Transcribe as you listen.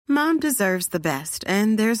Mom deserves the best,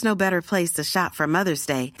 and there's no better place to shop for Mother's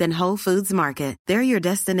Day than Whole Foods Market. They're your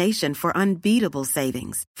destination for unbeatable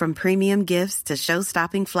savings, from premium gifts to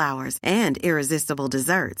show-stopping flowers and irresistible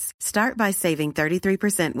desserts. Start by saving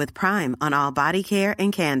 33% with Prime on all body care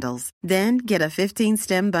and candles. Then get a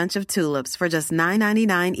 15-stem bunch of tulips for just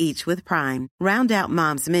 $9.99 each with Prime. Round out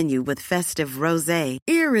Mom's menu with festive rosé,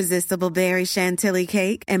 irresistible berry chantilly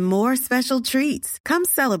cake, and more special treats. Come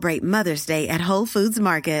celebrate Mother's Day at Whole Foods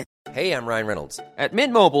Market. Hey, I'm Ryan Reynolds. At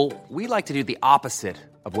Mint Mobile, we like to do the opposite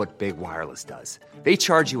of what Big Wireless does. They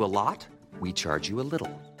charge you a lot, we charge you a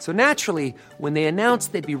little. So naturally, when they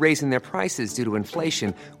announced they'd be raising their prices due to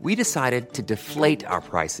inflation, we decided to deflate our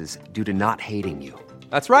prices due to not hating you.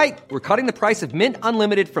 That's right. We're cutting the price of Mint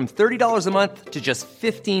Unlimited from $30 a month to just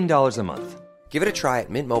 $15 a month. Give it a try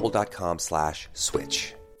at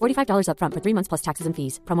mintmobile.com/switch. $45 up front for 3 months plus taxes and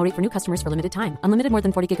fees. Promo rate for new customers for limited time. Unlimited more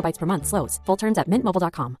than 40 gigabytes per month. Slows full terms at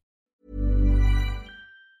mintmobile.com.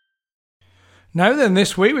 Now then,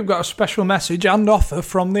 this week we've got a special message and offer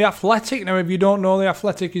from The Athletic. Now, if you don't know, The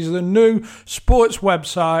Athletic is the new sports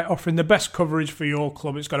website offering the best coverage for your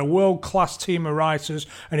club. It's got a world-class team of writers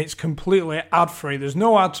and it's completely ad-free. There's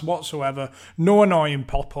no ads whatsoever, no annoying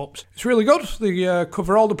pop-ups. It's really good. They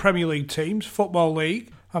cover all the Premier League teams, Football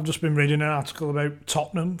League. I've just been reading an article about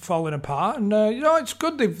Tottenham falling apart, and it's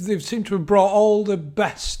good. They've seemed to have brought all the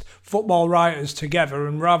best football writers together,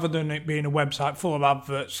 and rather than it being a website full of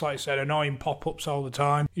adverts, like I said, annoying pop-ups all the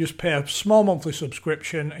time, you just pay a small monthly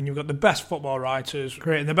subscription, and you've got the best football writers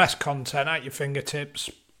creating the best content at your fingertips,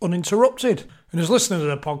 uninterrupted. And as listeners of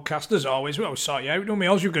the podcast, as always, we always sort you out, don't we?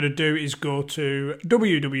 All you've got to do is go to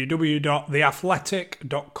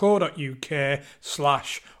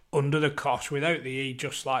www.theathletic.co.uk/under the cosh, without the E,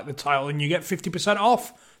 just like the title, and you get 50%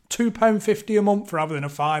 off. £2.50 a month rather than a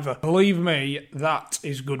 £5. Believe me, that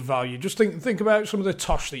is good value. Just think about some of the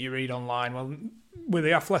tosh that you read online. Well, with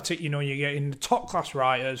The Athletic, you're getting top class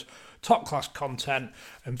writers, top class content,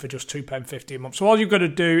 and for just £2.50 a month. So all you've got to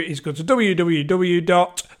do is go to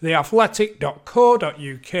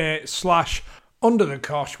www.theathletic.co.uk/under the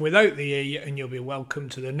cosh without the E, and you'll be welcome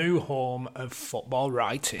to the new home of football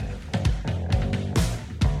writing.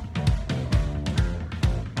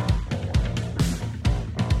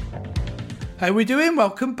 How we doing?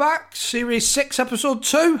 Welcome back. Series 6, Episode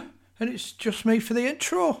 2. And it's just me for the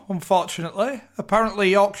intro, unfortunately. Apparently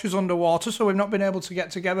Yorkshire's underwater, so we've not been able to get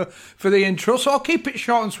together for the intro. So I'll keep it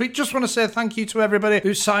short and sweet. Just want to say thank you to everybody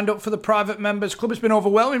who's signed up for the Private Members Club. It's been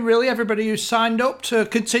overwhelming, really. Everybody who's signed up to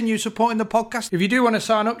continue supporting the podcast. If you do want to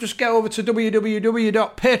sign up, just get over to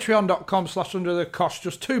www.patreon.com/underthecosh.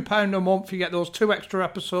 Just £2 a month. You get those 2 extra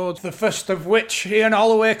episodes. The first of which, Ian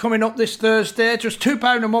Holloway, coming up this Thursday. Just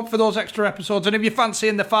 £2 a month for those extra episodes. And if you're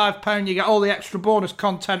fancying the £5, you get all the extra bonus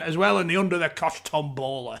content as well, and the Under the Cosh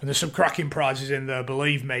tombola. And there's some cracking prizes in there,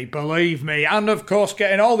 believe me. And of course,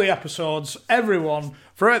 getting all the episodes, everyone,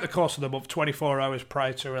 throughout the course of the month, 24 hours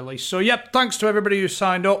prior to release. So yep, thanks to everybody who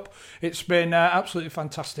signed up. It's been absolutely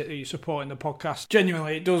fantastic that you're supporting the podcast.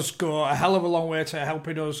 Genuinely, it does go a hell of a long way to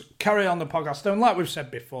helping us carry on the podcast. And like we've said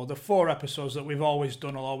before, the 4 episodes that we've always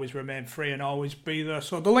done will always remain free and always be there.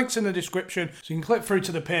 So the link's in the description, so you can click through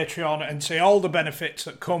to the Patreon and see all the benefits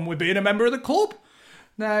that come with being a member of the club.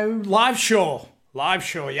 Now, live show,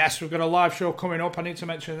 yes, we've got a live show coming up. I need to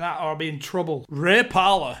mention that or I'll be in trouble. Ray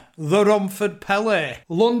Parlour, the Romford Pele.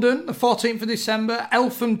 London, the 14th of December,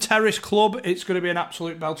 Eltham Terrace Club. It's going to be an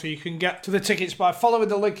absolute belter. You can get to the tickets by following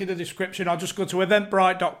the link in the description, or just go to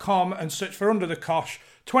eventbrite.com and search for Under the Cosh.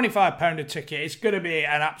 £25 a ticket. It's going to be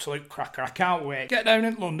an absolute cracker. I can't wait. Get down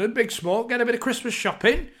in London, big smoke, get a bit of Christmas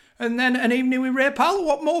shopping, and then an evening with Ray Parlour.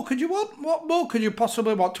 What more could you want? What more could you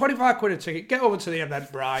possibly want? £25 a ticket. Get over to the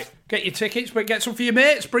Eventbrite. Get your tickets, but get some for your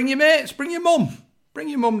mates. Bring your mates. Bring your mum. Bring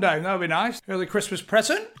your mum down. That'll be nice. Early Christmas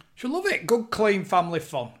present. She'll love it. Good, clean family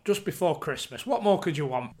fun. Just before Christmas. What more could you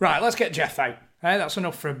want? Right, let's get Jeff out. Hey, that's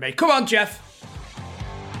enough from me. Come on, Jeff.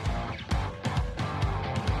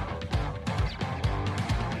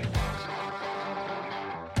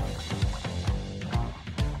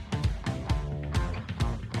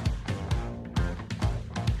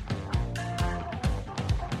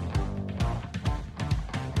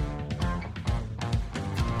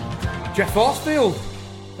 Jeff Horsfield,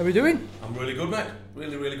 how are we doing? I'm really good, mate.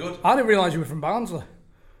 Really, really good. I didn't realise you were from Barnsley.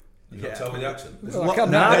 You can't tell me the accent. I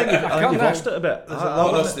can't now. I think you've lost it a bit.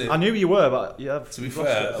 I knew you were, but yeah. To be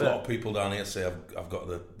fair, a lot of people down here say I've got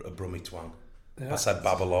a Brummie twang. Yeah. I said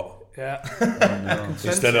bab a lot. Yeah.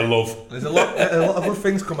 Instead of love. There's a lot of good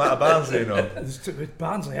things come out of Barnsley, you know. There's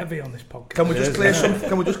Barnsley heavy on this podcast. Can we just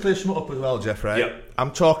clear some up as well, Jeff? Right? Yep.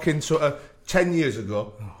 I'm talking sort of 10 years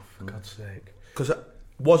ago. Oh, for God's sake! Because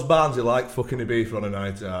Was Barnsley like fucking Ibiza on a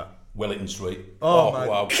night out? Wellington Street. Oh my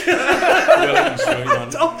wow. Wellington Street, man. I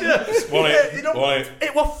told you.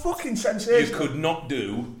 It was fucking sensational. You could not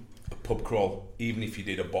do a pub crawl, even if you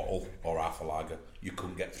did a bottle or half a lager. You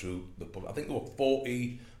couldn't get through the pub. I think there were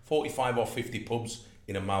 45 or 50 pubs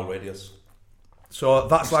in a mile radius. So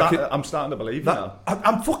that's I'm starting to believe that.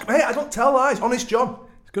 I'm fucking mate. I don't tell lies. Honest John.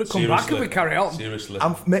 It's going to come back if we carry on. Seriously.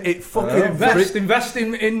 Invest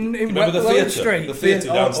in Wellington Street. The theatre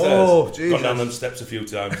downstairs. Oh, Jesus. Gone down them steps a few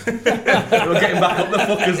times. We're getting back up the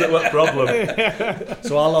fuckers that were the problem.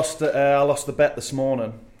 So I lost the bet this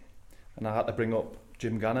morning, and I had to bring up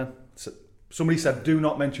Jim Gannon. So somebody said, do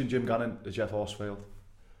not mention Jim Gannon to Jeff Horsfield,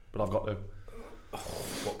 but I've got to.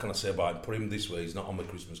 What can I say about him? Put him this way, he's not on my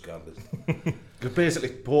Christmas card list. Because basically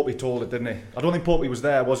Popey told it, didn't he? I don't think Popey was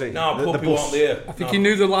there, was he? No, Popey wasn't there. I think he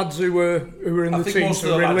knew the lads who were in the team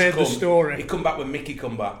to relay the story. He come back when Mickey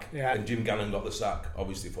come back, yeah. And Jim Gannon got the sack,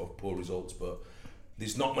 obviously for poor results. But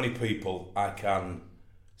there's not many people I can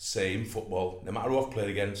say in football, no matter who I've played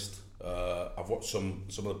against. I've watched some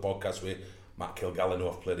of the podcasts with Matt Kilgallen, who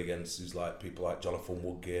I've played against. He's like people like Jonathan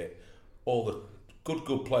Woodgate, all the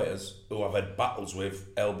good players who I've had battles with.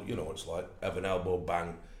 You know what it's like, have an elbow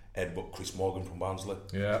bang, headbutt Chris Morgan from Barnsley.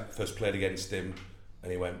 Yeah. First played against him,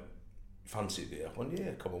 and he went, "Fancy it, dear?" I went,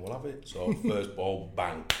 "Yeah, come on, we'll have it." So first ball,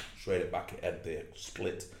 bang, straight it back at head there,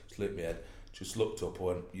 split my head. Just looked up, and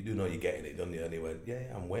went, "You do know you're getting it, don't you?" And he went, "Yeah,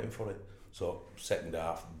 I'm waiting for it." So second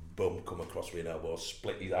half, boom, come across with an elbow,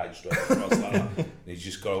 split his eye straight across like that. And he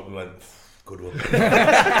just got up and went, "Good one."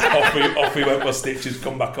 off he went with stitches,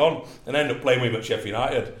 come back on, and ended up playing with him at Sheffield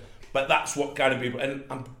United. But that's what kind of people, and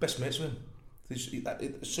I'm best mates with him.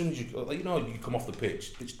 As soon as you come off the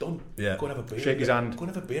pitch, it's done. Yeah. Go and have a beer. Shake his hand. Go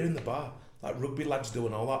and have a beer in the bar, like rugby lads do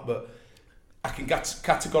and all that. But I can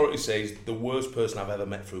categorically say he's the worst person I've ever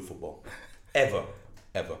met through football, ever.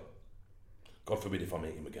 God forbid if I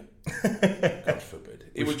meet him again. God forbid.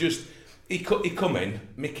 It was just. He come in.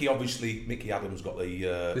 Mickey Adams got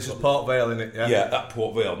the. This is Port Vale, isn't it? Yeah. Yeah, that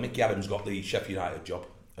Port Vale. Mickey Adams got the Sheffield United job.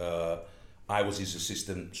 I was his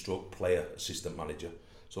player assistant manager.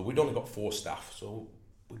 So we'd only got 4 staff. So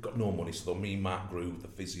we got no money. So me, Mark Grew, the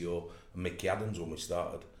physio, and Mickey Adams when we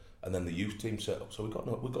started, and then the youth team set up. So we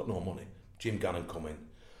got no money. Jim Gannon come in,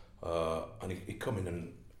 and he come in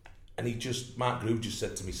and Mark Grew just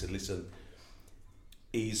said to me, he said, "Listen,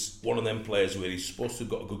 he's one of them players where he's supposed to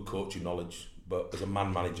have got a good coaching knowledge, but as a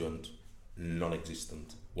man management,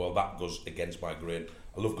 non-existent." Well, that goes against my grain.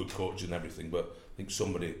 I love good coaching and everything, but I think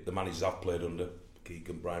the managers I've played under,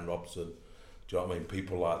 Keegan, Brian Robson, do you know what I mean?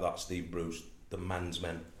 People like that, Steve Bruce, the man's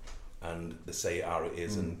men, and they say it how it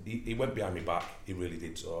is. And he went behind my back, he really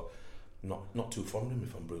did. So, not too fond of him,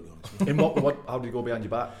 if I'm brutally honest. In what? How did he go behind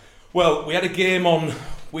your back? Well, we had a game on.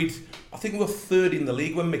 I think we were 3rd in the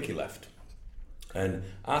league when Mickey left. And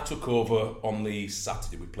I took over on the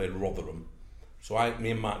Saturday. We played Rotherham. So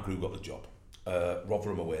me and Mark Grew got the job.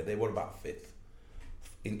 Rotherham away. They were about 5th.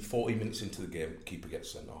 In 40 minutes into the game, keeper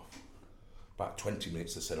gets sent off. About 20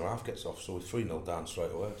 minutes, the centre half gets off. So we're 3-0 down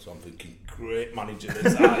straight away. So I'm thinking, great manager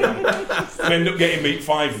this I am. We end up getting beat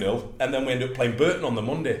 5-0, and then we end up playing Burton on the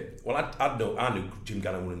Monday. Well, I knew Jim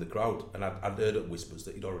Gannon were in the crowd, and I'd heard at whispers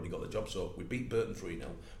that he'd already got the job. So we beat Burton 3-0,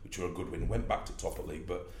 which were a good win. Went back to top of the league,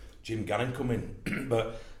 but Jim Gannon come in.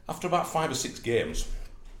 But after about 5 or 6 games,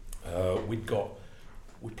 we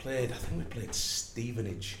played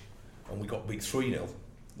Stevenage, and we got beat 3-0.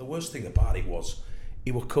 The worst thing about it was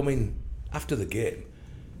he were coming after the game.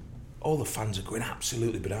 All the fans are going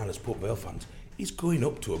absolutely bananas, Port Vale fans. He's going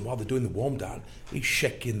up to them while they're doing the warm down. He's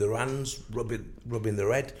shaking their hands, rubbing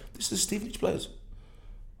their head. This is the Stevenage players.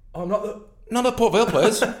 Oh, not the Port Vale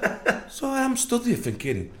players. So I'm stood there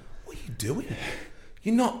thinking, what are you doing?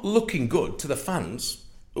 You're not looking good to the fans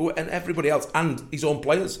and everybody else and his own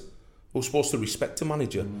players who are supposed to respect the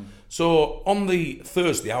manager. So on the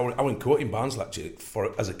Thursday, I went quoting Barnsley actually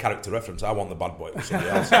as a character reference. I want the bad boy or somebody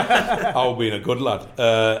else. I was being a good lad.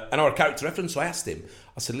 And our character reference, so I asked him,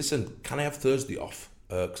 I said, "Listen, can I have Thursday off?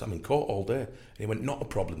 Because I'm in court all day." And he went, "Not a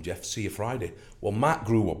problem, Jeff, see you Friday." Well, Mark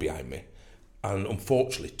Grew were behind me. And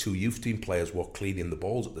unfortunately, 2 youth team players were cleaning the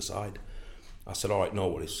balls at the side. I said, "All right, no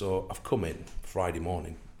worries." So I've come in Friday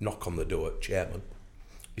morning, knock on the door, chairman.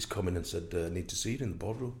 He's come in and said, "Need to see you in the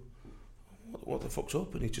boardroom." What the fuck's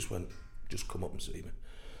up? And he just went, "Just come up and see me."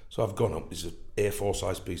 So I've gone up. There's an A4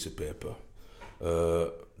 size piece of paper.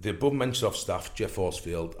 The above mentioned of staff, Jeff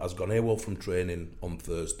Horsfield, has gone AWOL from training on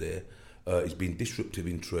Thursday. He's been disruptive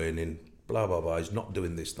in training. Blah blah blah. He's not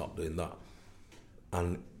doing this, not doing that.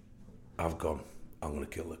 And I've gone, I'm going to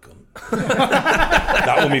kill the cunt.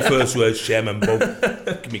 That was my first words, chairman.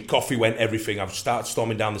 Give me coffee, went everything. I've started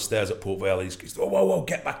storming down the stairs at Port Vale. He said, whoa,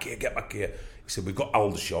 get back here. He said, we've got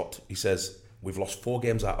Aldershot. He says, we've lost 4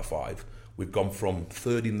 games out of 5. We've gone from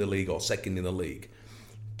 3rd in the league or 2nd in the league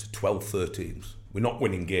to 12, 13s. We're not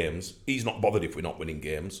winning games. He's not bothered if we're not winning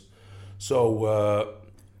games. So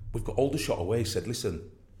we've got Aldershot away. He said,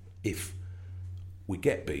 listen, if we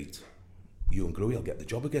get beat, you and Gruey will get the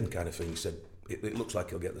job again, kind of thing. He said, it looks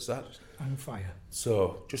like he'll get the sack. Hang fire.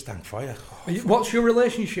 So, just hang fire. What's your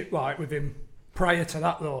relationship like with him prior to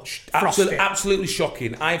that, though? Absolutely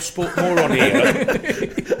shocking. I've spoke more on here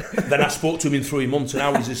than I spoke to him in 3 months, and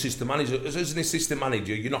now he's assistant manager. As an assistant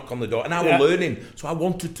manager, you knock on the door, and I was learning. So I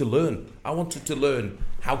wanted to learn. I wanted to learn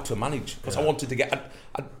how to manage, because I wanted to get...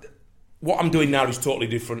 what I'm doing now is totally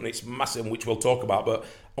different. It's massive, which we'll talk about, but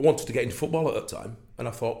I wanted to get into football at that time, and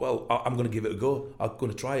I thought, well, I'm going to give it a go. I'm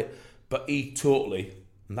going to try it. But he totally,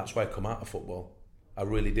 and that's why I come out of football. I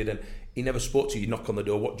really didn't. He never spoke to you. You knock on the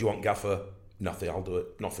door, what do you want, Gaffer? Nothing, I'll do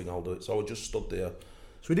it. Nothing, I'll do it. So I just stood there.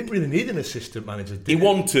 So he didn't really need an assistant manager, did he? He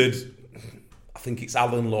wanted, I think it's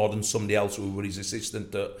Alan Lord and somebody else who were his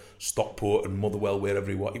assistant at Stockport and Motherwell, wherever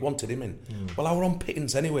he was. He wanted him in. Well, I were on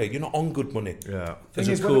pittance anyway. You're not on good money. Yeah. Thing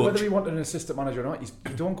is, whether he wanted an assistant manager or not,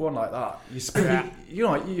 you don't go on like that. You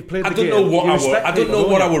played the game. I don't know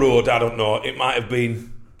what I were owed. I don't know. It might have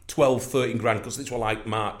been 12, 13 grand, because this was like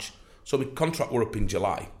March. So my contract were up in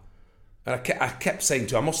July. And I kept saying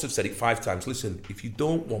to him, I must have said it 5 times, listen, if you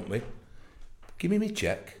don't want me, give me my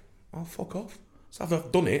cheque, I'll fuck off. So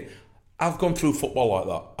I've done it. I've gone through football like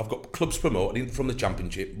that. I've got clubs promoted from the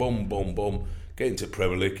Championship, boom, boom, boom. Get into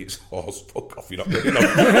Premier League, it's fuck off, you're not good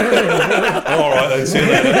enough. All right, then, see you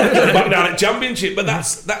later. Back down at Championship, but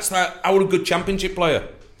that's that. I was a good Championship player.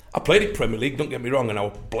 I played in Premier League, don't get me wrong, and I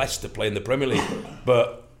was blessed to play in the Premier League,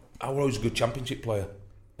 but I was always a good Championship player,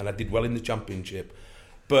 and I did well in the Championship.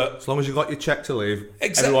 But as long as you got your cheque to leave,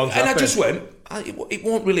 exactly. Everyone's happy. And I just went, it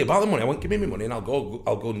won't really about the money. I won't give me my money, and I'll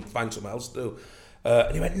go and find something else to do.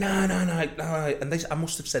 And he went, no. And I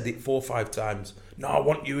must have said it 4 or 5 times. No, I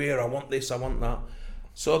want you here. I want this. I want that.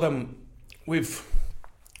 So then we've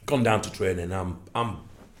gone down to training.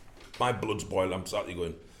 My blood's boiling. I'm starting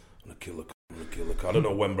going, I'm gonna kill the car. I don't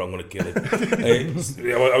know when, but I'm gonna kill him. I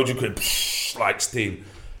was just going like steam.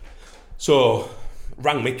 So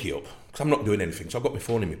rang Mickey up, because I'm not doing anything. So I got my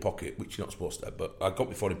phone in my pocket, which you're not supposed to have, but I got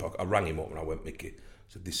my phone in my pocket. I rang him up and I went, Mickey. I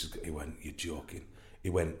said, he went, you're joking.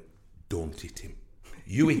 He went, don't hit him.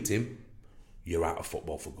 You hit him, you're out of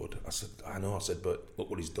football for good. I said, I know. I said, but look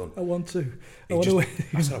what he's done. I want to. I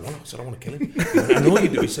said, I want to kill him. He went, I know you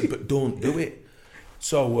do. He said, but don't do it.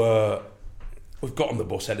 So we've got on the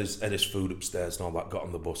bus, had his food upstairs and all that, got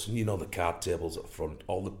on the bus, and you know the card tables at the front,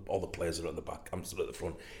 all the players are at the back, I'm stood at the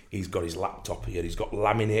front. He's got his laptop here, he's got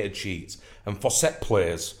laminated sheets, and for set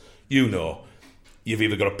players, you know, you've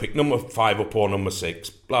either got to pick number 5 up or number 6,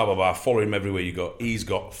 blah, blah, blah, follow him everywhere you go. He's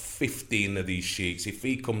got 15 of these sheets. If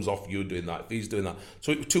he comes off, you're doing that. If he's doing that.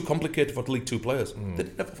 So it was too complicated for League 2 players. They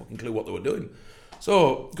didn't have a fucking clue what they were doing.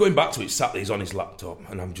 So going back to it, Saturday's on his laptop,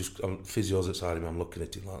 and I'm physio's outside of him, I'm looking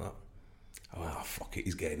at him like that. I went, fuck it,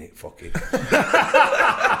 he's getting it, fuck it.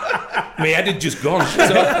 My head had just gone. So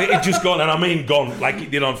it had just gone, and I mean gone, like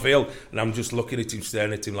it did on field. And I'm just looking at him,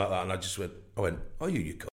 staring at him like that, and I went, oh,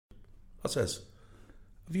 you cunt. I says,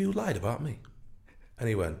 have you lied about me? And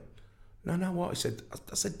he went, no, what? I said,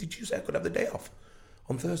 did you say I could have the day off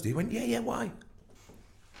on Thursday? He went, yeah, why?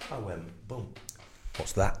 I went, boom.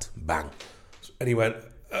 What's that? Bang. And he went,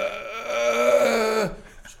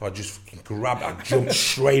 So I just jumped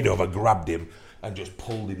straight over, grabbed him, and just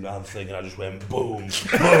pulled him down the thing, and I just went boom, like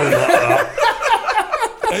that.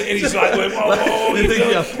 And he's like,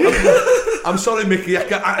 whoa. I'm sorry, Mickey,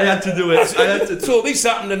 I had to do it. So this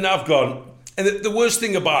happened, and I've gone. And the worst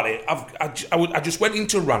thing about it, I just went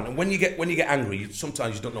into a rant, and when you get angry,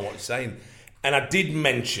 sometimes you don't know what you're saying. And I did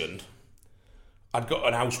mention, I'd got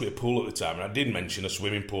an house with a pool at the time, and I did mention a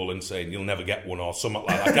swimming pool and saying you'll never get one or something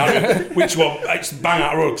like that. I can't remember which one. It's bang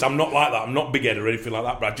out of road, because I'm not like that. I'm not big headed or anything like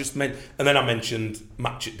that. But I just and then I mentioned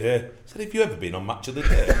Match of the Day. I said, have you ever been on Match of the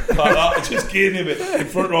Day? Like that. I just gave him it in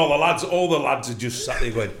front of all the lads. All the lads are just sat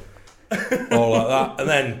there going, all like that. And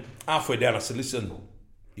then halfway down, I said, listen,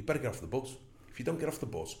 you better get off the bus. If you don't get off the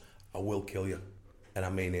bus, I will kill you. And I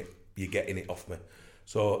mean it. You're getting it off me.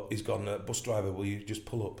 So he's gone, bus driver, will you just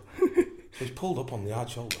pull up? So he's pulled up on the hard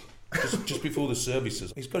shoulder, just before the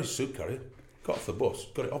services. He's got his suit carrier, got off the bus,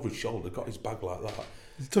 got it over his shoulder, got his bag like that.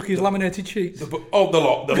 He took his laminated sheets. The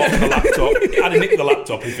lot, the laptop. I'd have nicked the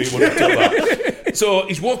laptop if he wouldn't have done that. So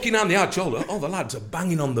he's walking down the hard shoulder. All the lads are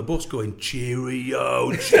banging on the bus going,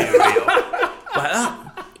 cheerio. Like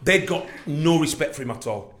that. They'd got no respect for him at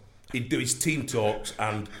all. He'd do his team talks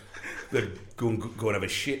and they'd go and have a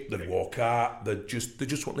shit, they'd walk out, they just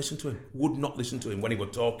wouldn't listen to him. Would not listen to him. When he was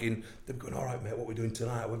talking, they'd be going, all right, mate, what are we doing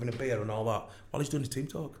tonight? We're having a beer and all that. While he's doing his team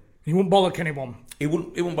talk. He wouldn't bollock anyone. He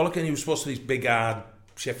wouldn't bollock anyone. He was supposed to be this big, hard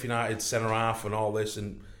Sheffield United centre-half and all this,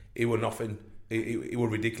 and he were nothing. He were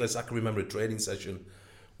ridiculous. I can remember a training session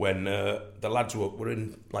when the lads were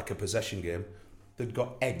in like a possession game. They'd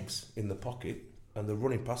got eggs in the pocket and they're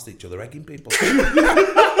running past each other, egging people.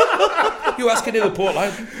 You asking in the port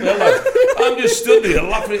line? I'm just stood there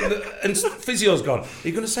laughing, and physio's gone, are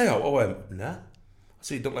you going to say out? I went, nah. I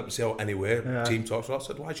said, you don't let me say out anyway. Yeah. Team talks. So I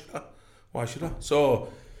said, why should I? So,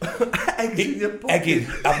 egging.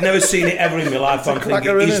 I've never seen it ever in my life. I'm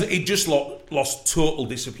thinking he just lost total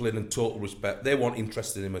discipline and total respect. They weren't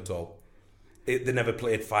interested in him at all. They never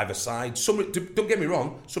played five-a-side. Don't get me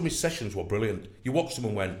wrong, some of his sessions were brilliant. You watched them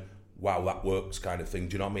and went, wow, that works, kind of thing.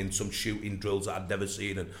 Do you know what I mean? Some shooting drills that I'd never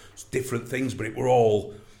seen and different things, but it were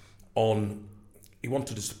all on. He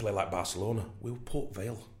wanted us to play like Barcelona. We were Port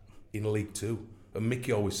Vale in League Two, and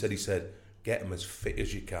Mickey always said, get them as fit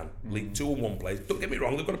as you can. League Two in one place. Don't get me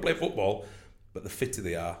wrong, they've got to play football, but the fitter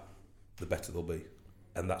they are, the better they'll be,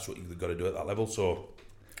 and that's what you've got to do at that level. So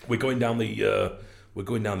we're going down the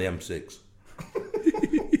M6,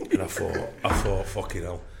 and I thought, fucking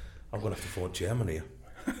hell, I'm going to have to phone chairman here.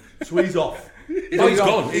 So he's off. He's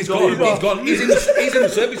gone. He's in the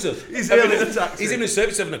services. He's in the taxi. He's in the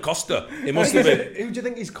service having a Costa. He must have been. Who do you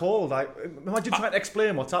think he's called? Like, imagine trying to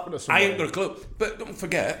explain what's happened to someone. I ain't got a clue. But don't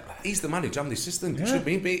forget, he's the manager. I'm the assistant. It should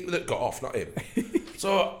be me that got off, not him.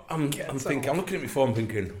 So I'm thinking. I'm looking at my phone,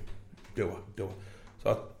 thinking, do I?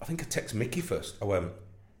 So I think I text Mickey first. I went,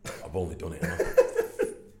 I've only done it, haven't I?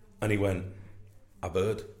 And he went, I've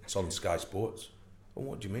heard it's on Sky Sports. Well,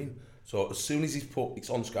 what do you mean? So as soon as he's put it's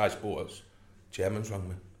on Sky Sports, chairman's rang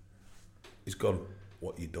me. He's gone,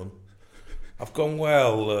 what you done? I've gone,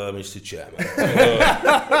 well, Mr. Chairman.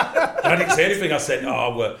 I didn't say anything. I said,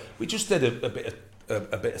 we just did a bit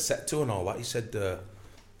of set to and all that. He said,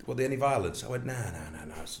 were there any violence? I went, nah.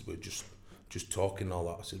 I said, we're just talking and all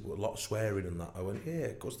that. I said, well, a lot of swearing and that. I went, yeah,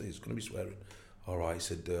 of course there's going to be swearing. All right, he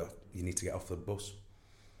said, you need to get off the bus.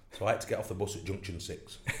 So I had to get off the bus at Junction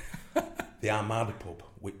 6. The Armada pub,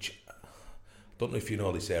 which... I don't know if you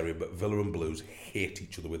know this area, but Villa and Blues hate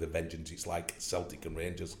each other with a vengeance. It's like Celtic and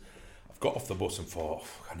Rangers. I've got off the bus and thought,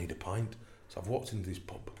 I need a pint. So I've walked into this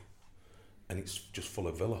pub and it's just full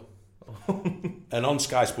of Villa. And on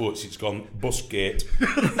Sky Sports it's gone Busgate,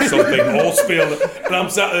 something, Horsfield, and I'm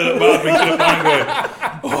sat there at the bar drinking a pint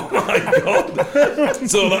going, oh my God.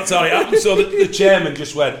 So that's how it happened. So the chairman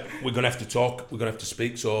just went, we're going to have to talk, we're going to have to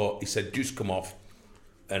speak. So he said, just come off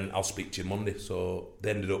and I'll speak to you Monday. So they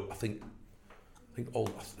ended up, I think, do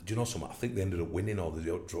you know something? I think they ended up winning or they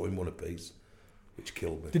drawing one apiece, which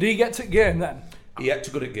killed me. Did he get to game then? He had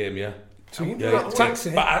to go to game, yeah.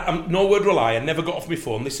 Taxi. But I'm no word of a lie. I never got off my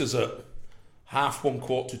phone. This is at 1:30,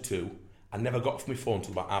 1:45. I never got off my phone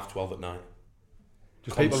till about 11:30 at night.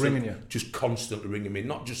 Just people ringing you? Just constantly ringing me.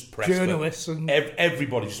 Not just press. Journalists. And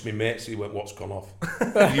everybody, just my mates. He went, what's gone off?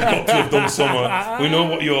 You've got to have done something. We know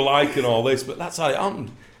what you're like and all this. But that's how it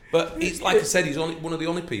happened. But it's like I said, he's one of the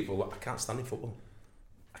only people that I can't stand in football.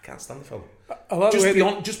 I can't stand the fella.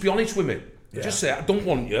 Just be honest with me. Yeah. Just say I don't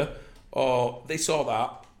want you, or they saw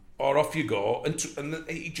that, or off you go. And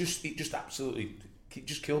it just absolutely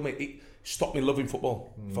killed me. It stopped me loving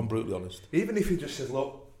football. If I'm brutally honest. Even if he just says,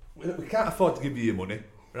 look, we can't afford to give you your money.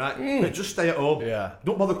 Right, but just stay at home. Yeah,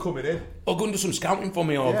 don't bother coming in. Or go and do some scouting for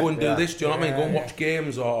me, or go and do this. Do you know what I mean? Go and watch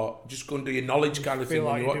games, or just go and do your knowledge kind of thing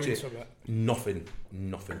when you watch it. Nothing.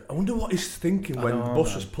 I wonder what he's thinking when the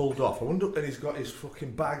bus has pulled off. I wonder, and he's got his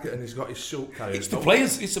fucking bag and he's got his suit carrier. It's the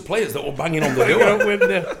players that were banging on the door.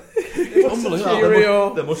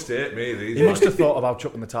 Unbelievable. They must hate me. He must have thought about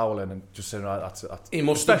chucking the towel in and just saying, right, that's it. He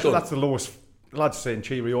must have done. That's the lowest. Lads saying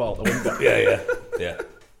cheerio out the window. Yeah.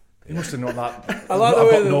 He must have known that. I like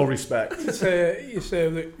I've got no respect. You say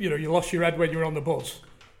that you lost your head when you were on the bus,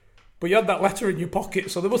 but you had that letter in your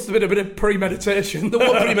pocket, so there must have been a bit of premeditation. There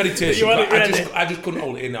was premeditation, but I just couldn't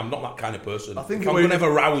hold it in. I'm not that kind of person. I think if I'm going to have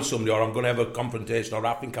a row with somebody, or I'm going to have a confrontation, or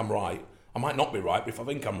I think I'm right, I might not be right, but if I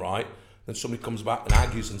think I'm right, then somebody comes back and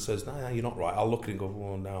argues and says, "Nah, you're not right." I'll look at it and go,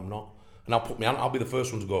 "Oh, no, I'm not," and I'll put my hand. I'll be the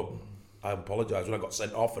first one to go, "I apologise." When I got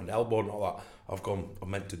sent off and elbowed and all that, I've gone, "I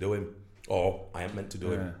meant to do him." Or I ain't meant to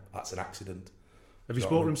do him. That's an accident. Have you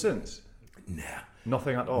spoken to him since? Nah.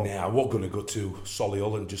 Nothing at all? Nah, I was going to go to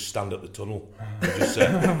Solihull and just stand at the tunnel and just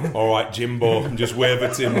say, all right, Jimbo, and just wave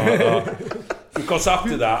at him like that. Because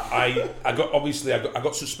after that, I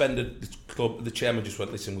got suspended. The club, the chairman just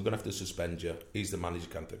went, listen, we're going to have to suspend you. He's the manager,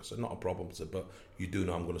 can't I? I said, not a problem. I said, but you do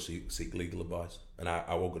know I'm going to seek legal advice. And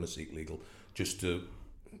I was going to seek legal just to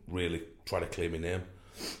really try to clear my name.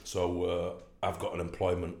 So I've got an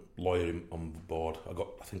employment lawyer on board.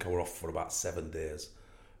 I think I were off for about 7 days.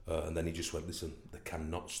 And then he just went, listen, they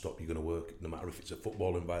cannot stop you going to work, no matter if it's a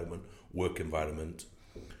football environment, work environment.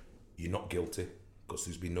 You're not guilty because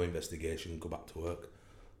there's been no investigation. Go back to work.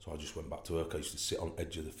 So I just went back to work. I used to sit on the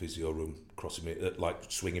edge of the physio room,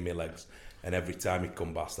 swinging my legs. And every time he'd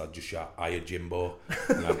come past, I'd just shout, "Hiya, Jimbo!"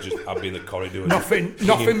 And I'd be in the corridor,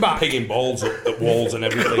 nothing back, pinging balls at walls and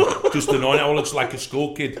everything, just annoying. I was like a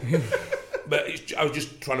school kid, but I was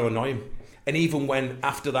just trying to annoy him. And even when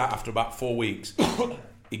after about 4 weeks,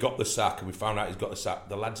 he got the sack, and we found out he's got the sack.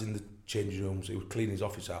 The lads in the changing rooms, he was cleaning his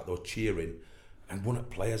office out. They were cheering, and one of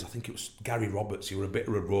the players, I think it was Gary Roberts. He was a bit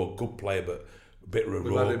of a rogue, good player, but a bit of a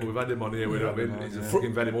rogue. We've had him on here. He's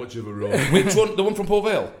fucking very much of a rogue. Which one? The one from Port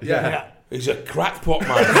Vale? Yeah. He's a crackpot, man.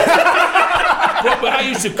 But I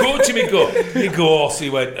used to coach him. He'd go, he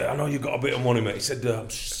went, I know you've got a bit of money, mate. He said, I'm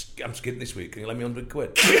skint this week. Can you lend me 100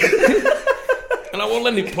 quid? And I won't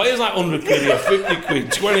lend him players like 100 quid or 50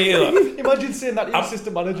 quid, 20 here. Imagine saying that to your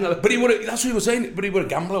assistant manager. But that's what he was saying. But he was a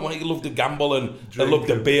gambler. He loved to gamble and loved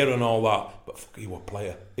the beer and all that. But fuck, he was a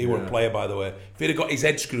player. He was a player, by the way. If he'd have got his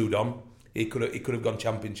head screwed on, he could have gone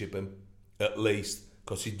championship him, at least,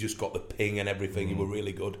 because he'd just got the ping and everything. He was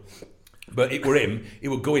really good. But it were him. He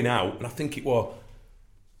was going out, and I think it was,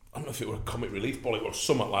 I don't know if it were a Comic Relief ball, it was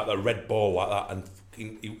something like that, a red ball like that, and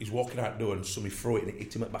he's walking out the door and somebody threw it and it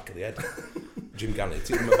hit him at the back of the head. Jim Gannon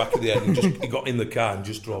hit him at the back of the head and he got in the car and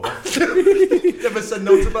just drove off. He never said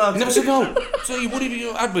no to that. He never said no. So what have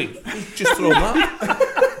you had me? He's just thrown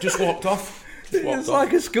that. Just walked off. It's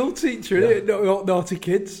like a school teacher, isn't it? Not naughty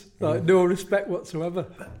kids. Like, no respect whatsoever.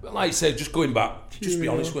 But like I said, just going back, just be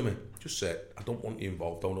honest with me. Just say, I don't want you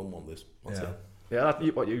involved, I don't want this. That's it. Yeah, that's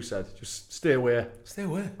what you said. Just stay away. Stay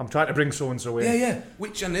away. I'm trying to bring so-and-so in. Yeah,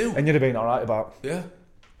 which I knew. And you'd have been alright about. Yeah.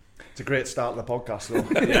 It's a great start to the podcast, though.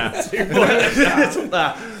 Yeah. Super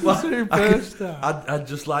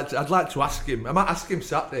start. I'd like to ask him. I might ask him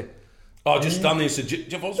Saturday. Oh, just stand there and say,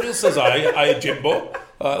 Jeff Oswald says I Jimbo.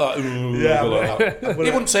 He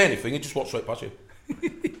wouldn't say anything, he'd just walk straight past you.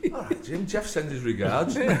 Alright, Jim, Jeff sends his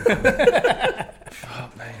regards.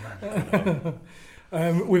 Fuck me,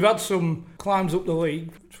 man. We've had some climbs up the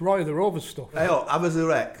league. It's Roy of the Rovers stuff. Hey, Havers the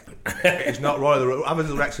Wreck. It's not Roy of the Rovers. Havers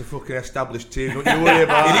the Wreck's a fucking established team. Don't you worry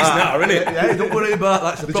about It is now, isn't it? Yeah, don't worry about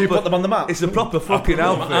that. Did you put them on the map? It's a proper fucking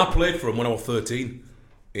outfit. I played for them when I was 13,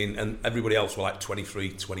 and everybody else were like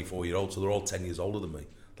 23, 24 year olds, so they're all 10 years older than me.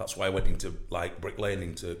 That's why I went into like Brick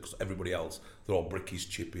Lane, because everybody else, they're all brickies,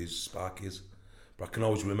 chippies, sparkies. But I can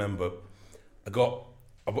always remember, I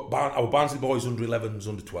was Barnsley boys under 11s,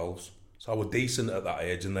 under 12s. So I was decent at that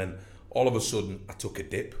age, and then all of a sudden I took a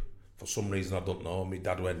dip. For some reason, I don't know. My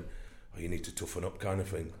dad went, "Oh, you need to toughen up," kind of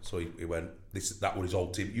thing. So he went, that was his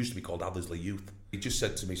old team. It used to be called Athersley Youth. He just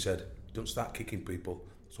said to me, "Don't start kicking people.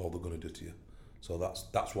 That's all they're going to do to you." So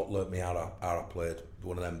that's what learnt me how I played.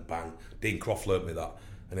 One of them, bang. Dean Croft learnt me that.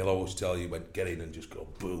 And he'll always tell you, get in and just go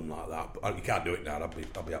boom like that. But you can't do it now. I'd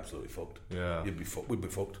be absolutely fucked. Yeah. We'd be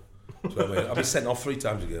fucked. So I mean, I'd be sent off 3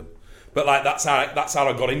 times a game. But like that's how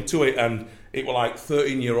I got into it, and it was like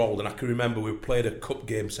 13-year-old, and I can remember we played a cup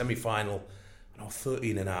game semi-final, and I was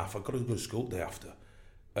 13 and a half. I got to go to school the day after,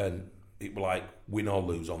 and it was like win or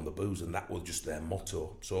lose on the booze, and that was just their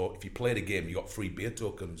motto. So if you played a game, you got 3 beer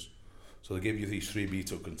tokens. So they gave you these 3 beer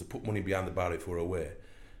tokens to put money behind the bar if we're away.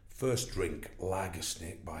 First drink, lager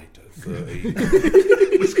snake bite at 13.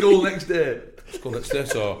 With school next day.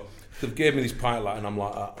 So they gave me this pint, and I'm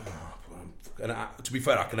like, and to be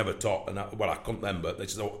fair, I can never talk, and I couldn't then, but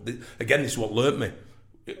this is what learnt me.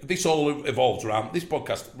 This all evolves around, this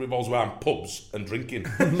podcast revolves around pubs and drinking.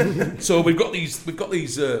 So we've got these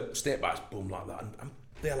snake bites, boom, like that, and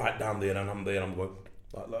they're like down there, and I'm there, and I'm going,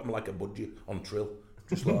 I'm like a budgie on trill,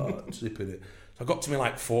 just like sipping it. So I got to me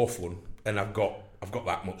like 4th one, and I've got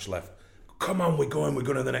that much left. Come on, we're going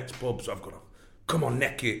to the next pub. So I've got to, come on,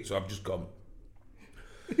 neck it. So I've just gone,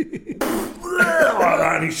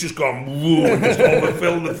 and he's just gone, whoa, and just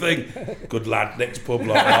overfilled the thing. Good lad, next pub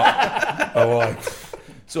like that.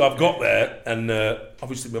 So I've got there, and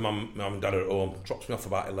obviously my mum and dad are at home. Drops me off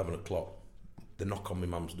about 11 o'clock. They knock on my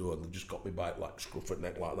mum's door, and they just got me by like scruff at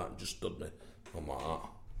neck like that, and just stood me. I'm like,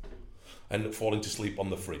 and falling to sleep on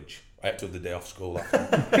the fridge. I had to have the day off school after.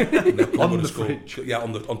 On the fridge? Yeah,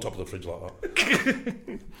 on top of the fridge like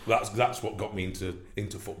that. That's what got me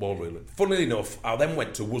into football, really. Funnily enough, I then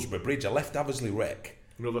went to Worsborough Bridge. I left Athersley Rec.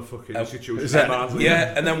 Another fucking institution.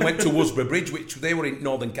 Yeah, and then went to Worsborough Bridge, which they were in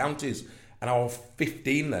Northern Counties. And I was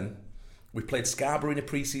 15 then. We played Scarborough in a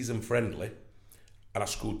pre-season friendly, and I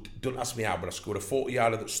scored, don't ask me how, but I scored a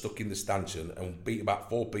 40-yarder that stuck in the stanchion and beat about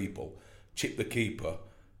 4 people, chipped the keeper.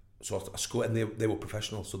 So I scored, and they were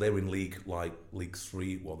professional, so they were in League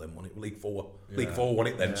 3, well then won it, League 4. Yeah. League 4 won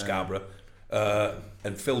it then, Scarborough.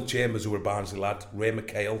 And Phil Chambers, who were a Barnsley lad, Ray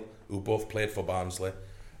McHale, who both played for Barnsley,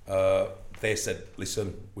 they said,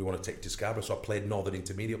 listen, we want to take you to Scarborough. So I played Northern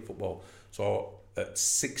Intermediate football. So at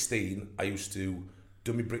 16, I used to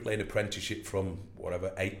do my Brick Lane apprenticeship from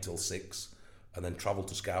 8 till 6, and then travel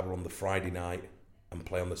to Scarborough on the Friday night and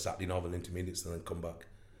play on the Saturday Northern Intermediates, and then come back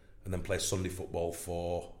and then play Sunday football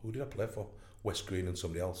for, who did I play for? West Green and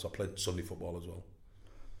somebody else. So I played Sunday football as well.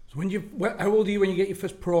 So how old are you when you get your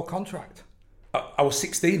first pro contract? I was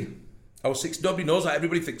 16. Nobody knows that.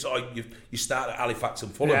 Everybody thinks, you start at Halifax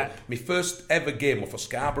and Fulham. Yeah. My first ever game was for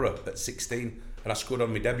Scarborough at 16, and I scored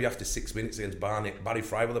on my debut after 6 minutes against Barry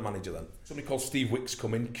Fry was the manager then. Somebody called Steve Wicks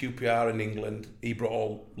come in, QPR in England. He brought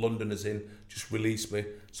all Londoners in, just released me.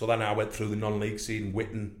 So then I went through the non-league scene,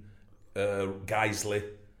 Witton, Guiseley,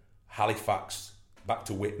 Halifax, back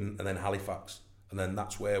to Witton, and then Halifax. And then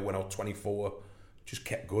that's where, when I was 24, just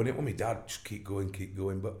kept going. It with my dad, just keep going.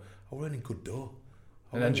 But I was earning good dough.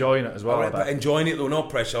 And enjoying it as well. But enjoying it, there was no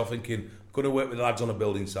pressure. I was thinking, going to work with the lads on a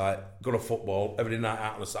building site, go to football, every night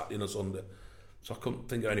out on a Saturday and a Sunday. So I couldn't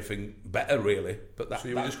think of anything better, really. But so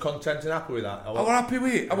you were just content and happy with that? I was happy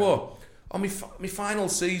with it. I was. On my final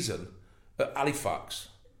season at Halifax,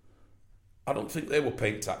 I don't think they were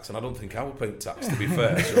paying tax, and I don't think I was paying tax, to be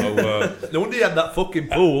fair. So no wonder you had that fucking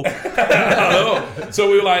pool. I know. So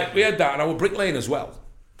we had that, and I was Brick Lane as well.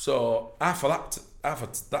 So half of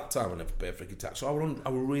that time I never paid freaking tax. So I was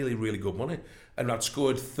really, really good money. And I'd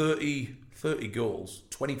scored 30 goals,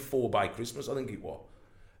 24 by Christmas, I think it was.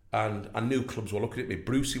 And I knew clubs were looking at me.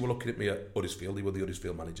 Brucey were looking at me at Huddersfield. He was the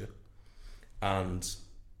Huddersfield manager. And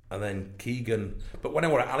then Keegan. But when I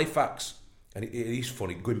were at Halifax, and it is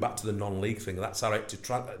funny, going back to the non-league thing, that's how I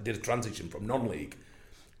did a transition from non-league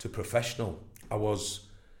to professional. I was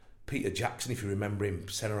Peter Jackson, if you remember him,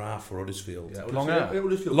 centre half for Huddersfield. Yeah, long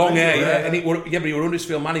hair, yeah. And he were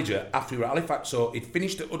Huddersfield manager after he were at Halifax. So he'd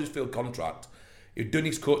finished the Huddersfield contract. He'd done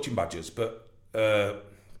his coaching badges, but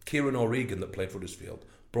Kieran O'Regan, that played for Huddersfield,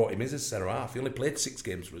 brought him as a centre half. He only played 6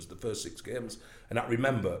 games for us, the first 6 games. And I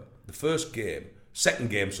remember the second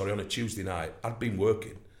game, on a Tuesday night, I'd been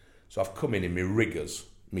working. So I've come in my riggers,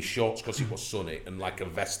 my shorts because it was sunny, and like a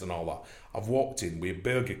vest and all that. I've walked in with a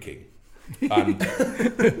Burger King and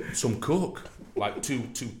some Coke, like two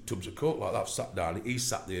tubs of Coke like that. I've sat down, he's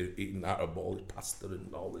sat there eating out of a bowl, pasta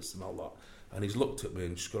and all this and all that. And he's looked at me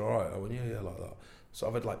and just gone, all right. I went, yeah, like that. So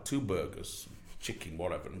I've had like 2 burgers, chicken,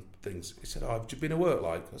 whatever, and things. He said, have you been to work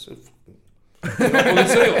like? I said,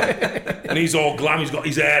 and he's all glam, he's got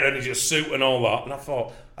his hair and his suit and all that. And I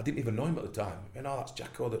thought, I didn't even know him at the time. That's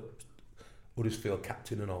Jacko, that Huddersfield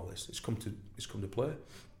captain and all this. He's come to play.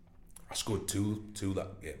 I scored 2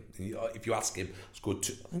 that game. If you ask him, I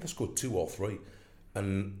think I scored 2 or 3.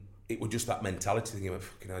 And it was just that mentality thing.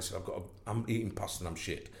 I said, I'm eating pasta and I'm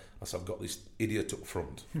shit. I said, I've got this idiot up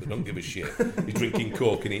front that don't give a shit. He's drinking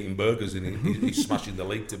Coke and eating burgers and he's smashing the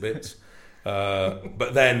league to bits.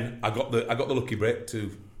 But then I got the lucky break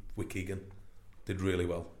with Keegan. Did really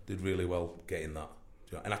well getting that.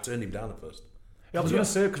 And I turned him down at first. Yeah, I was going to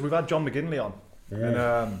say, because we've had John McGinley on,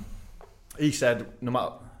 and he said no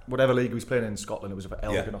matter whatever league he was playing in Scotland, it was for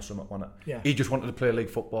Elgin or something, wasn't it? Yeah. He just wanted to play league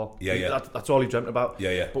football. Yeah. That's all he dreamt about.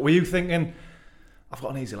 Yeah. But were you thinking, I've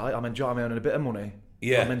got an easy life, I'm earning a bit of money.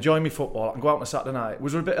 Yeah. I'm enjoying my football. I can go out on a Saturday night.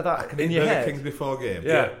 Was there a bit of that in your head? Kings before game.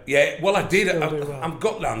 Yeah. Well, I did. I've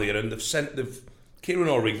got down there and they've Kieran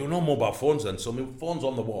O'Regan. There were no mobile phones then, so my phone's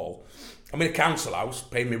on the wall. I'm in a council house,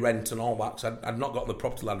 paying me rent and all that. So I'd not got the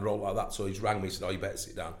property ladder all like that. So he's rang me and said, you better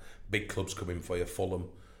sit down. Big clubs coming for you, Fulham.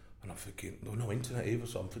 And I'm thinking, there was no internet either.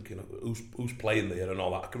 So I'm thinking, who's playing there and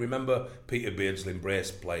all that. I can remember Peter Beardsley and Brace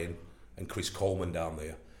playing and Chris Coleman down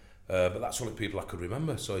there. But that's the only people I could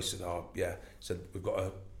remember. So he said, He said, we've got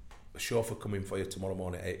a chauffeur coming for you tomorrow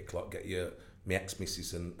morning at 8 o'clock. Get my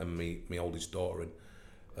ex-missus and my oldest daughter in.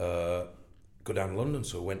 Go down to London.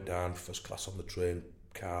 So I went down, first class on the train,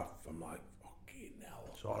 car. I'm like, fucking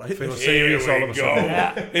hell. So I feel serious all of a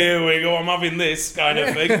sudden. Here we go, I'm having this kind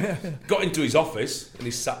of thing. Got into his office and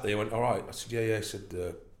he sat there and went, all right. I said, yeah. He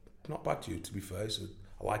said, not bad to you, to be fair. He said,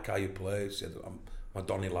 I like how you play. He said, I'm a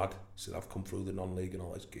Donny lad. He said, I've come through the non-league and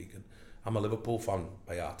all this geeking. I'm a Liverpool fan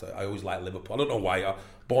by heart. I always like Liverpool. I don't know why. I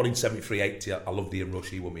born in 73-80. I loved Ian Rush.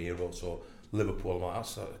 He was my hero. So Liverpool, I'm like,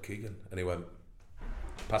 that's Keegan. And he went,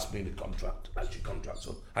 pass me the contract. That's your contract.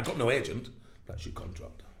 So I got no agent. That's your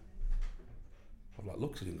contract. I've like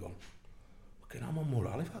looked at him and gone, fucking, I'm on Moor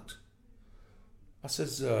Halifax. I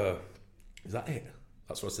says, is that it?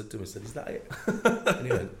 That's what I said to him. I said, is that it? And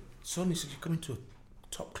he went, son, he said, you're coming to a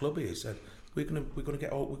top club here. He said, we're gonna go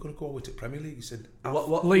all the way to Premier League. He said,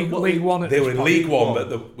 What League One. They were in League One,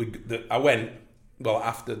 but I went. Well,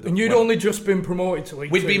 after and you'd only just been promoted to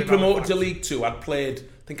League 2. We'd been promoted to League 2. I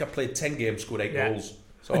think I played 10 games, scored 8 goals.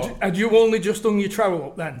 So had you only just done your travel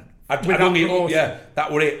up then? I'd done it up, yeah,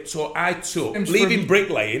 that were it. So I took leaving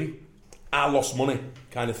bricklaying. I lost money,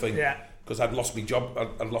 kind of thing. Yeah. Because I'd lost my job.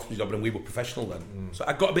 I'd lost my job, and we were professional then. So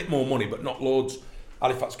I got a bit more money, but not loads.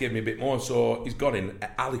 Halifax gave me a bit more, so he's gone in.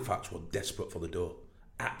 Halifax were desperate for the dough,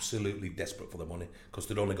 absolutely desperate for the money, because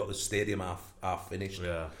they'd only got the stadium half finished.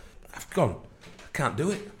 Yeah. I've gone, I can't do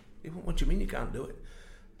it. He went, what do you mean you can't do it?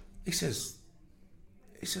 He says,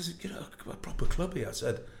 you're a proper club here. I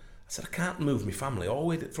said, I can't move my family all the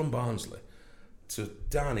way from Barnsley to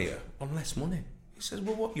down here on less money. He says,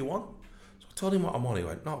 well, what you want? So I told him what I'm on. He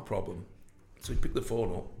went, not a problem. So he picked the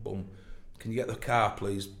phone up, boom. Can you get the car,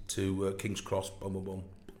 please, to King's Cross, boom, boom, boom.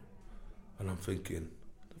 And I'm thinking,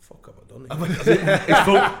 the fuck have I done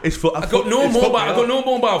here? It's full. I got no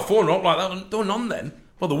mobile phone up like that. They weren't on then.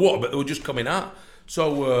 Well, they were, but they were just coming out.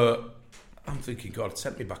 So I'm thinking, God,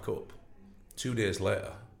 sent me back up. 2 days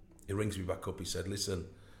later, he rings me back up. He said, listen,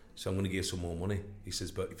 so I'm going to give you some more money. He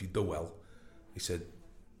says, but if you do well, he said,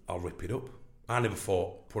 I'll rip it up. I never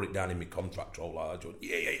thought, put it down in my contract or like that. I just went,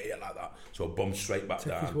 yeah, like that. So I bumped straight back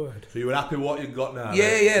down. His word. So you were happy with what you got now?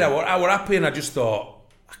 Yeah, I were happy, and I just thought,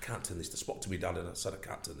 I can't turn this. I spoke to my dad and I said, I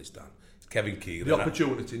can't turn this down. Kevin Keegan. The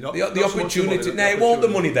opportunity, the opportunity. No, it wasn't the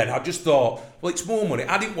money then. I just thought, well, it's more money.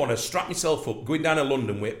 I didn't want to strap myself up going down to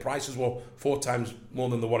London where prices were 4 times more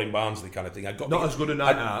than the one in Barnsley kind of thing. I got not as good a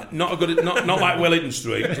night out. Not like Wellington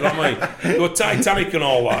Street. Do you know what I mean? There were Titanic and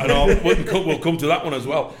all that, and all. We'll come to that one as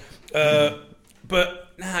well.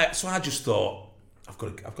 But nah, so I just thought, I've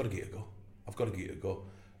got to give it a go. I've got to give it a go.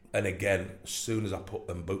 And again, as soon as I put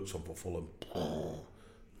them boots on for Fulham,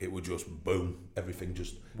 it would just boom. Everything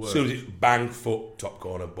just as soon as it bang foot top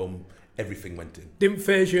corner, boom, everything went in. Didn't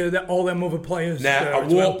phase you that all them other players. Now I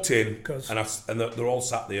walked in and they're all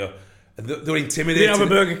sat there. And they're intimidated. Didn't have a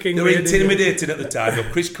Burger King. They were intimidated at the time.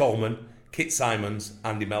 Of Chris Coleman, Kit Simons,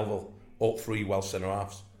 Andy Melville, all 3 Welsh centre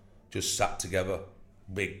halves, just sat together,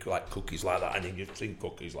 big like cookies like that, and you just seen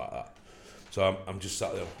cookies like that. So I'm just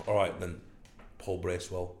sat there. All right, then Paul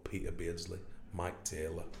Bracewell, Peter Beardsley, Mike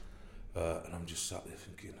Taylor. And I'm just sat there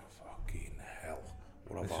thinking, fucking hell,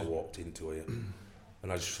 what have I walked into here?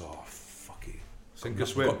 And I just thought, oh, fuck it. Sink or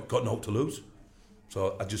swim. Got no to lose.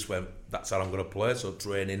 So I just went, that's how I'm going to play. So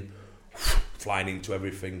training, flying into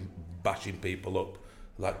everything, bashing people up.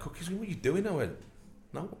 Like, Cookies, what are you doing? I went,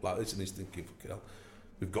 no, like this. And he's thinking, fucking hell,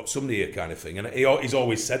 we've got somebody here kind of thing. And he's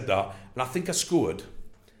always said that. And I think I scored,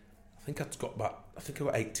 I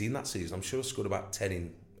got 18 that season. I'm sure I scored about 10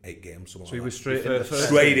 in 8 games. So you were straight in the first.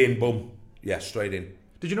 Straight in, boom. Yeah, straight in.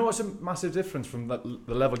 Did you notice a massive difference from the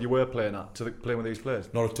level you were playing at to playing with these players?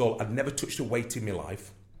 Not at all. I'd never touched a weight in my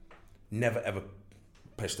life. Never ever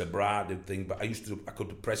pressed a bra, did thing. But I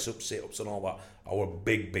could press up, sit ups, and all that. I was a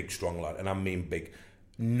big, strong lad, and I mean big.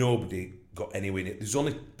 Nobody got anywhere near. There's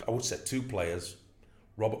only, I would say, 2 players: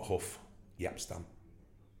 Robert Huff, Yapstam.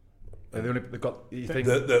 They've got. You think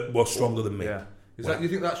that were stronger than me. Yeah. You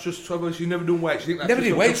think that's just trouble? You've never done weights. You think that's never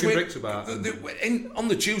just did weights. Bricks about? On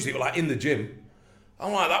the Tuesday, like in the gym,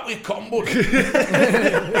 I'm like that with a cotton bud.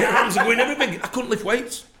 My arms are going everything. I couldn't lift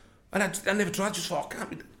weights, and I never tried. Just thought I can't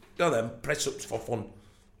be. Them press ups for fun,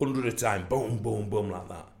 100 at a time, boom, like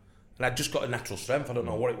that. And I just got a natural strength. I don't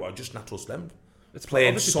know what it was, just natural strength. It's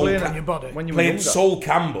playing on your body. When you playing Sol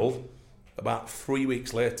Campbell. About 3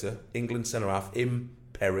 weeks later, England centre half,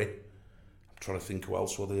 Perry. I'm trying to think who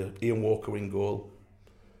else were there. Ian Walker in goal.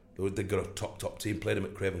 They got a top team. Played them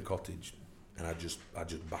at Craven Cottage, and I just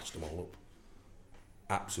bashed them all up.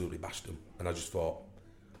 Absolutely bashed them, and I just thought,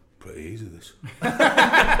 pretty easy this.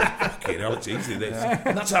 Fucking hell, it's easy this.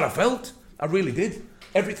 And that's how I felt. I really did.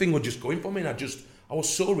 Everything was just going for me, and I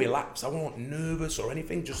was so relaxed. I wasn't nervous or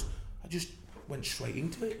anything. I just went straight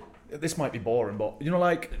into it. This might be boring, but you know,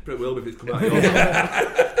 like it will be if it's come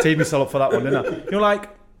out. Teed myself up for that one, didn't I? You know, like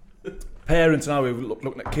parents now who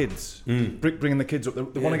looking at kids, bringing the kids up. They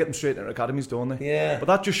want to get them straight into academies, don't they? Yeah. But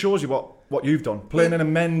that just shows you what you've done. Playing in a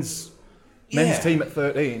men's team at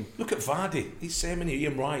 13. Look at Vardy. He's same in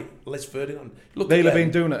Ian Wright, Les Ferdinand. They'll have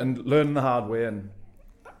been doing it and learning the hard way. And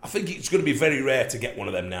I think it's going to be very rare to get one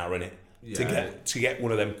of them now, isn't it? Yeah. To get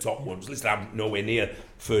one of them top ones. Listen, I'm nowhere near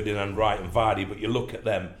Ferdinand, Wright and Vardy, but you look at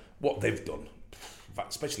them, what they've done,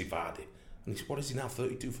 especially Vardy. And what is he now,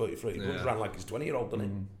 32, 33? He runs around like he's 20-year-old, doesn't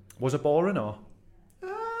he? Was it boring or?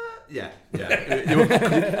 Yeah.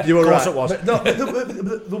 You were Of course right. it was. But no,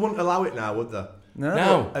 they wouldn't allow it now, would they?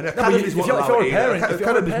 No. And No, but academies if won't you're allow a it parent, either. if you're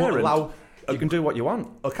a Academies won't parent, allow. you can do what you want.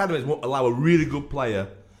 Academies won't allow a really good player.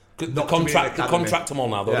 The not to be in contract academy. them all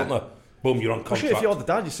now, though, Yeah. don't they? Boom, you're on Well, contract. shit, if you're the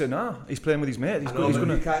dad, you say, nah, he's playing with his mate. He's I know, he's but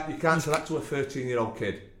gonna. you can't say that to a 13-year-old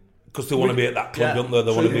kid. Because they want to be at that club, don't they?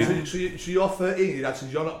 They so, want to be. so you're 13, your dad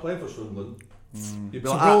says you're not playing for Sunderland. You'd be It's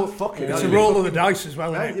like, a roll, fucking it's hell, a you'd roll be of the dice as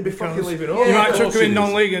well, Yeah, isn't it? you'd be fucking Because leaving you home. might Of chuck course them in it is.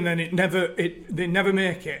 non-league and then they never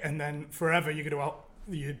make it, and then forever you're going to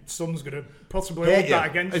your son's going to possibly hold Hate you. that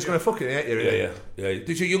against He's you. going to fucking hate you. Yeah.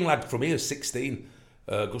 There's a young lad from here, 16,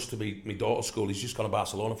 goes to my daughter's school. He's just gone to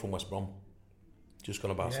Barcelona from West Brom. Just gone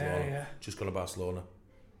to Barcelona. Yeah. Just gone to Barcelona.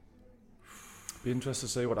 Be interested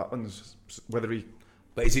to see what happens. Whether he.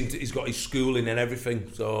 But he's got his schooling and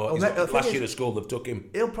everything. So last year at school they've took him.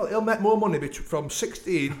 He'll make more money from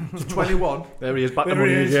 16 to 21. There he is, back There to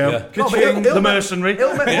money he is. again. Yeah. No, but he'll The make- mercenary.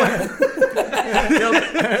 He'll make,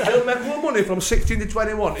 he'll make more money from 16 to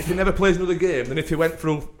 21 if he never plays another game than if he went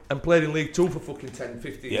through and played in League 2 for fucking 10,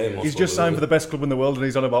 15 Yeah, years. he He's just signed for the best club in the world and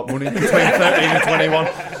he's on about money between 13 and 21.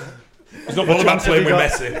 He's not all about playing with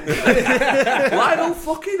Messi. Lionel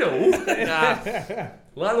fucking who? Nah.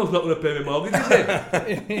 Lionel's not going to pay me mortgage,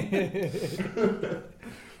 is he?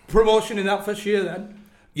 Promotion in that first year then.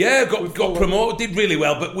 Yeah, got promoted, did really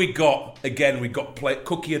well, but we got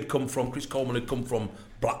Cookie had come from, Chris Coleman had come from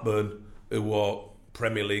Blackburn, who were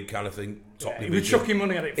Premier League kind of thing, top He division. was chucking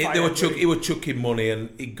money at it. He were chucking money and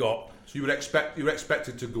he got... So you were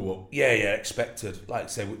expected to go up? Yeah, expected. Like I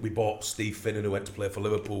say, we bought Steve Finnan, who went to play for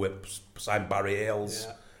Liverpool, we signed Barry Hales.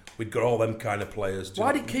 Yeah. We'd got all them kind of players.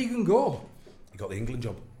 Why did Keegan go? He got the England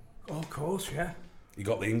job. Oh, of course, yeah. He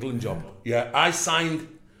got the England job. Yeah, I signed,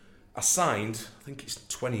 I think it's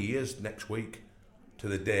 20 years next week to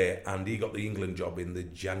the day, and he got the England job in the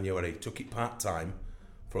January. Took it part-time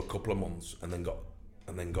for a couple of months, and then got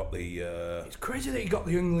the It's crazy that he got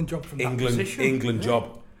the England job from that position. England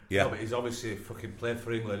job. Yeah. No, but he's obviously fucking played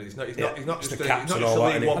for England. He's not It's just the a, caps he's and not just all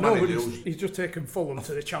a that, League innit? One I know, manager. but he's just taken Fulham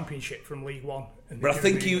to the Championship from League One. But I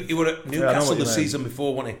think he were at Newcastle the season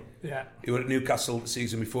before, wasn't he? Yeah. He were at Newcastle the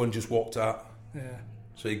season before and just walked out. Yeah.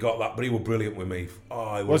 So he got that, but he was brilliant with me.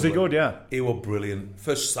 Oh, Was he good, yeah? He was brilliant.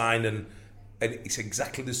 First signing, and it's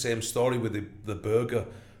exactly the same story with the burger.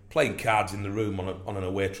 Playing cards in the room on an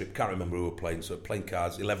away trip. Can't remember who we were playing. So playing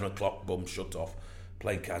cards, 11 o'clock, boom, shut off.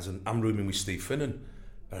 Playing cards, and I'm rooming with Steve Finnan.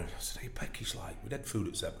 And I said, hey, Peck, he's like, we'd had food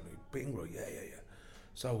at 7. Bingo, yeah.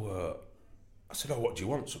 So I said, oh, what do you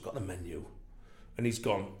want? So I got the menu. And he's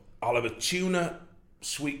gone, I'll have a tuna,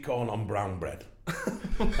 sweet corn on brown bread.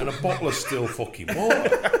 And a bottle of still fucking water.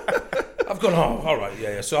 I've gone, oh, all right,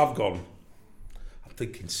 yeah. So I've gone, I'm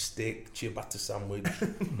thinking steak, ciabatta sandwich.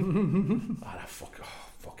 Fuck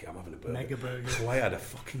it, I'm having a burger. Mega burger. So I had a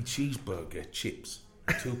fucking cheeseburger, chips,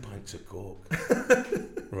 2 pints of Coke.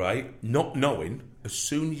 Right? Not knowing, as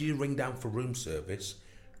soon as you ring down for room service,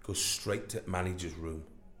 go straight to manager's room.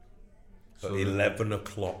 At 11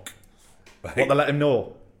 o'clock. Right? What, they let him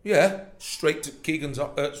know? Yeah, straight to Keegan's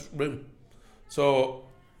room. So,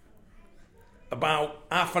 about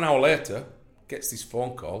half an hour later, gets this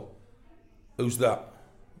phone call. Who's that?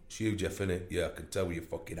 It's you, Jeff, innit? Yeah, I can tell with your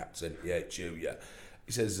fucking accent. Yeah, it's you, yeah.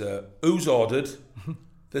 He says, who's ordered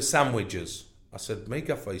the sandwiches? I said, me,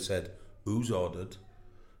 Gaffer. He said, who's ordered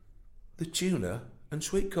the tuna and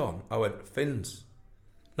sweet corn? I went, Finn's.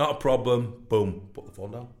 Not a problem. Boom. Put the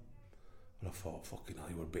phone down. And I thought, fucking hell,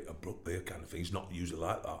 you were a bit abrupt there kind of thing. He's not usually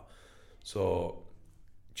like that. So,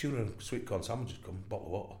 tuna and sweet corn sandwiches come, bottle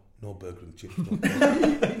of water, no burger and chips. And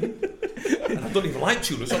I don't even like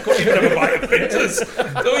tuna, so I couldn't even have a bite of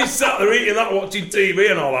Finters. So he's sat there eating that, watching TV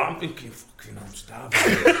and all that. I'm thinking, fucking hell, I'm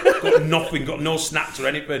starving. Got nothing, got no snacks or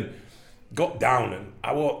anything. Got down and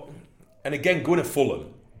and again, going to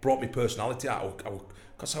Fulham brought me personality out.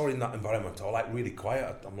 Because I was in that environment, I was like really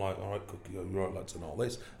quiet. I'm like, all right, Cookie, you're right, lads, and all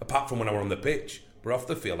this. Apart from when I were on the pitch, but off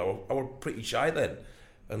the field, I was pretty shy then.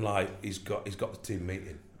 And like, he's got the team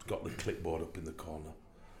meeting. He's got the clipboard up in the corner,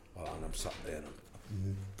 and I'm sat there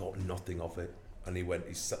and I thought nothing of it. And he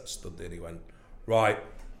stood there and he went, right,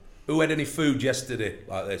 who had any food yesterday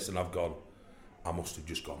like this? And I've gone, I must have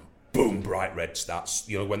just gone, boom, bright red starts.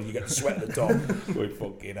 You know, when you get the sweat at the top, going,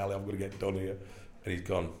 fucking hell, I'm going to get done here. And he's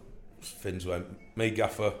gone. Finn's went, me,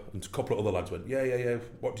 Gaffer, and a couple of other lads went, yeah,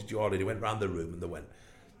 what did you order? He went round the room and they went,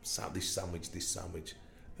 this sandwich.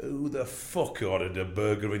 Who the fuck ordered a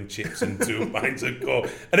burger and chips and 2 pints of Coke?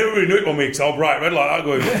 And everybody knew it on me because all bright red like that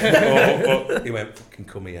going, oh. He went, fucking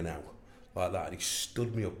come here now. Like that. And he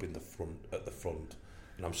stood me up at the front,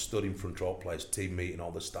 and I'm stood in front of all players, team meeting, all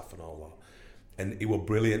the staff and all And he were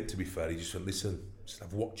brilliant, to be fair. He just went, listen, he said,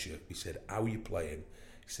 I've watched you. He said, how are you playing?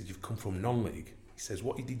 He said, you've come from non-league. He says,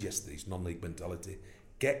 what you did yesterday is non-league mentality.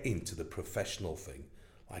 Get into the professional thing,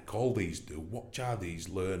 like all these do. Watch how these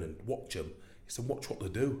learn and watch them. He said, watch what they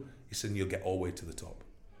do. He said, you'll get all the way to the top.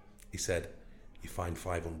 He said, you find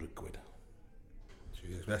 500 quid.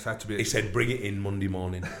 Jeez, that's had to be. He said, bring it in Monday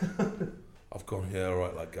morning. I've gone, yeah, all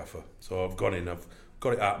right, like gaffer. So I've gone in, I've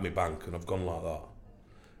got it out of my bank, and I've gone like that.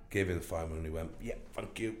 Gave him the 500, and he went, yeah,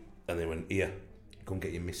 thank you. And they went, here, go and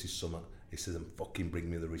get your missus something. He says, and fucking bring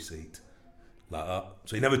me the receipt. Like that.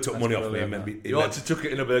 So he never took money off me. You ought to took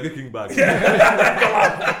it in a Burger King bag. That'd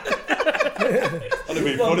have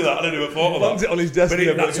been funny, that. I didn't even thought of that. It on his desk.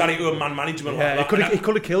 But that's how he do a man management Yeah, like that. he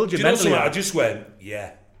could have killed you Do you know mentally. something? I just went,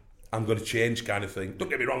 yeah, I'm going to change kind of thing. Don't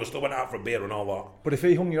get me wrong, I still went out for a beer and all that. But if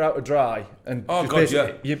he hung you out to dry, and Oh, just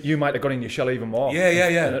God, basically- you might have gone in your shell even more. Yeah.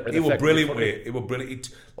 And He was affected brilliant your with footing. it. He was brilliant.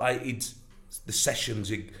 The sessions,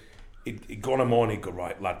 he'd go on a morning, he'd go,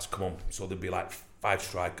 right, lads, come on. So there'd be like 5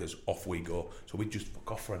 strikers, off we go. So we'd just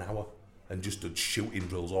fuck off for an hour and just did shooting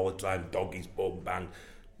drills all the time, doggies, boom, bang.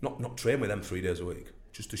 Not train with them 3 days a week,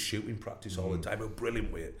 just a shooting practice all the time. He was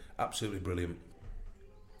brilliant with it, absolutely brilliant.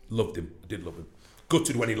 Loved him, I did love him.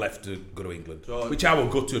 Gutted when he left to go to England, which I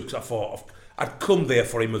was gutted because I thought I'd come there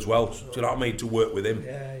for him as well. Do you know what I mean? To work with him.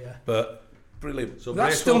 Yeah. But brilliant. So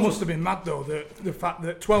That still must have been mad though. The fact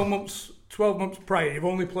that 12 months prior, you've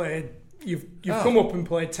only played, you've come up and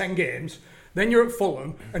played 10 games. Then you're at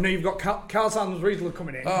Fulham, and now you've got Karl-Heinz Riedler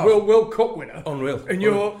coming in, World Cup winner. Unreal. And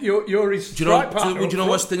you're his Do you know? strike partner. Would you know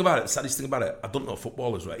what's the thing about it? The saddest thing about it, I don't know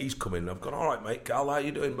footballers, right? He's coming. I've gone, all right, mate, Carl, how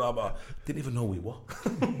you doing? Blah blah. Didn't even know we won.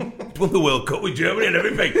 Won the World Cup with Germany and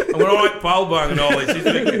everything. And we're all right, pal, bang, and all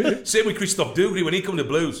this. Same with Christoph Dugree when he come to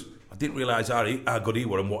Blues. I didn't realise how good he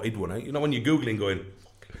were and what he'd won. You know, when you're googling, going,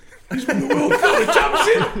 he's won the World Cup with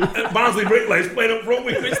Championship. Barnsley Bricklayers playing up front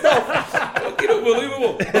with Christoph. Fucking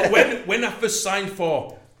unbelievable. But when I first signed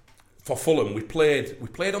for Fulham, we played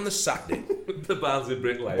on the Saturday. The Barnsley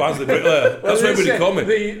Bricklayer. Barnsley Bricklayer. That's what everybody call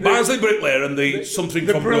me. Barnsley Bricklayer and the something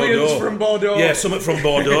the from brilliance Bordeaux. from Bordeaux. Yeah, something from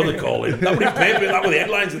Bordeaux they call him. That were paper. That were the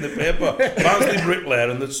headlines in the paper. Barnsley Bricklayer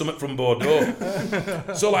and the something from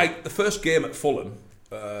Bordeaux. So like the first game at Fulham,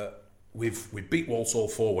 we beat Walsall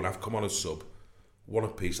 4-1. I've come on as sub. One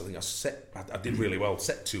apiece. I think I did really well.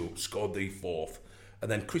 Set 2 up, scored the 4th. And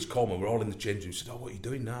then Chris Coleman, we're all in the changing room, said, oh, what are you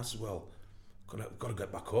doing now? I said, well, got to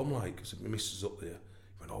get back home, like. I said, my missus up there.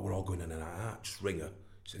 He went, oh, we're all going in and out. Just ring her.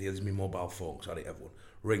 He said, here's my mobile phone, because I had it everyone.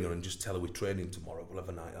 Ring her and just tell her we're training tomorrow. We'll have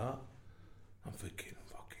a night out. I'm thinking,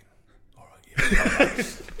 fucking, all right, yeah.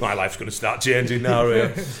 My life's going to start changing now.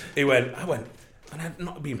 I went, and I'd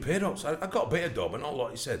not been paid up. So I got a bit of dob, and all that.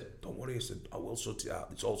 He said, don't worry. He said, I will sort it out.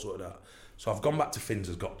 It's all sorted out. So I've gone back to Finns,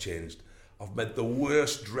 got changed. I've made the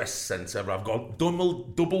worst dress sense ever. I've got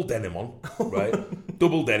double denim on, right?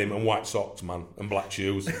 Double denim and white socks, man, and black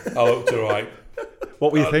shoes. I looked alright.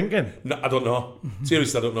 What were you thinking? No, I don't know.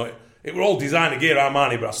 Seriously, I don't know. It were all designer gear,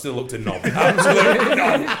 Armani, but I still looked a knob. Absolute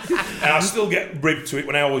knob. And I still get ribbed to it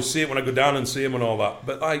when I always see it, when I go down and see him and all that.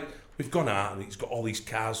 But like, we've gone out and he's got all these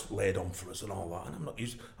cars laid on for us and all that, and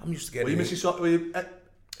I'm used to getting. Were you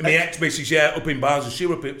my ex-missus, yeah, up in Barnes, she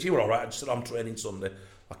were all right. I just said, I'm training Sunday.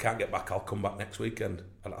 I can't get back, I'll come back next weekend.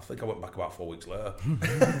 And I think I went back about 4 weeks later.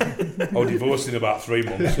 I was divorced in about 3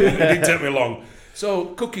 months. It didn't take me long.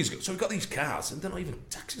 So Cookie's, so we've got these cars, and they're not even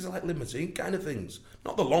taxis, are like limousine kind of things.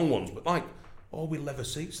 Not the long ones, but like all with leather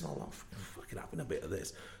seats and all that. Fucking having a bit of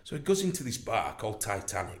this. So he goes into this bar called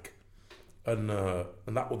Titanic. And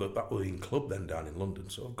that was in club then down in London.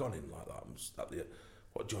 So I've gone in like that. I'm sat there,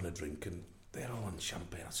 what do you want to drink? And they're all on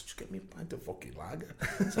champagne. I said, just get me a pint of fucking lager.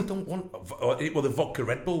 So I don't want... the vodka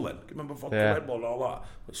Red Bull then. Remember vodka Red Bull and all that?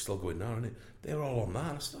 It's still going now, isn't it? They're all on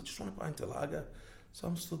that. I said, I just want a pint of lager. So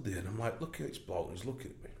I'm stood there and I'm like, looking at this bloke and he's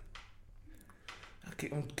looking at me.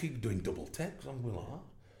 I keep doing double take because I'm going like that.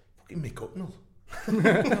 Fucking Mick Hucknall.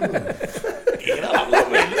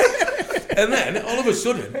 And then all of a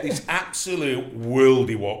sudden, this absolute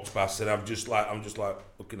worldie walks past and I'm just like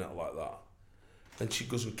looking at her like that. And she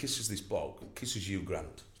goes and kisses this bloke, and kisses Hugh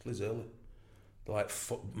Grant. It's Liz Early. They're like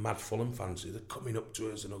mad Fulham fans. They're coming up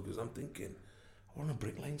to us and huggers. I'm thinking, I want a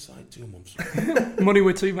Brick Lane side 2 months. Money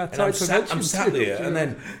with two mad I'm sat there, and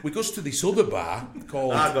then we goes to this other bar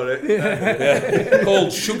called... I got it.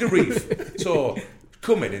 called Sugar Reef. So,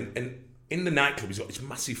 come in, and in the nightclub, he's got this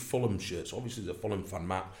massive Fulham shirt. So obviously, he's a Fulham fan,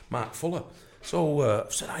 Mark Fuller. So, I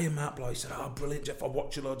said, hiya, Mark Bloy. He said, oh, brilliant, Jeff. I've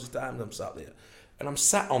watched you loads of times. I'm sat there. And I'm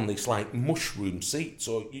sat on this, like, mushroom seat.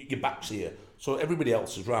 So, your back's here. So, everybody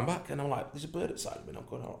else is round back. And I'm like, there's a bird outside of me. And I'm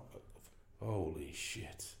going, oh, holy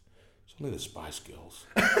shit. It's only the Spice Girls.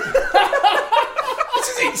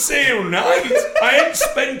 is insane night. I ain't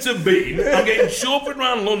spent a bean. I'm getting chauffeured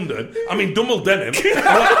around London. I'm in double denim.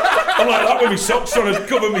 I'm like that with my socks on and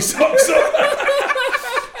cover my socks up.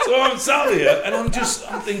 So I'm sat here and I'm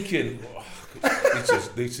thinking,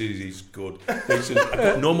 this is good. I've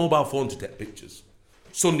got no mobile phone to take pictures.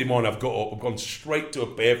 Sunday morning I've got up, I've gone straight to a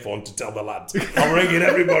payphone to tell the lads. I'm ringing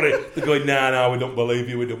everybody. They're going, nah, we don't believe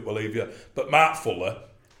you. But Mark Fuller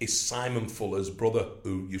is Simon Fuller's brother,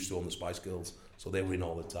 who used to own the Spice Girls. So they were in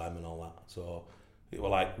all the time and all that. So it were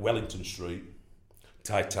like Wellington Street,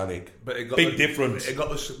 Titanic. But big difference. It got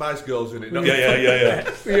the Spice Girls in it.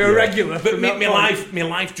 Yeah. You're a regular. But my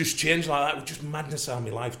life just changed like that. It was just madness how my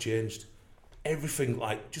life changed. Everything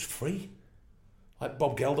like just free. Like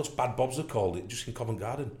Bob Geldof, Bad Bob's they called it, just in Covent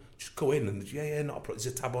Garden. Just go in and not a problem. There's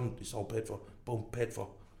a tab on, it's all paid for. Boom, paid for.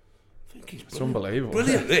 I think it's unbelievable.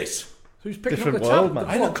 Brilliant, this. Who's picking Different up the world, tab? man.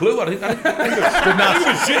 I had no clue. I didn't give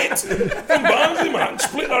a shit. From Barnsley, man.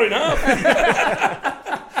 Split that in half.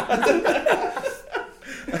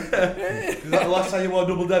 Is that the last time you wore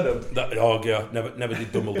double denim? Never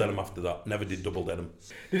did double denim after that. Never did double denim.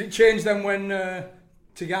 Did it change then when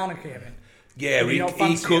Tigana came in? Yeah,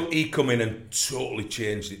 he come in and totally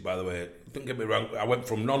changed it, by the way. Don't get me wrong, I went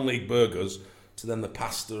from non-league burgers to then the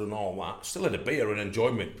pasta and all that. Still had a beer and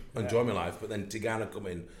enjoy my life, but then Tigana come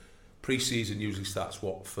in. Pre-season usually starts,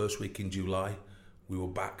 first week in July. We were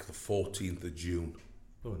back the 14th of June.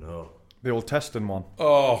 Oh, no. The old Teston one.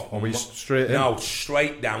 Oh. Or we straight in? No,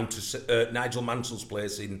 straight down to Nigel Mansell's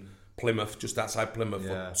place in Plymouth, just outside Plymouth,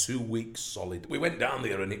 for 2 weeks solid. We went down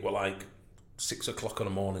there and it were like 6 o'clock in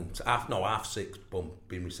the morning. Half 6, boom,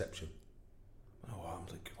 being reception. Oh, I'm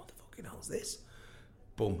thinking, what the fucking hell is this?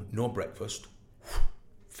 Boom, no breakfast.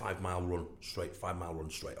 5 mile run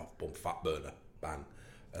straight off. Boom, fat burner, bang.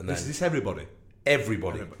 And then Is this everybody?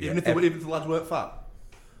 Everybody. Even if the lads weren't fat?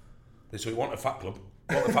 So we want a fat club,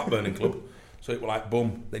 want a fat burning club. So it was like,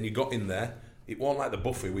 boom, then you got in there. It wasn't like the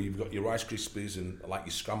buffet where you've got your Rice Krispies and like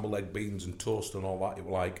your scrambled egg beans and toast and all that. It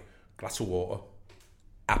was like glass of water,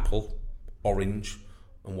 apple, orange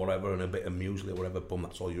and whatever, and a bit of muesli or whatever. Boom,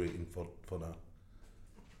 that's all you're eating for now.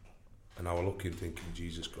 And I was looking, thinking,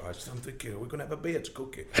 Jesus Christ. I'm thinking, are we going to have a beer to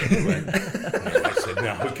cook it? I said,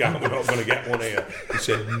 no, we can't. We're not going to get one here. He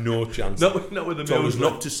said, no chance. Not with the So it was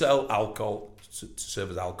not to sell alcohol, to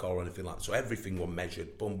serve as alcohol or anything like that. So everything was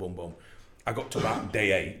measured. Boom, boom, boom. I got to about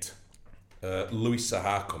day 8. Louis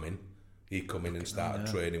Sahar come in. He come in and started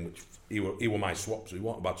training, which he were my swap, so he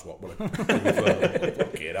wasn't a bad swap, but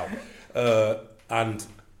fucking hell. And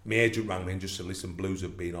my agent rang me and just said, listen, Blues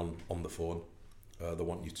have been on the phone. They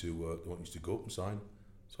want you to go up and sign.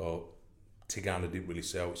 So Tigana didn't really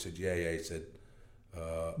say how. He said, yeah. He said,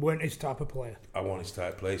 weren't his type of player. I want his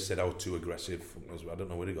type of player. He said I was too aggressive. I don't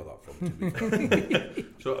know where he got that from, to be fair.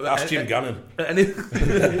 So that's Jim Gannon. At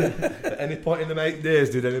any point in the 8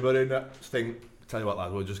 days, did anybody in that think, tell you what,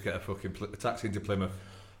 lads, we'll just get a fucking taxi into Plymouth?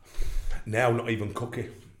 Now, not even Cookie.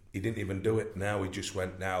 He didn't even do it. Now he just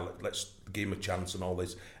went, let's give him a chance and all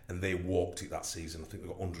this. And they walked it that season. I think they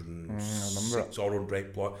got 106 or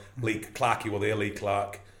 108 points. Lee Clark, were there, Lee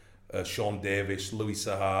Clark, Sean Davis, Louis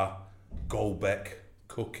Sahar, Goldbeck,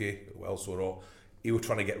 Cookie, who else were all. He was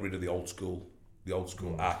trying to get rid of the old school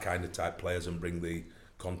our kind of type players and bring the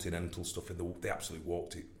continental stuff in. They absolutely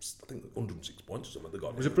walked it. I think 106 points or something they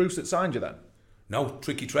got. Was it Bruce that signed you then? No,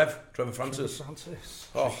 Trevor Francis.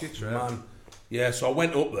 Oh, man. Yeah, so I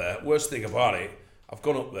went up there. Worst thing about it, I've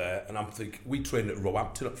gone up there and I'm thinking, we trained at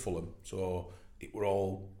Roehampton at Fulham, so it were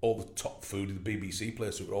all the top food in the BBC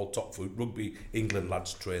place, it were all top food. Rugby England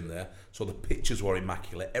lads trained there, so the pitches were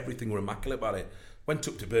immaculate, everything were immaculate about it. Went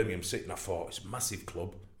up to Birmingham City and I thought, it's a massive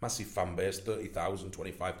club, massive fan base, 30,000,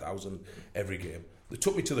 25,000 every game. They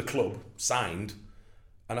took me to the club, signed,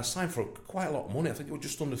 and I signed for quite a lot of money. I think it was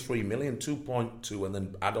just under 3 million, 2.2, and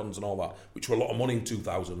then add-ons and all that, which were a lot of money in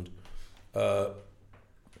 2000.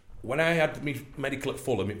 When I had my medical at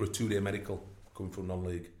Fulham, it was a 2-day medical coming from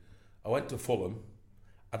non-league. I went to Fulham.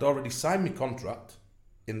 I'd already signed my contract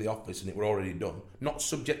in the office and it were already done. Not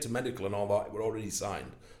subject to medical and all that, it were already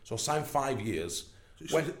signed. So I signed 5 years.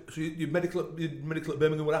 So your medical at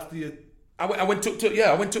Birmingham were after you? I went up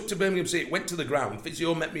to Birmingham City, went to the ground.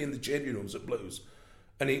 Physio met me in the changing rooms at Blues.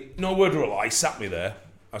 And he, no word of a lie, sat me there.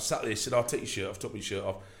 I sat there, he said, I'll take your shirt off, took my shirt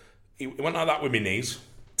off. He went like that with my knees,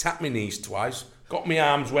 tapped my knees twice, got my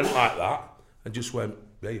arms, went like that, and just went,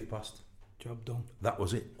 yeah, you've passed. Job done. That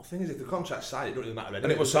was it. The thing is, if the contract's signed, it doesn't really matter.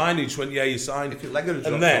 And it was signed, he just went, yeah, you signed. If your leg had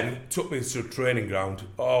and then took me to a training ground.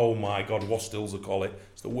 Oh my God, Wastills, they call it.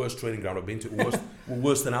 It's the worst training ground I've been to. It was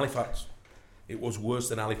worse than Halifax. It was worse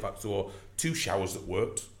than Halifax. There were 2 showers that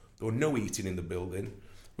worked. There were no heating in the building.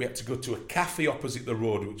 we had to go to a cafe opposite the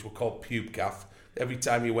road, which were called Pube Cafe. Every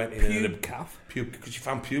time you went in, Pube Cafe? Pube, because you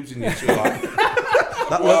found pubes in your shoe. Like,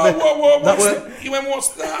 you went, what's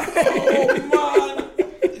that? Oh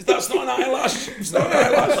man, that's not an eyelash. It's not an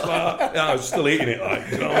eyelash. Like, yeah, I was still eating it. Like,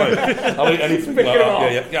 you know what I mean? I'll eat anything like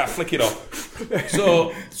that. Yeah, flick it off.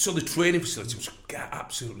 So the training facility was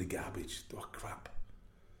absolutely garbage. Oh crap!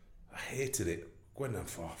 I hated it. Going down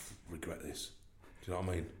for, I regret this. Do you know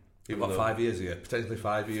what I mean? You've got 5 years here, potentially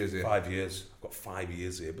 5 years here. 5 years. I've got 5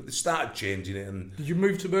 years here, but they started changing it. And did you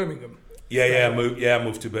move to Birmingham? Yeah, I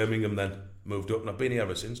moved to Birmingham then. Moved up, and I've been here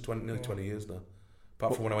ever since. Nearly 20 years now.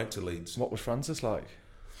 Apart from when I went to Leeds. What was Francis like?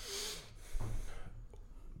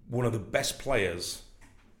 One of the best players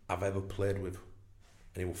I've ever played with,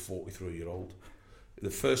 and he was 43-year-old.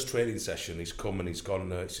 The first training session, he's come and he's gone.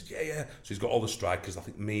 He said, yeah. So he's got all the strikers. I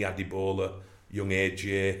think me, Adibola, young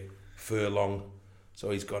AJ, Furlong. So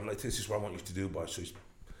he's gone, like, this is what I want you to do, boys. So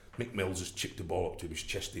Mick Mills has chipped the ball up to him, he's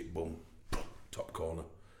chested it, boom, top corner.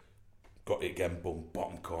 Got it again, boom,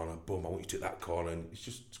 bottom corner, boom, I want you to hit that corner. And he's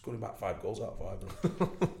just scoring about 5 goals out of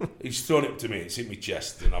 5. He's thrown it up to me, it's hit my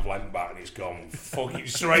chest, and I've leant back and he's gone, fuck it,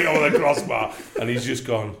 straight over the crossbar. And he's just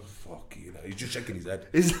gone, fuck you know, he's just shaking his head.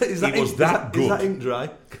 Is that he was that good. Is that ink dry?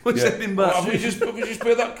 Can we send him back? Have we just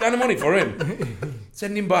paid that kind of money for him?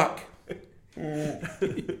 Send him back.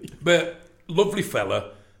 But lovely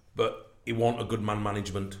fella, but he wanted a good man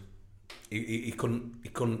management. He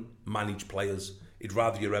couldn't manage players. He'd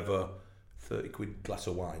rather you ever 30 quid glass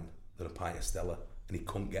of wine than a pint of Stella, and he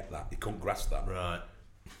couldn't get that. He couldn't grasp that. Right.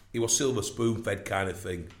 He was silver spoon fed kind of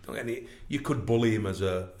thing. You could bully him as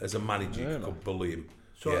a manager. You could bully him.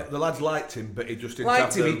 So the lads liked him, but he just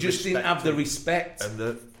didn't didn't have the respect.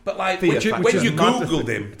 And but like when you googled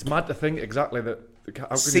him, it's mad to think exactly that.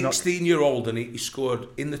 16-year-old, and he scored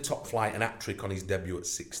in the top flight an hat-trick on his debut at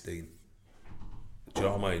 16. Do you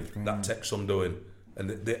know what I mean? That takes some doing.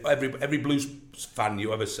 And every Blues fan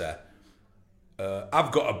you ever say,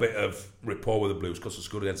 I've got a bit of rapport with the Blues because I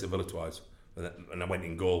scored against the Villa twice, and I went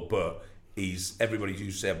in goal. But everybody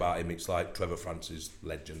used to say about him, it's like Trevor Francis,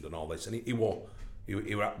 legend and all this. And he was,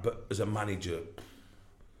 but as a manager,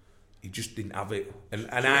 he just didn't have it. And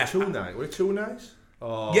were it too nice?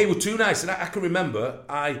 Oh. Yeah, he was too nice. And I can remember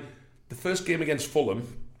the first game against Fulham,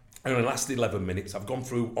 and it lasted 11 minutes. I've gone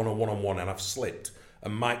through on a one-on-one and I've slipped.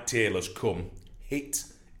 And Mike Taylor's come, hit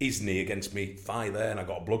his knee against me thigh there, and I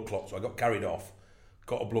got a blood clot. So I got carried off,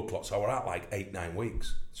 got a blood clot. So I was out like 8-9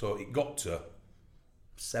 weeks. So it got to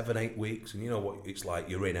 7-8 weeks. And you know what it's like?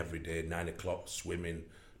 You're in every day, 9 o'clock, swimming,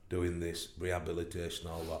 doing this, rehabilitation,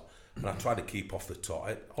 all that. And I tried to keep off the top.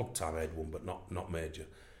 Odd time I had one, but not major.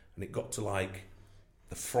 And it got to like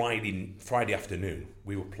the Friday afternoon,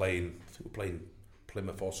 we were playing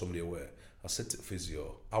Plymouth or somebody away. I said to the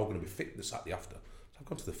physio, I was going to be fit the Saturday after. So I've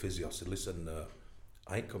gone to the physio, I said, listen,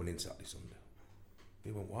 I ain't coming in Saturday, Sunday.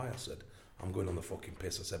 He went, why? I said, I'm going on the fucking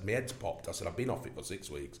piss. I said, my head's popped. I said, I've been off it for 6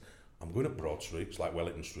 weeks. I'm going up Broad Street. It's like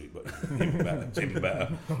Wellington Street, but even better.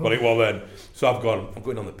 But it was then. So I'm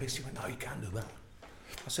going on the piss. He went, no, you can't do that.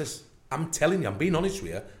 I says, I'm telling you, I'm being honest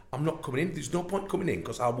with you, I'm not coming in. There's no point coming in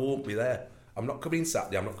because I won't be there. I'm not coming in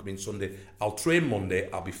Saturday, I'm not coming in Sunday. I'll train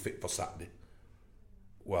Monday, I'll be fit for Saturday.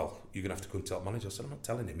 Well, you're going to have to go and tell the manager. I said, I'm not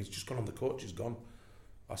telling him, he's just gone on the coach, he's gone.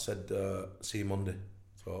 I said, see you Monday.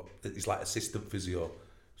 So he's like assistant physio.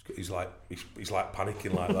 He's like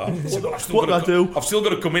panicking like that. He said, what do I do? I've still got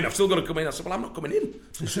to come in. I said, well, I'm not coming in.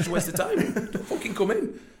 It's just a waste of time. Don't fucking come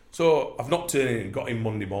in. So I've not turned in, got in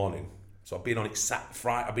Monday morning. So I've been on it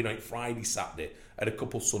Friday, Saturday. I had a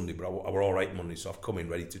couple Sunday, but I were all right Monday. So I've come in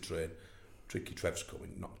ready to train. Tricky Trev's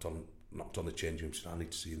coming, knocked on the changing room, said, I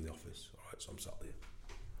need to see you in the office. All right, so I'm sat there.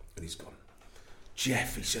 And he's gone,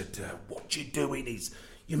 Jeff, he said, what you doing?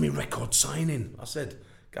 You're my record signing. I said,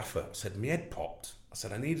 Gaffer, I said, my head popped. I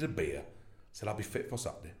said, I needed a beer. I said, I'll be fit for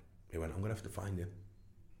Saturday. He went, I'm going to have to find you.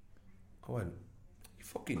 I went, you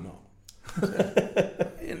fucking not. I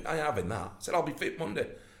said, I ain't having that. I said, I'll be fit Monday.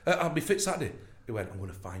 I'll be fit Saturday. He went, I'm going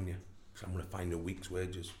to find you. I said, I'm going to find you a week's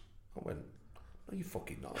wages. I went, no, you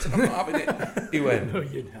fucking not. I said, I'm not having it. He went, no,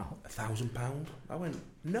 you're not. £1,000? I went,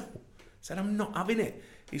 no. I said, I'm not having it.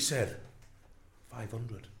 He said,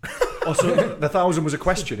 500. Oh, so the 1,000 was a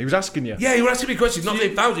question. He was asking you. Yeah, he was asking me questions. Not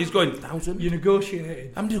saying 1,000. He's going 1,000. You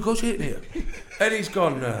negotiating? I'm negotiating here. And he's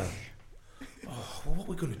gone. Well, what are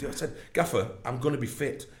we going to do? I said, Gaffer, I'm going to be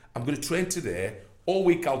fit. I'm going to train today. All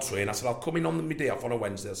week I'll train. I said, I'll come in on my day off on a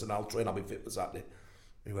Wednesday. I said, I'll train. I'll be fit for Saturday.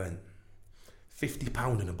 He went,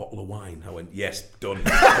 £50 and a bottle of wine. I went, yes, done.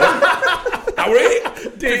 How are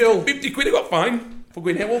it? Deal. 50 quid, I got fine. for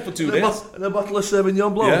going AWOL for 2 And days. a bottle of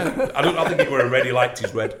Sauvignon Blanc. Yeah, I think it were red. He liked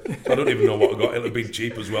his red. So I don't even know what I got. It'll have been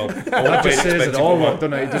cheap as well. That just says it all,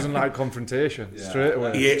 doesn't it? He doesn't like confrontation straight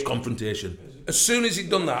away. He hates confrontation. As soon as he'd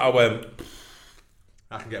done that, I went,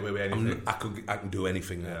 I can get away with anything. I can do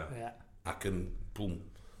anything now. Yeah. I can, boom.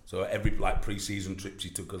 So every pre-season trips he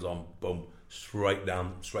took us on, boom, straight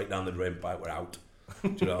down the drain pipe. We're out.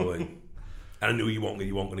 Do you know what I mean? And I knew you weren't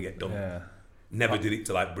going to get done. Yeah. Never did it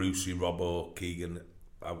to like Brucey, Robbo, Keegan.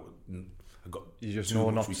 I got You just too know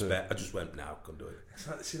much not respect. to. I just went, I couldn't do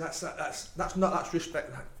it. See, that's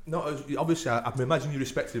respect. Not as, obviously, I can imagine you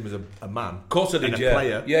respected him as a man. Of course I did, and a yeah.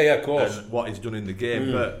 player. Yeah, of course. And what he's done in the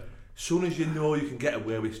game, but as soon as you know you can get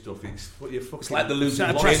away with stuff, it's like it's like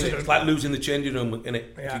losing the changing room,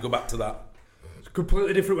 innit? If Yeah. you go back to that. It's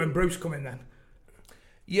completely different when Bruce come in then.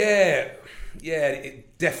 Yeah,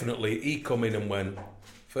 definitely. He come in and went,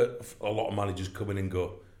 for a lot of managers come in and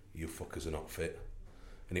go, you fuckers are not fit.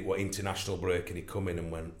 And it was international break and he come in and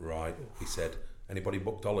went, right, he said, anybody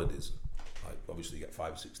booked holidays? Like, obviously you get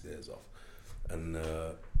 5 or 6 days off. And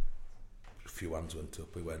a few hands went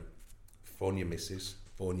up. He went, phone your missus,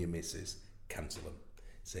 cancel them.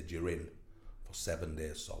 Said, you're in for 7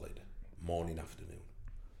 days solid, morning, afternoon.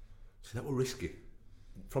 See, that were risky.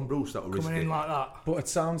 From Bruce, that were risky. Coming in like that. But it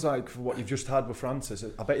sounds like for what you've just had with Francis,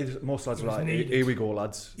 I bet you most lads are like, needed. here we go,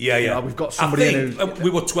 lads. Yeah. You know, we've got somebody in who... we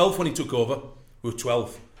were 12 when he took over. We were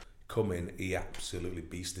 12. Come in, he absolutely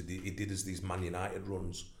beasted. He did us these Man United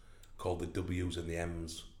runs called the W's and the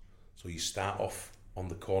M's. So you start off on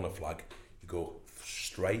the corner flag, you go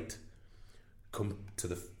straight, come to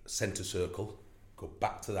the centre circle, go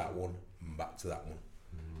back to that one, and back to that one.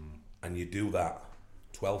 And you do that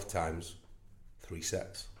 12 times, 3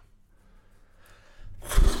 sets.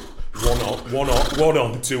 One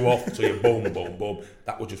on, 2 off. So you boom, boom, boom.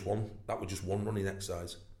 That was just one running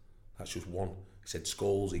exercise. That's just one. He said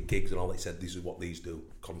Scholes, he gigs and all. He said this is what these do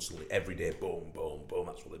constantly, every day. Boom, boom, boom.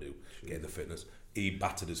 That's what they do. Getting the fitness. He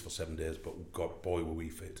battered us for 7 days, but God, boy, were we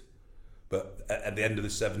fit. But at the end of the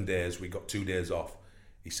 7 days, we got 2 days off.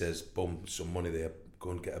 He says, boom, some money there. Go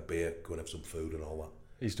and get a beer. Go and have some food and all that.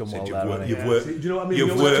 He's done well Said, there, hasn't he? You've worked. See, do you know what I mean?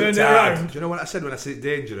 You've worked hard. Do you know what I said when I said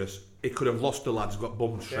dangerous? He could have lost the lads, got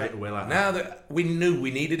bummed straight away like that. Now that we knew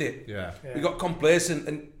we needed it, Yeah. we got complacent,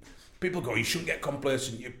 and people go, "You shouldn't get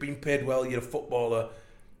complacent. You've been paid well. You're a footballer.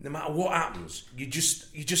 No matter what happens, you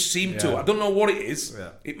just seem to. I don't know what it is. Yeah.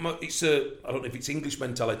 It's I don't know if it's English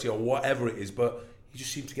mentality or whatever it is, but you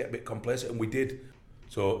just seem to get a bit complacent, and we did.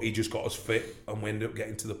 So he just got us fit, and we ended up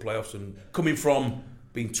getting to the playoffs. And coming from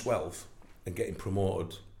being 12 and getting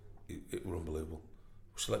promoted, it was unbelievable.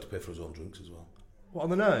 We still had to pay for his own drinks as well. What, on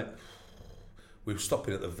the night? We were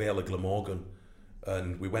stopping at the Vale of Glamorgan,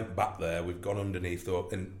 and we went back there. We've gone underneath,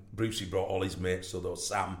 and Brucey brought all his mates. So there was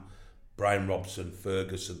Sam, Brian Robson,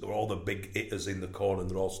 Ferguson. They were all the big hitters in the corner, and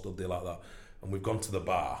they're all stood there like that. And we've gone to the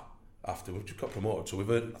bar after we've just got promoted. So we've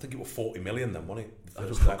earned, I think it was 40 million then, wasn't it? The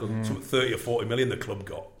first time. So 30 or 40 million the club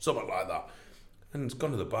got, something like that. And it's gone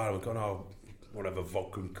to the bar and we've gone, oh, whatever,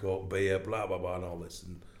 vodka and coke, beer, blah, blah, blah, and all this.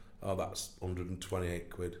 And, oh, that's 128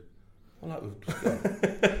 quid. I'm like,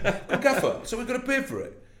 good gaffer, so we're going to pay for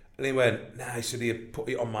it. And he went, nah, he said, he put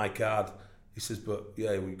it on my card. He says, but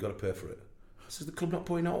yeah, we've got to pay for it. I says, the club not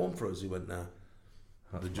putting out one for us? He went, nah.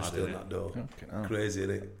 They're just doing that door. Crazy,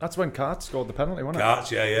 isn't it? That's when Cart scored the penalty, wasn't it?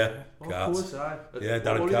 Carts, yeah. Carts. Yeah,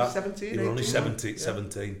 Darren Cart. 17, He was only 18?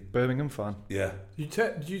 17. Birmingham fan. Yeah.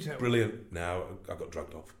 Did you take Brilliant. Now I got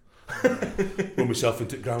dragged off. Run myself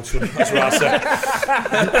into the ground, son. That's what I said.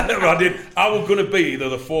 I did. I was going to be either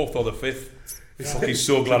the 4th or the 5th. Fucking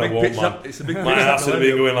so glad I won, man. It's a big My ass would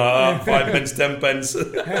be going like that. 5 pence, 10 pence.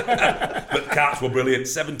 But Carts were brilliant.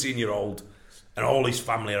 17-year-old, and all his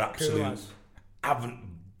family are absolute avid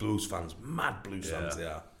blues fans, mad blues fans they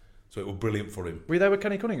are. So it was brilliant for him. Were you there with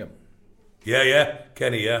Kenny Cunningham? Yeah,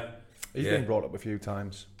 Kenny, yeah. He's been brought up a few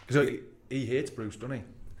times. Because he hates Bruce, doesn't he?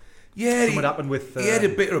 Yeah, Something happened with... he had a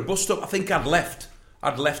bit of a bust up. I think I'd left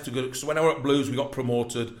to go... Because when I were at Blues, we got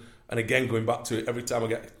promoted. And again, going back to it, every time I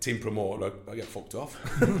get a team promoted, I get fucked off.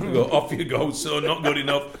 I go, off you go, so not good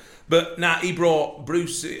enough. But nah, he brought...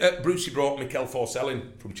 Brucey brought Mikel Forsell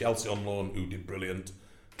in from Chelsea on loan, who did brilliant.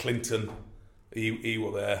 Clinton, he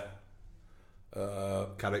were there.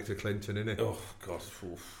 Character Clinton, innit? Oh, God.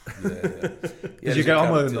 Yeah. Did you get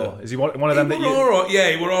on with him, though? Is he one of them that you... All right.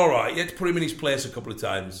 Yeah, he were all right. You had to put him in his place a couple of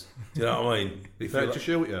times. Do you know what I mean? Fair to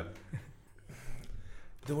shoot you.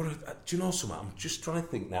 They were, do you know something? I'm just trying to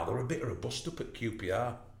think now. They were a bit of a bust up at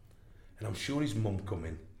QPR, and I'm sure his mum come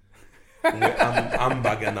in. I'm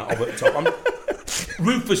bagging that over the top.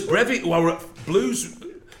 Rufus Brevitt, who were at Blues,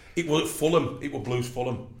 it was at Fulham. It was Blues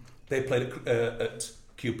Fulham. They played at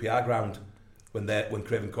QPR ground when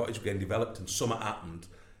Craven Cottage was getting developed, and something happened,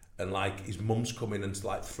 and like his mum's come in and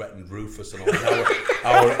like threatened Rufus and all our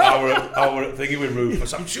thingy with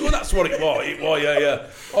Rufus. I'm sure that's what it was. Yeah.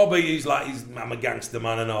 Oh, but I'm a gangster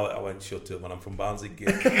man and all that. I went, shut up, man. I'm from Barnsley.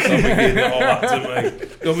 Don't be giving it all that to me.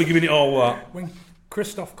 Don't be giving it all that. When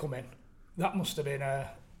Christoph come in, that must have been this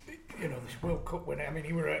World Cup winner. I mean,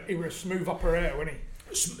 he were a smooth operator, wasn't he?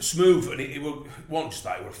 Smooth, and he wasn't just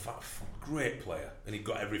that. He was a great player, and he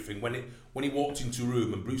got everything. When he walked into a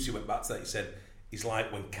room, and Brucey went back to that, he said, it's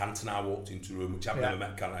like when Cantona walked into a room, which I've never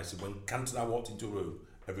met Cantona. I said, when Cantona walked into a room,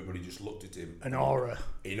 everybody just looked at him. An aura.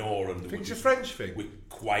 In aura. I think it's a French thing. With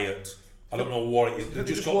quiet. I don't know what it is. They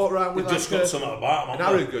just walk around with just got something about them.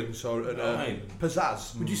 An arrogance or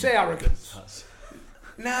pizzazz. Would you say arrogance?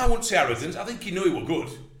 No, I wouldn't say arrogance. I think he knew he were good.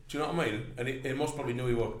 Do you know what I mean? And he most probably knew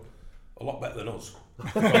he were a lot better than us.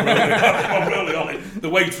 I'm really honest. The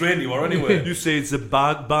way he trained you are anyway. You say it's a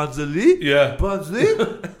Barnsley? Yeah. Barnsley?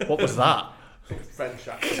 What was that? French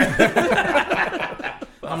accent.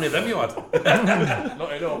 How many of them you had?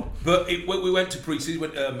 Not enough. But we went to pre-season,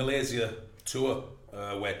 went to Malaysia tour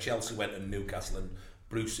where Chelsea went and Newcastle, and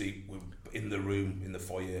Brucey were in the room in the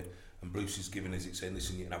foyer, and Brucey's giving us it, saying,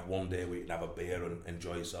 listen, you can have one day where you can have a beer and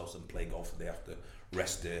enjoy yourselves and play golf the day after,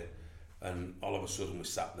 rest day. And all of a sudden we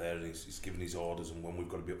sat there and he's giving his orders, and when we've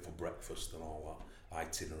got to be up for breakfast and all that,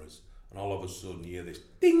 itineraries. And all of a sudden you hear this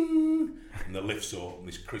ding, and the lift's up, and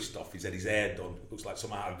this Christoph, he's had his hair done, looks like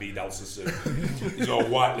some out of Vidal Sassoon. He's got a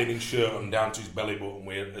white linen shirt and down to his belly button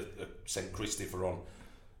with a St. Christopher on,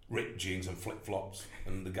 ripped jeans and flip-flops.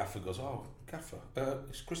 And the gaffer goes, oh, gaffer,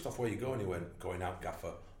 it's Christoph, where you going? He went, going out,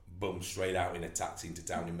 gaffer. Boom, straight out in a taxi into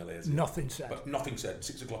town in Malaysia. Nothing said. But nothing said.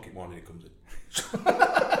 6 o'clock in the morning he comes in.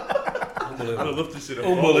 Unbelievable. I'd love to see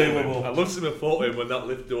Unbelievable. I'd love to see a photo of him when that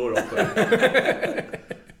lift door opened.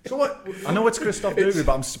 So what? I know it's Christoph Dougherty,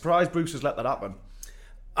 but I'm surprised Bruce has let that happen.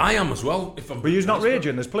 I am as well. But you're not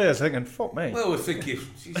raging. There's players thinking, "Fuck me." Well, we're thinking,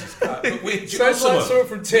 Jesus Christ. Sounds like someone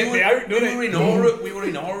from Take Me Out, doesn't it? We were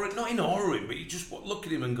in awe, not in awe, but you just look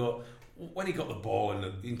at him and go. When he got the ball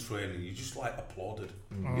in training, you just like applauded.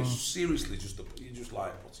 You seriously you're just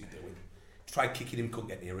like, what's he doing? Tried kicking him, couldn't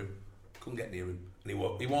get near him, and he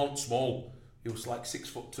wasn't small. He was like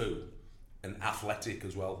 6'2" and athletic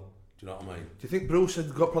as well. Do you know what I mean? Do you think Bruce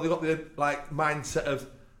had probably got the mindset of,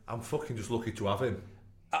 I'm fucking just lucky to have him?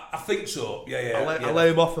 I think so. Yeah. I'll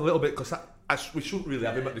lay him off a little bit because we shouldn't really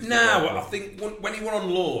have him at this. No, I think when he were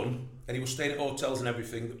on loan and he was staying at hotels and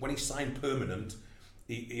everything, when he signed permanent,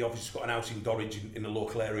 he obviously got an house in Dorridge in the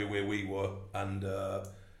local area where we were, and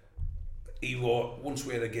once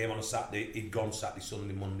we had a game on a Saturday, he'd gone Saturday,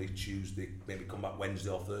 Sunday, Monday, Tuesday, maybe come back Wednesday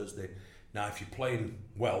or Thursday. Now, if you're playing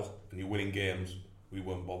well and you're winning games, we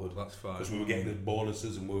weren't bothered. That's fine. Because we were getting the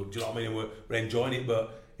bonuses and do you know what I mean? We're enjoying it.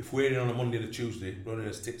 But if we're in on a Monday and a Tuesday, running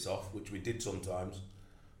his tits off, which we did sometimes,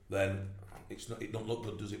 then it don't look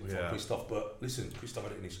good, does it, for Christoph? But listen, Christoph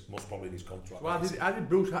had it most probably in his contract. Well, how did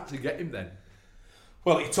Bruce actually get him then?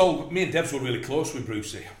 Well, he told me and Debs were really close with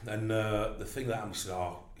Brucey, and the thing that happened,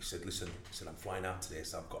 he said, listen, I'm flying out today,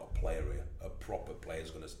 so I've got a player here, a proper player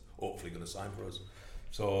who's hopefully going to sign for us.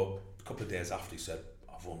 So a couple of days after, he said,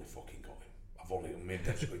 I've only fucking got him. Me and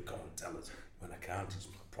Debs going, go and tell us. When I can't, it's a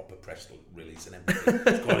proper press release and everything.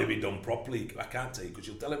 It's got to be done properly. I can't tell you because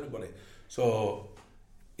you'll tell everybody. So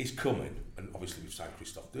he's coming, and obviously we've signed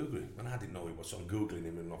Christoph Dougherty, and I didn't know he was, so I'm Googling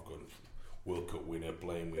him, and I've got World Cup winner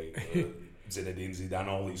playing with Zinedine Zidane,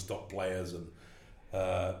 all these top players, and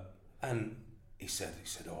he said,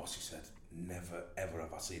 never ever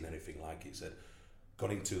have I seen anything like it. He said,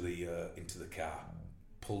 got into the car,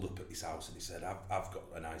 pulled up at his house, and he said, I've got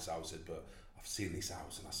a nice house, but I've seen this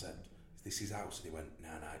house, and I said, is this his house? And he went, no,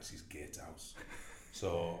 it's his gatehouse.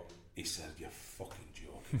 So he said, you're fucking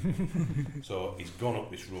joking. So he's gone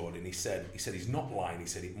up this road, and he said he's not lying. He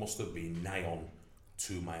said it must have been nigh on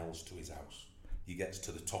 2 miles to his house. He gets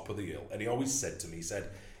to the top of the hill, and he always said to me, he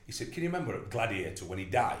said, can you remember at Gladiator when he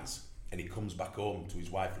dies and he comes back home to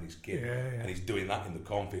his wife and his kid, and he's doing that in the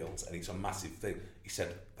cornfields, and it's a massive thing. He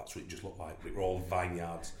said that's what it just looked like. It were all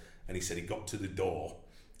vineyards, and he said he got to the door.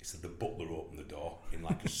 He said the butler opened the door in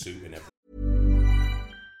like a suit and everything.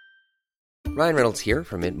 Ryan Reynolds here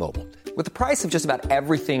from Mint Mobile. With the price of just about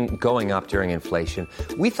everything going up during inflation,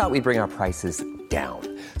 we thought we'd bring our prices down.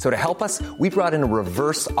 So to help us, we brought in a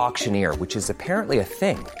reverse auctioneer, which is apparently a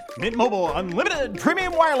thing. Mint Mobile Unlimited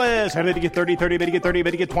Premium Wireless. How to get 30, 30, bit to get 30,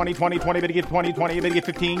 bit to get 20, 20, 20, bit to get 20, 20, bit to get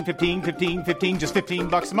 15, 15, 15, 15, just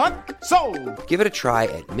 $15 a month? Sold! Give it a try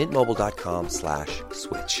at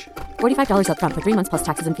mintmobile.com/switch. $45 up front for 3 months plus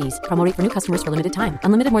taxes and fees. Promo rate for new customers for limited time.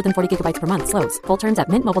 Unlimited more than 40 gigabytes per month. Slows full terms at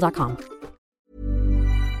mintmobile.com.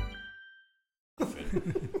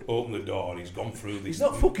 Open the door and he's gone through this. He's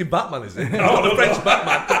not fucking Batman, is he? No, the French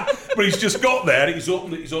Batman. But he's just got there. He's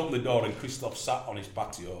opened the door and Christophe sat on his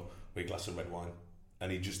patio with a glass of red wine.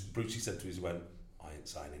 And Brucey said to him, I ain't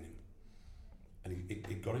signing him. And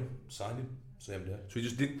he got him, signed him, same day. So he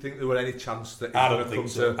just didn't think there were any chance that I don't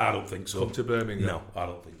think so. Come to Birmingham? No, I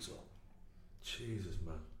don't think so. Jesus,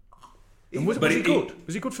 man. And was he good?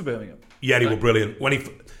 Was he good for Birmingham? Yeah, he was brilliant.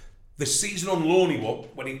 The season on loan he was,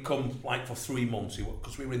 when he'd come like for 3 months,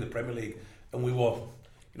 because we were in the Premier League, and we were,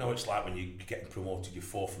 it's like when you're getting promoted, you're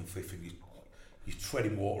 4th and 5th, and you're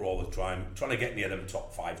treading water all the time, trying to get near them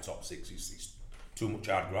top 5, top 6, it's too much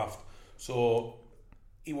hard graft. So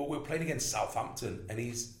we were playing against Southampton, and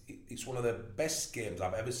it's one of the best games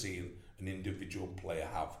I've ever seen an individual player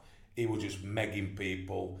have. He was just megging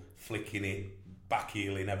people, flicking it, back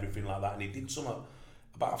heeling, everything like that, and he did something.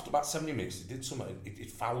 After about 70 minutes, he did something. He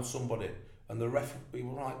fouled somebody, and the ref. We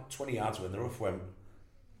were like 20 yards away, and the ref went,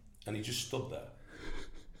 and he just stood there,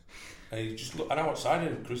 and he just looked. And I was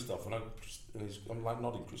signing Christophe, and I'm like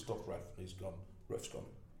nodding, Christophe, ref, and he's gone, ref's gone,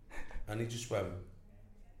 and he just went,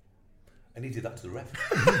 and he did that to the ref.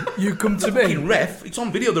 You come to the me, fucking ref. It's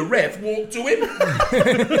on video. The ref walked to him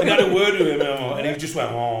and had a word with him, and he just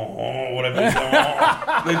went, whatever.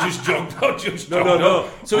 Then just jogged on. No.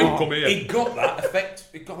 So he got that effect.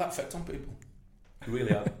 It got that effect on people. He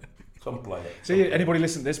really had. Some player. See, anybody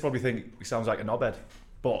listening to this probably think he sounds like a knobhead,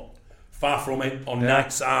 but far from it. On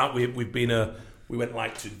nights out, we went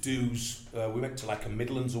like to do's. We went to like a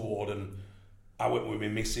Midlands Award, and I went with my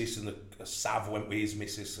missus, and Sav went with his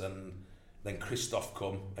missus, and then Christophe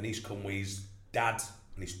come, and he's come with his dad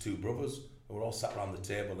and his 2 brothers. And we're all sat around the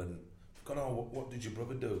table, and I've gone, what did your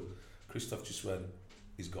brother do? Christophe just went,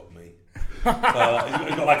 he's got me. He's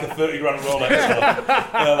got like a 30 grand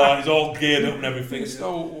Rolex. He's all geared up and everything.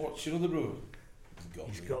 So, what's your other brother?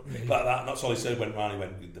 He's got me. Like that. And that's all he said. Went round. He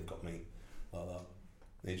went, they've got me. Like that.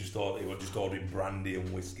 And he was just ordering brandy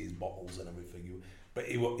and whiskies, bottles and everything. But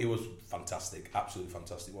he was fantastic. Absolutely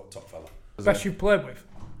fantastic. What a top fella. Best you've played with?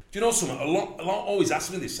 Do you know something? A lot always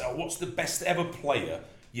ask me this. What's the best ever player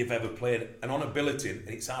you've ever played? And on ability, and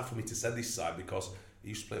it's hard for me to say this side because he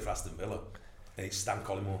used to play for Aston Villa, and it's Stan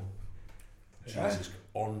Collymore. Jesus,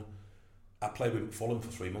 I played with Fulham for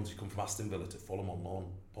 3 months. He come from Aston Villa to Fulham on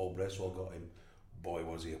loan. Paul Bracewell got him. Boy,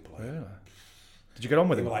 was he a player! Yeah. Did you get on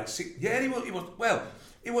with him?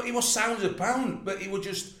 He was sound as a pound, but he was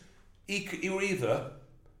just he were either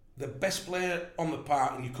the best player on the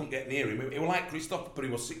park and you couldn't get near him. He was like Christophe, but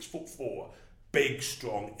he was 6'4", big,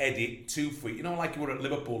 strong, Eddie, 2 feet. Like he were at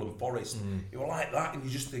Liverpool and Forest. He was like that, and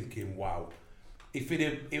you're just thinking, wow. If it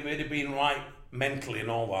had been right mentally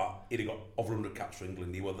and all that, he'd have got over 100 caps for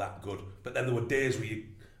England. He was that good. But then there were days where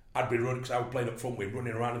I'd be running, because I was playing up front, we'd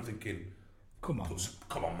running around and thinking, come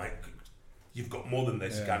on, mate. You've got more than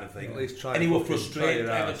this kind of thing. At least try. And he was frustrated.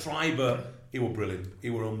 I ever try, but he was brilliant. He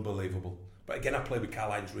was unbelievable. But again, I played with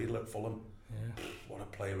Karl-Heinz Riedel at Fulham. Yeah. What a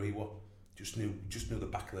player he was. Just knew the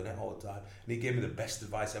back of the net all the time. And he gave me the best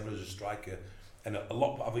advice ever as a striker. And I've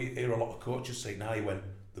heard a lot of coaches say, now he went,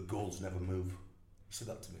 the goals never move. He said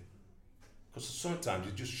that to me. Because sometimes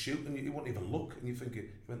you just shoot and you won't even look, and you think, he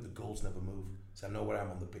went, the goals never move. So I know where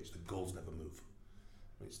I'm on the pitch, the goals never move.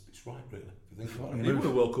 It's right, really. If you think about it. He won the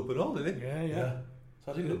World Cup and all, didn't he? Yeah.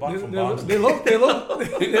 So I think the back from Barnes. They love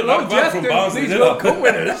Jeff from Barnes. These World Cup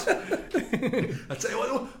winners. I tell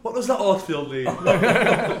you what does that Horsfield need?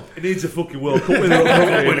 He needs a fucking World Cup winner.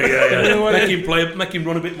 Yeah. Make him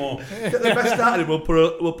run a bit more. Get the best out of him.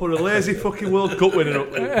 We'll put a lazy fucking World Cup winner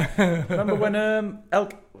up there. Remember when I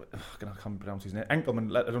can't pronounce his name. Enkelman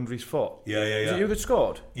let it under his foot. Yeah. Was it you that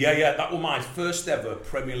scored? Yeah. That was my first ever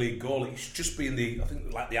Premier League goal. It's just been the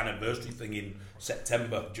anniversary thing in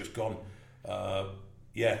September, just gone.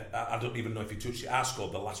 I don't even know if he touched it. I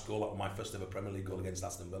scored the last goal. That was my first ever Premier League goal against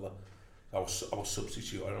Aston Villa. I was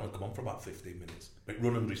substitute. I only come on for about 15 minutes. But it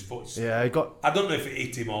run under his foot. Yeah, he got. I don't know if it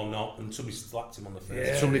hit him or not, and somebody slapped him on the face.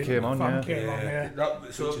 Yeah, somebody came on.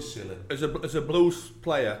 So, which is silly. As a Blues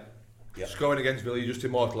player, scoring against Villa, you just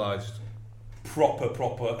immortalised. Proper,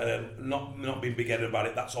 not being big-headed about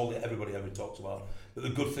it. That's all that everybody ever talks about. But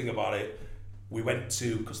the good thing about it, we went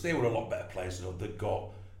to, because they were a lot better players. They'd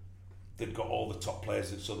got all the top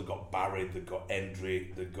players. So they got Barry, they got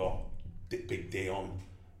Hendry, they got Big Dion,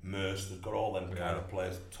 Merce. They've got all them kind of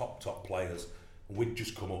players, top players. And we'd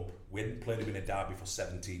just come up. We hadn't played him in a derby for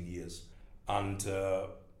 17 years, and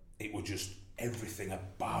it was just everything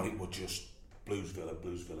about it was just Blues Villa.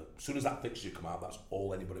 As soon as that fixture come out, that's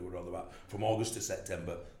all anybody would rather about. From August to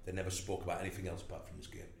September, they never spoke about anything else apart from this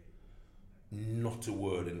game. Not a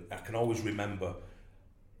word. And I can always remember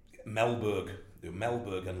Melberg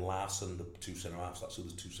and Larson, the two centre-halves, that's who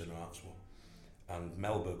the two centre-halves were. And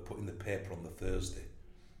Melberg put in the paper on the Thursday,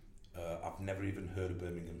 I've never even heard of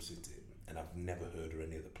Birmingham City, and I've never heard of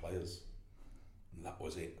any of the players. And that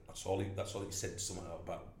was it. That's all he said, something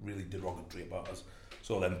about really derogatory about us.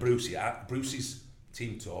 So then Brucey's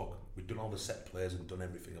team talk, we'd done all the set plays and done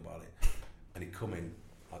everything about it. And he'd come in,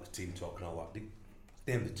 like the team talk and all that. He'd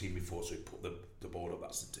named the team before, so he put the board up,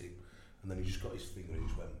 that's the team. And then he just got his finger and he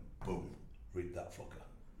just went, boom, read that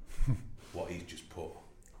fucker. What he's just put.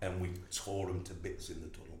 And we tore him to bits in the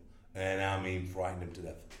tunnel. And I mean, frightened him to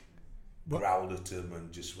death. Growled at him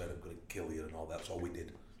and just went, I'm going to kill you and all that. That's all we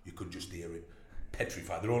did. You could just hear it.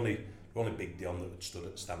 Petrified. They're only Big Dion that stood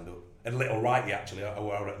at stand up. And Little Wrighty, actually, I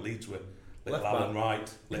were at Leeds with Little Alan Wright.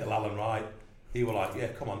 He were like, yeah,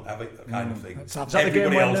 come on, have it, kind of thing.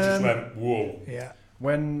 Everybody else just went, whoa. Yeah.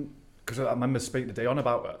 Because I remember speaking to Dion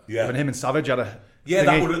about it. Yeah. When him and Savage had a... Yeah,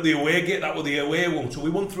 that was at the away gate. That was the away one. So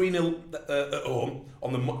we won 3-0 at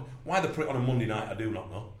home. Why they put it on a Monday night, I do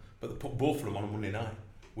not know. But they put both of them on a Monday night,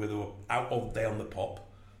 where they were out all day on the pop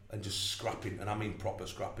and just scrapping, and I mean proper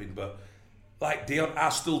scrapping. But like Dion, I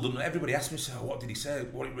still don't know. Everybody asked me, so what did he say?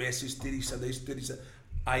 What racist did he say? This did he say?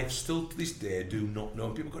 I have still to this day do not know.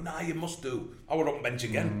 And people go, nah, you must do. I were on the bench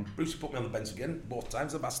again. Bruce put me on the bench again both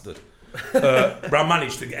times, the bastard. But I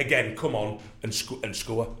managed to again come on and score.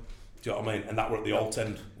 Do you know what I mean? And that were at the Alt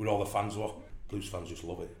End where all the fans were. Blues fans just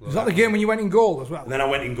love it. Was that the game when you went in goal as well? And then I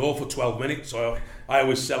went in goal for 12 minutes. So I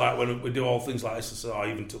always sell out when we do all things like this. So I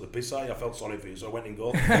even took the piss out. I felt sorry for you, so I went in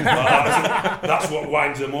goal. That's what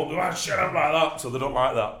winds them up. They shut up like that. So they don't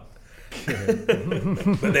like that.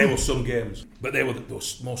 But they were some games. But they were the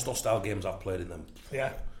most hostile games I've played in them.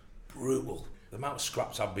 Yeah. Brutal. The amount of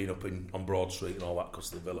scraps I've been up on Broad Street and all that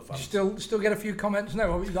because of the Villa fans. You still get a few comments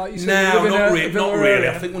now? Like you said, no, not really.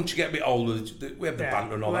 I think once you get a bit older, we have the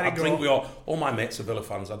banter and all that. I drink with all my mates are Villa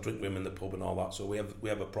fans. I drink with them in the pub and all that, so we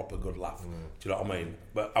have a proper good laugh. Do you know what I mean?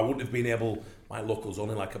 But I wouldn't have been able. My local's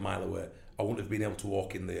only like a mile away. I wouldn't have been able to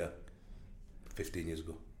walk in there 15 years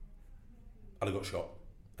ago. I'd have got shot,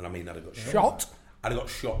 and I mean I'd have got shot. Shot? I'd have got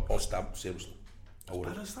shot or stabbed. Seriously, I would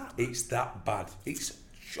have. As bad as that? It's that bad. It's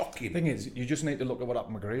shocking. The thing is, you just need to look at what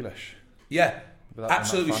happened with Grealish. Yeah,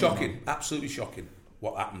 absolutely shocking. Absolutely shocking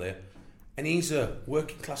what happened there. And he's a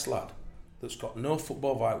working class lad that's got no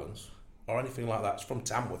football violence or anything like that. It's from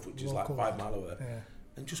Tamworth, which is like 5 miles away. Yeah.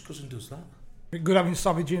 And just goes and does that. Good having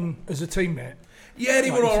Savage in as a teammate. Yeah, he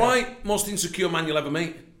were all right. Most insecure man you'll ever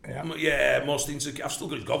meet. Yeah, most insecure. I've still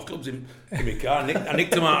got his golf clubs in my car. I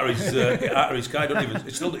nicked him out of his car. I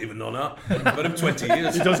still don't even know now. I've had him 20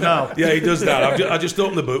 years. He does now. Yeah, he does now. I just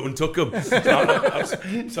opened the boot and took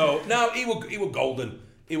him. So now he were golden.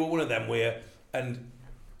 He were one of them where, and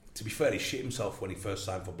to be fair, he shit himself when he first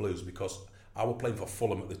signed for Blues because I were playing for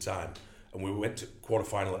Fulham at the time, and we went to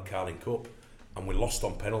quarter-final at Carling Cup, and we lost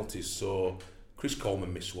on penalties. So Chris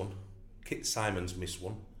Coleman missed one, Kit Simons missed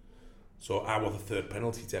one. So I was the third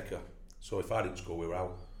penalty taker. So if I didn't score, we were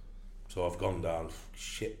out. So I've gone down.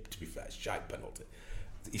 Shit, to be fair, it's shite penalty.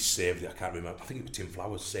 He saved it, I can't remember. I think it was Tim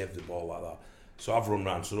Flowers saved the ball like that. So I've run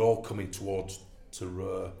round. So they're all coming towards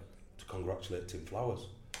to congratulate Tim Flowers.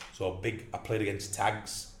 So I played against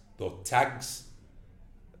Tags. Tags,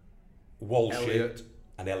 Walsh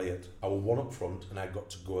and Elliott. I was one up front and I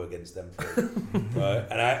got to go against them.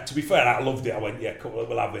 And to be fair, I loved it. I went, yeah,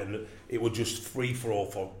 we'll have it. And it was just free for all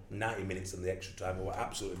for 90 minutes and the extra time. I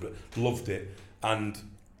absolutely loved it. And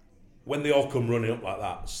when they all come running up like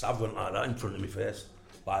that, Sav went like that in front of my face,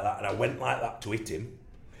 like that. And I went like that to hit him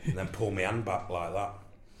and then pull my hand back like that.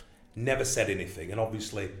 Never said anything. And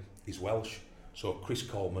obviously, he's Welsh. So Chris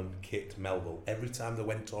Coleman, Kit, Melville, every time they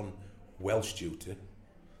went on Welsh duty,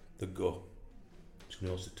 they'd go, somebody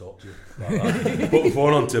wants to talk to you. Like that. Put the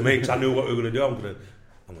phone on to me because I knew what we were going to do. I'm going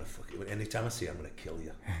to fuck it. Anytime I see you, I'm going to kill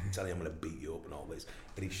you. I'm telling you, I'm going to beat you up and all this.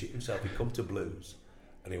 And he shit himself. He come to Blues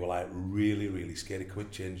and he were like really, really scared. He come in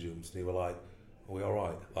change rooms and he were like, are we all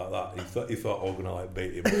right? Like that. He thought I was going to like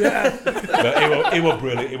beat him. Yeah. But he were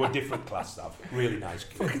brilliant. He were different class stuff. Really nice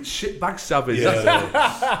kid. Fucking shitbag savage.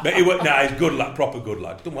 Yeah. But he's good lad, proper good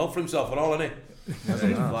lad. Done well for himself and all, hasn't he?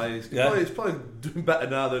 He's probably doing better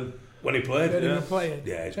now than when he played.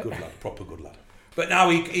 Yeah, he's good lad, proper good lad. But now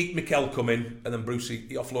Mikel come in and then Bruce he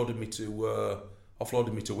offloaded me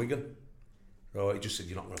to Wigan. So he just said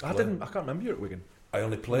you're not going to play. I can't remember you at Wigan. I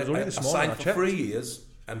signed for 3 years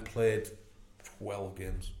and played 12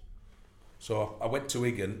 games. So I went to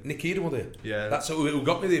Wigan. Nick Eden were there. Yeah. That's who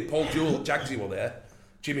got me there. Paul Jewell, Jagsy were there.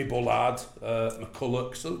 Jimmy Bullard,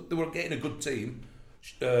 McCulloch. So they were getting a good team.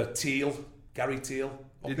 Teal, Gary Teal.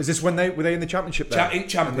 Is this when were they in the Championship there? In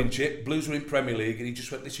Championship, Blues were in Premier League, and he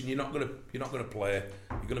just went, "Listen, you're not gonna play.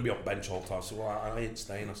 You're gonna be on bench all the time." So I ain't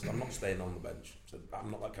staying. I said, "I'm not staying on the bench." I said, "I'm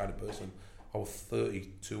not that kind of person." I was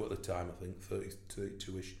 32 at the time, I think,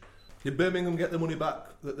 32-ish. Did Birmingham get the money back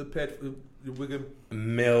that they paid for Wigan? Do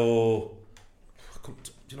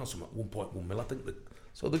you know something? 1.1 mil, I think.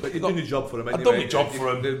 So they But you did your job for them anyway. I've done my job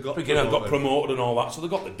for them. They've got got promoted and all that, so they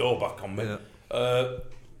got the door back on me. Yeah.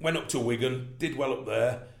 Went up to Wigan, did well up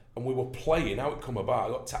there, and we were playing. How it come about?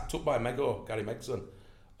 I got tapped up by Gary Megson.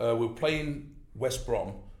 We were playing West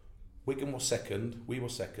Brom. Wigan was second, we were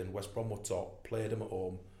second. West Brom were top. Played them at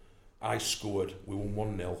home. I scored. We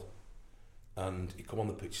won 1-0. And he come on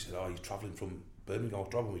the pitch. He said, "Oh, you're travelling from Birmingham? I was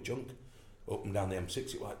travelling with junk up and down the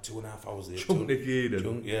M6. It was like 2.5 hours there." Chunk Nick Eden.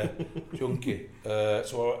 Junk, yeah, junky.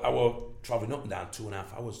 So I was travelling up and down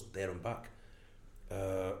 2.5 hours there and back.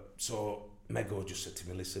 So Mego just said to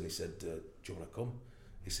me, "Listen," he said, "do you want to come?"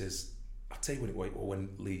 He says, "I'll tell you when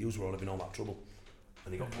Lee Hughes were all having all that trouble."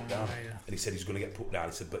 And he got put down. Yeah. And he said he's going to get put down.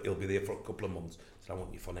 He said, "But he'll be there for a couple of months. So I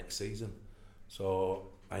want you for next season." So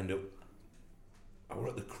I were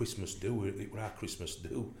at the Christmas do. It was our Christmas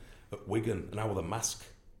do at Wigan, and I wore the mask,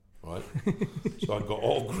 right? So I got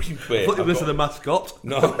all green paint. I thought you were the mascot.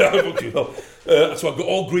 No, so I got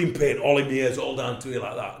all green paint, all in my ears, all down to here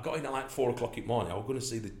like that. I got in at like 4 o'clock in the morning. I was going to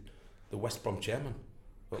see the West Brom chairman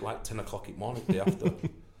at like 10 o'clock in the morning the day after.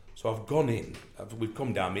 So I've gone in. We've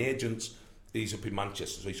come down. My agent's, he's up in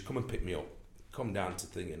Manchester, so he's come and pick me up. Come down to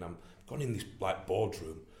thing, and I'm gone in this like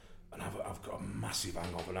boardroom. And I've got a massive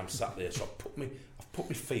hangover, and I'm sat there. So I've put my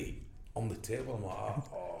feet on the table. I'm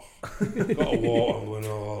like, got a water. I'm going,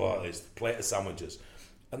 like this plate of sandwiches.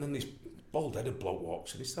 And then this bald-headed bloke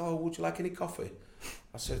walks, and he said, "Oh, would you like any coffee?"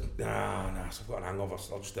 I said, "Nah." So I've got an hangover,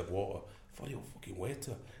 so I'll just have water. I thought, "You fucking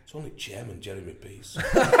waiter. It's only Chairman Jeremy Peace."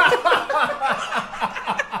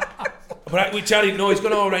 But which I didn't know. He's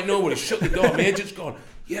gone, "All right, no worries." Shut the door. My agent's gone,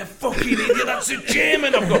 "Yeah, fucking idiot, that's the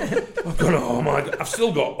chairman." I've gone, "Oh my God." I've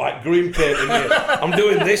still got like green paint in here. I'm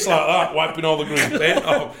doing this like that, wiping all the green paint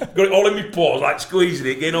off. Got it all in my paws, like squeezing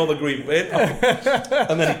it, getting all the green paint off.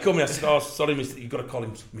 And then he come in, I said, "Oh, sorry, Mr. You've got to call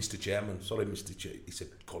him Mr. Chairman. Sorry, Mr. Chairman." He said,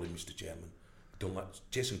 "Call him Mr. Chairman." Don't let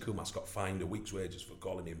Jason Kumas got fined a week's wages for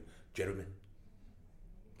calling him Jeremy.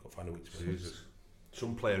 Got fined a week's wages.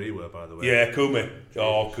 Some player he were, by the way. Yeah, Kumi.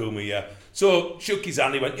 Oh, Kumi, yeah. So, shook his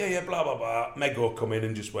hand, he went, yeah, blah, blah, blah. Mego come in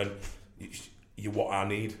and just went, "You're what I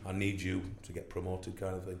need. I need you to get promoted,"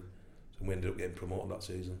 kind of thing. So we ended up getting promoted that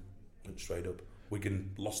season. Went straight up.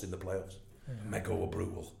 Wigan lost in the playoffs. Mego were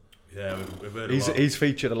brutal. Yeah, we've heard he's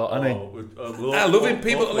featured a lot, hasn't he? I love him.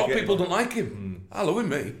 A lot of people don't like him. I love him,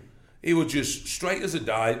 me. He was just straight as a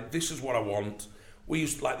die. This is what I want. We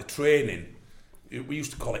used to, like the training, we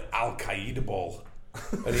used to call it Al-Qaeda ball.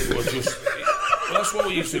 And it was just, that's what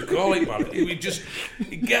we used to call it, man. He'd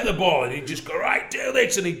get the ball and he'd just go, "Right, do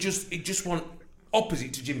this." And he'd just want,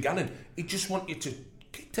 opposite to Jim Gannon, he'd just want you to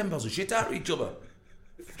kick 10 bells of shit out of each other.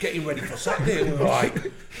 Getting ready for Saturday. We were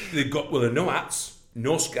like, they've got, no hats,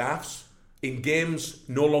 no scarves, in games,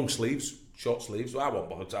 no long sleeves, short sleeves. I won't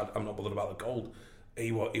bother, I'm not bothered about the cold.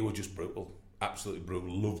 He was just brutal, absolutely brutal.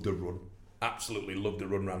 Loved the run, absolutely loved the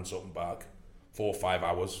run round Sutton Park. 4 or 5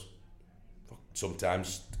 hours.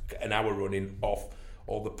 Sometimes an hour running off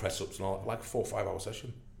all the press ups and all that, like a 4 or 5 hour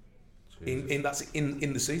session. In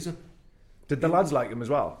the season. Did the lads like him as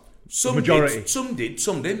well? Some majority. Did, some did,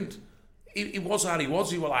 some didn't. He was how he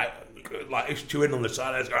was. He were like he's chewing on the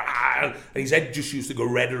side, and his head just used to go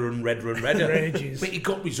redder and redder and redder. But he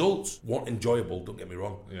got results. What enjoyable? Don't get me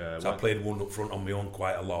wrong. Yeah, so I played one up front on my own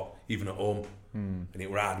quite a lot, even at home. And it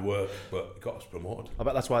was hard work, but it got us promoted. I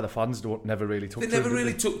bet that's why the fans never really took to him. They never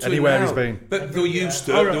really took to anywhere him he's been. But they were used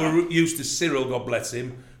to. They were used to Cyril, God bless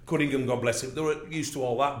him. Cunningham, God bless him. They were used to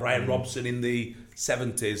all that. Brian Robson in the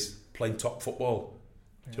 70s playing top football.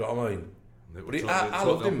 Do you know what I mean? But I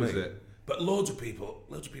loved him, mate. But loads of people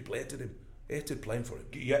hated him. Hated playing for him.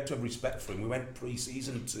 You had to have respect for him. We went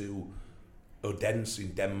pre-season to Odense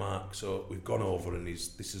in Denmark, so we've gone over, and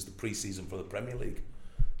this is the pre-season for the Premier League.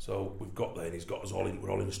 So we've got there, and he's got us all in. We're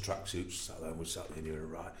all in his tracksuits. Sat there, and we sat there near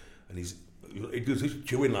right, and he does this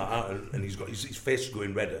chewing like that, and he's got his face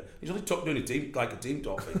going redder. He's only doing a team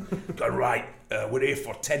talk thing. Going, "Right, we're here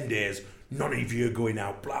for 10 days. None of you are going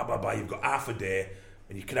out. Blah blah blah. You've got half a day,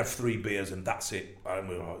 and you can have 3 beers, and that's it." And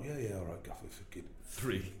we're like, "Yeah, all right, Gaffer, fucking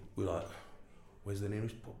 3." We're like, "Where's the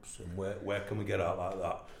nearest pubs, and where can we get out like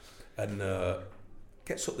that?" And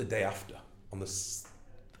gets up the day after on the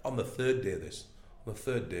On the third day,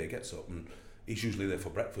 he gets up and he's usually there for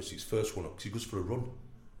breakfast. He's first one up because he goes for a run.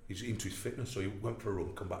 He's into his fitness, so he went for a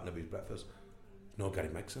run, come back and have his breakfast. No Gary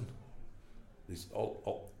Megson. There's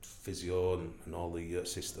all physio and all the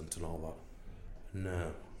assistant and all that.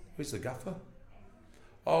 No. Where's the gaffer?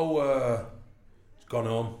 Oh, he's gone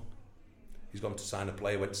home. He's gone to sign a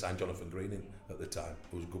player. Went to sign Jonathan Greening at the time.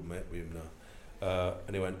 Who was a good mate with him now.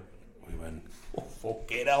 And we went, oh,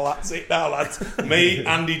 fucking hell, that's it now, lads. Me,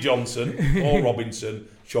 Andy Johnson, Paul Robinson,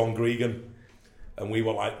 Sean Gregan. And we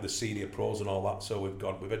were like the senior pros and all that. So we've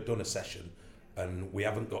done a session and we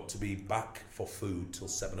haven't got to be back for food till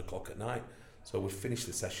 7 o'clock at night. So we finished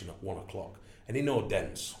the session at 1 o'clock. And in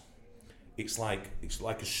Odense, it's like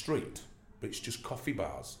a street, but it's just coffee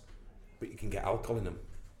bars, but you can get alcohol in them.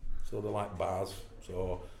 So they're like bars.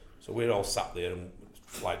 So we're all sat there and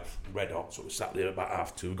like red hot. So we sat there about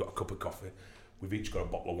 2:30, got a cup of coffee. We've each got a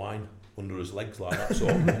bottle of wine under his legs like that. So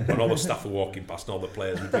when all the staff are walking past and all the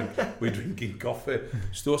players, we're drinking coffee.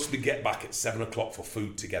 Supposed to get back at 7 o'clock for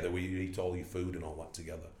food together, where you eat all your food and all that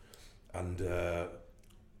together. And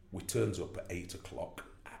we turns up at 8 o'clock,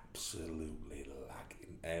 absolutely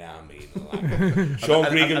lagging. And I mean lagging. Sean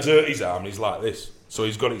Gregan's hurt his arm, he's like this. So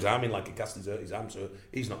he's got his arm in like a cast, he's hurt his arm, so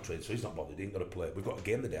he's not trained, so he's not bothered, he ain't got to play. We've got a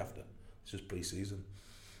game the day after. It's just pre-season.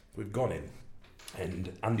 We've gone in,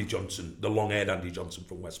 and Andy Johnson, the long-haired Andy Johnson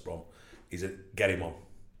from West Brom, he's get him on.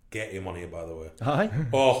 Get him on here, by the way. Aye.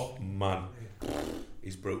 Oh, man.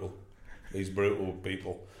 He's brutal. He's brutal,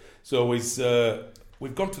 people. So we've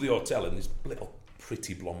gone to the hotel, and this little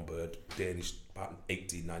pretty blonde bird, Danish, about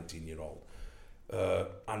 18, 19-year-old,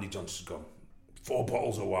 Andy Johnson's gone, 4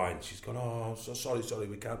 bottles of wine. She's gone, oh, so sorry,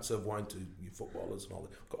 we can't serve wine to you footballers and all that.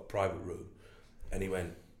 We've got a private room. And he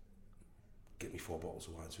went, get me 4 bottles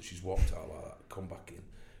of wine. So she's walked out like that, come back in.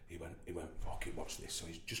 He went, fucking watch this. So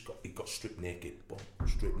he got stripped naked,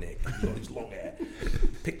 he's got his long hair,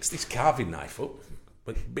 picks this carving knife up,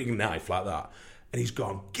 big knife like that, and he's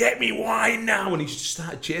gone, get me wine now, and he's just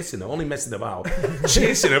started chasing her, only messing about,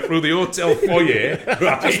 chasing her through the hotel foyer,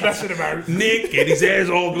 right? Just messing about, naked, his hair's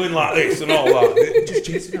all going like this and all that, just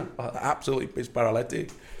chasing her, like, absolutely piss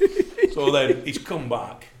paralytic. So then he's come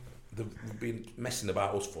back. They've been messing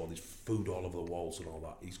about us for. There's food all over the walls and all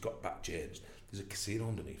that. He's got back changed. There's a casino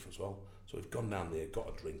underneath as well. So we've gone down there, got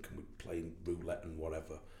a drink, and we're playing roulette and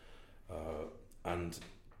whatever. And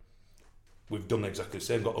we've done exactly the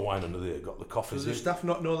same. Got the wine under there, got the coffee. Does the staff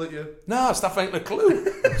not know that you... No, staff ain't a clue.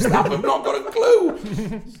 Staff have not got a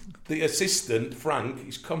clue. The assistant, Frank,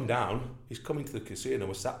 he's come down. He's come into the casino.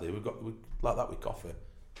 We're sat there. We're like that with coffee.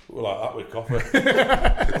 We're like that with coffee.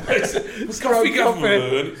 It's coffee.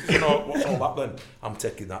 You know, what's all that then? I'm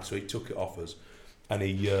taking that. So he took it off us. And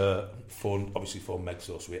he phoned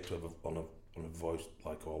Megso, so we had to have on a voice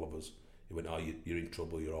like all of us. He went, oh, you're in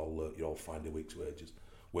trouble, you're all fined a week's wages.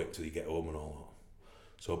 Wait till you get home and all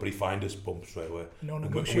that. So, but he fined us, bump straight away. No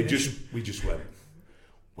negotiation. We just went,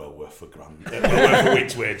 well worth a grand. Well worth a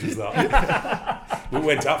week's wages, that. We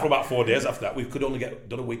went out for about 4 days after that. We could only get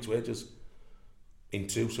done a week's wages in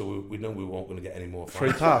 2, so we know we weren't going to get any more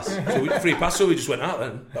fines. Free pass. Free pass, so we just went out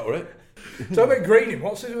then. That were it. So about Greening,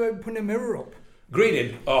 what's it about putting a mirror up?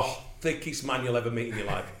 Greening, thickest man you'll ever meet in your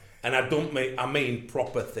life. And I mean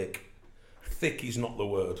proper thick. Thick is not the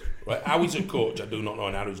word. Right? How he's a coach, I do not know,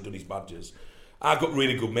 and how he's done his badges. I got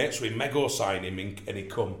really good mates with him. Mego signed him, and he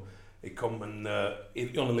come and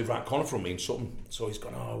he only lived right corner from me in Sutton. So he's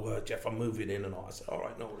gone, Jeff, I'm moving in and all. I said, all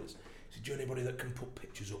right, no worries. He said, do you know anybody that can put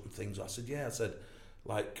pictures up and things? I said, yeah. I said,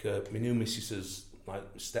 like, my new missus's like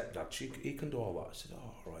stepdad, he can do all that. I said,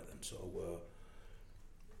 oh, all right then. So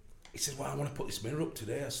he said, well, I want to put this mirror up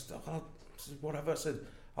today. I said, whatever. I said,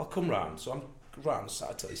 I'll come round. So I'm round,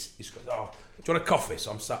 sat till he's got, do you want a coffee? So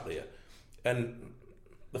I'm sat there. And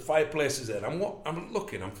the fireplace is there. And I'm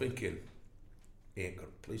looking, I'm thinking, he ain't got,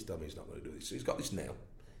 please tell me he's not going to do this. So he's got this nail.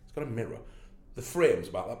 He's got a mirror. The frame's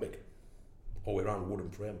about that big. All the way around a wooden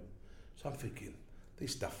frame. So I'm thinking,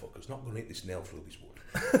 this daft fucker's not going to hit this nail through this wood.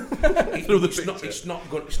 It's not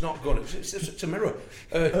going. It's a mirror.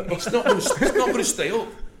 It's not going to stay up.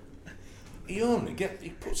 He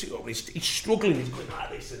puts it up. He's struggling. He's going like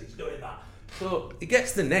this and he's doing that. So he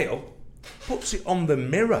gets the nail, puts it on the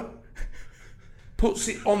mirror,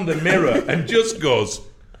 and just goes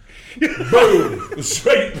boom,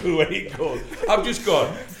 straight through when it goes. I've just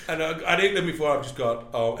gone, and I didn't know before. I've just gone,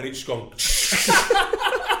 and it's gone.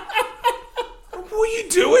 What are you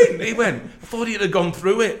doing? He went, I thought he'd have gone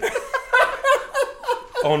through it.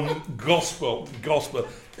 On gospel.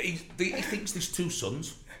 He thinks there's 2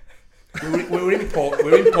 sons. We're in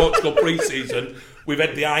Portugal pre-season. We've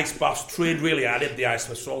had the ice baths, trained really hard, had the ice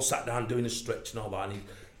baths, so all sat down doing a stretch and all that. And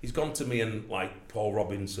he's gone to me and like Paul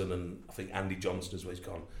Robinson and I think Andy Johnson as well. He's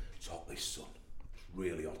gone, it's hot this sun. It's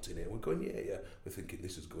really hot in here. We're going, yeah. We're thinking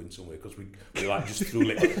this is going somewhere because we like just throw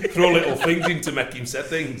little things in to make him say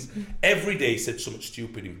things. Every day he said something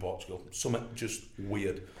stupid in Portugal, something just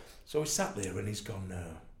weird. So we sat there and he's gone, no.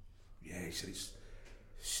 Yeah, he said,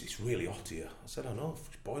 it's really hot here. I said, I know,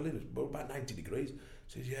 it's boiling, it's about 90 degrees.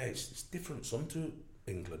 He says, yeah, it's different sun to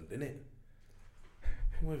England, isn't it?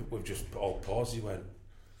 We've just all paused. He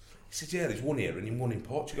said, yeah, there's one here and one in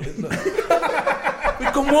Portugal, isn't there?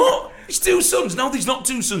 We've gone, what? It's two suns. No, there's not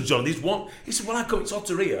two suns, John. There's one. He said, well, how come it's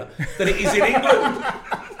hotter here than it is in England?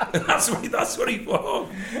 And that's what he thought.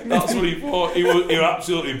 That's what he thought. He was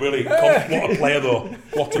absolutely brilliant. What a player, though.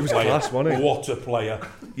 What a player. Class, wasn't he? What a player.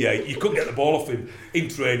 Yeah, you couldn't get the ball off him. In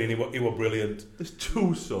training, he was brilliant. There's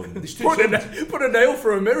two sons. Put a nail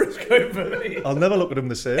for a mirror going for me. I'll never look at him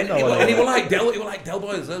the same. And he was like Del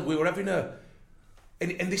Boy. We were having a...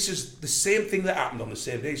 And this is the same thing that happened on the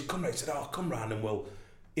same day. He's come round, he said, come round and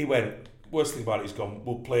he went, worst thing about it, he's gone,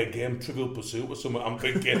 we'll play a game, Trivial Pursuit or something. I'm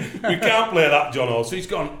thinking, we can't play that, John. So he's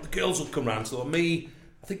gone, the girls will come round. So I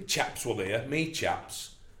think Chaps were there,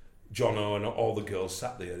 Chaps, Jono and all the girls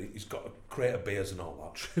sat there. He's got a crate of beers and all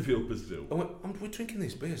that. Trivial Pursuit. We're drinking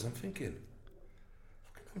these beers. I'm thinking,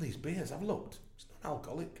 fucking all these beers, I've looked. It's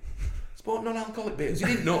non-alcoholic. It's bought non-alcoholic beers. He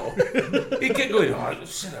didn't know. He kept going, I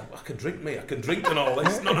can drink and all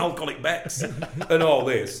this, non-alcoholic Becks and all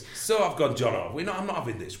this. So I've gone, John, I'm not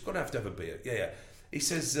having this. We're going to have a beer. Yeah. He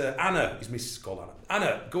says, Anna, his missus called Anna.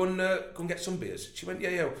 Anna, go and get some beers. She went,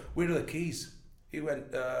 yeah. Where are the keys? He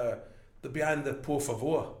went, they're behind the por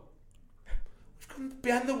favor.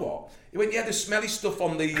 Behind the what? He went, yeah, the smelly stuff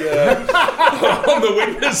on the on the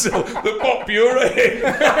windowsill, the pop puree. He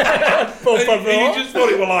just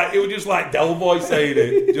thought it was just like Del Boy saying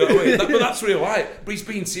it. Do you know what I mean? But that's real life. But he's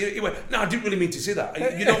being serious. He went, no, I didn't really mean to say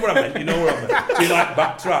that. You know what I meant. So he like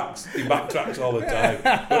backtracks. He backtracks all the time.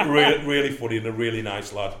 But really funny and a really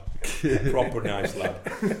nice lad. Proper nice lad.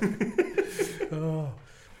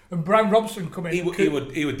 And Brian Robson come in. He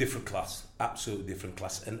would different class. Absolutely different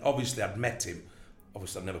class. And obviously I'd met him.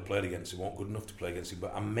 Obviously, I've never played against him, wasn't good enough to play against him,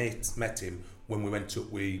 but I met him when we went up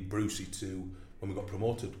with Brucey when we got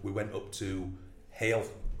promoted. We went up to Hale.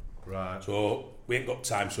 Right. So we ain't got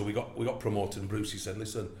time, so we got promoted, and Brucey said,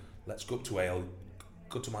 listen, let's go up to Hale,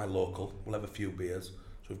 go to my local, we'll have a few beers.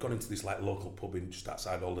 So we've gone into this like local pub in just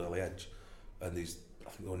outside Old Early Edge, and I think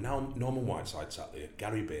there were now Norman Whiteside sat there,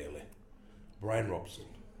 Gary Bailey, Brian Robson,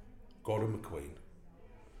 Gordon McQueen,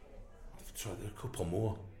 a couple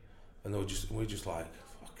more. And we're just like,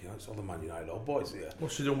 fucking hell, it's all the Man United old boys here.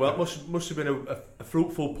 Must have done well. Must have been a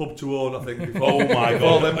fruitful pub to own, I think. Before. Oh my God,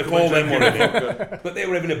 all them money. But they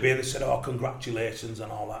were having a beer. They said, congratulations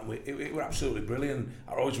and all that. And it were absolutely brilliant.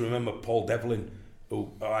 I always remember Paul Devlin,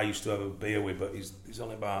 who I used to have a beer with, but he's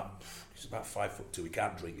only about 5'2". He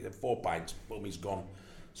can't drink. He had 4 pints. Boom, he's gone.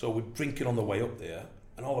 So we're drinking on the way up there,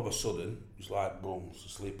 and all of a sudden, it was like, boom,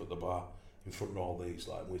 asleep at the bar in front of all these.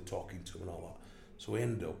 Like we're talking to him and all that. So we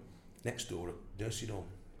ended up next door at nursing home,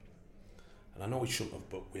 and I know we shouldn't have,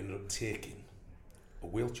 but we ended up taking a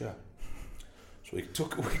wheelchair. So we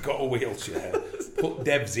got a wheelchair, put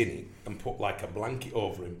Devs in it, and put like a blanket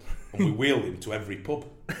over him, and we wheeled him to every pub.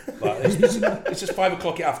 Like it's just 5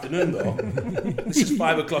 o'clock in the afternoon though. This is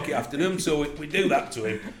 5 o'clock in the afternoon, so we do that to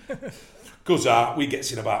him. Goes out, we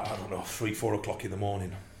gets in about 3-4 o'clock in the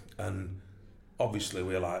morning, and obviously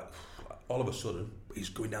we're like, all of a sudden. He's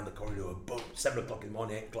going down the corridor, boom, 7 o'clock in the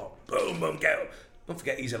morning, 8 o'clock, boom, get up. Don't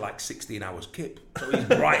forget, he's a like 16 hours kip, so he's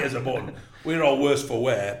bright as a button. We're all worse for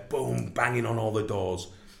wear, boom, banging on all the doors.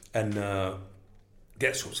 And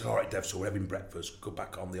gets up, said, all right, Dev, so we're having breakfast, go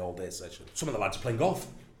back on the all-day session. Some of the lads are playing golf.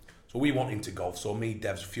 So we want into golf, so me,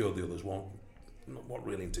 Devs, a few of the others weren't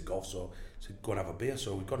really into golf, so I said, go and have a beer.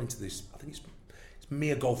 So we got into this, I think it's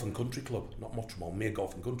Mere Golf and Country Club, not Mottramore, Mere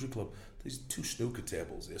Golf and Country Club. There's 2 snooker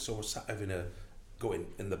tables there, so we're sat having going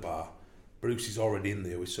in the bar. Bruce is already in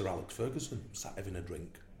there with Sir Alex Ferguson, sat having a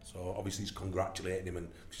drink. So obviously he's congratulating him, and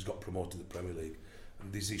he's got promoted to the Premier League.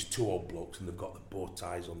 And there's these 2 old blokes, and they've got the bow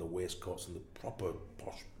ties on the waistcoats and the proper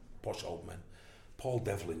posh old men. Paul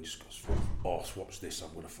Devlin just goes, what's this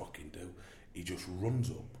I'm going to fucking do? He just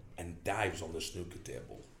runs up and dives on the snooker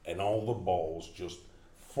table, and all the balls just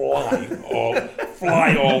fly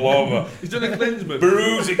all over. He's done a Klinsmann.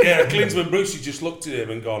 Klinsmann. Bruce has just looked at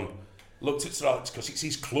him and looked at Sir Alex, because it's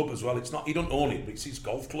his club as well. It's not, he don't own it, but it's his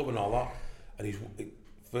golf club and all that. And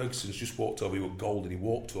Ferguson's just walked over. He was gold, and he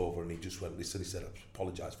walked over and he just went. He said, I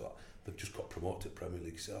apologise for that. They've just got promoted to Premier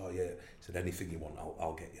League. He said, oh yeah. He said, anything you want,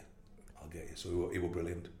 I'll get you. So he was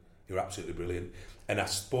brilliant. You're absolutely brilliant. And I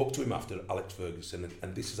spoke to him after Alex Ferguson,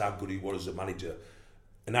 and this is how good he was as a manager.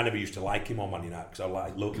 And I never used to like him on Man United because I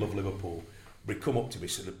love Liverpool. But he come up to me,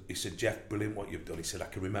 he said, Jeff, brilliant what you've done. He said, I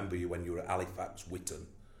can remember you when you were at Halifax, Witton,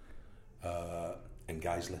 and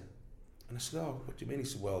Guiseley. And I said, oh, what do you mean? He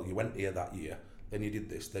said, well, you went here that year, then you did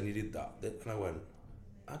this, then you did that. And I went,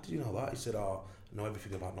 how did you know that? He said, oh, I know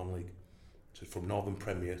everything about non-league. So from Northern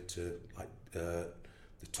Premier to like the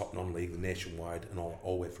top non-league, the nationwide, and all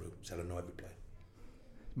the way through. He said, I know every player.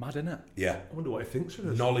 Mad, innit? Yeah. I wonder what he thinks of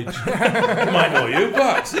us. Knowledge. He might know you,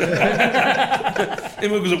 Pat.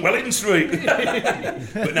 Him who was at Wellington Street.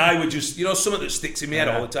 But now we just, something that sticks in my head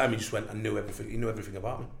all the time. He just went, I knew everything. He knew everything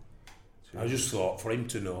about me. I just thought, for him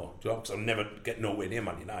to know, because I'll never get nowhere near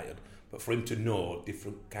Man United, but for him to know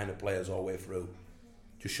different kind of players all the way through,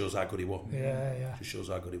 just shows how good he was. Yeah. Just shows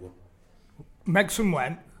how good he was. Megson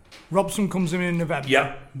went. Robson comes in November.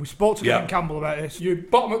 Yeah. We spoke to Glenn Campbell about this. You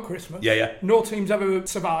bottom at Christmas. Yeah. No team's ever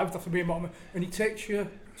survived after being bottom, and he takes you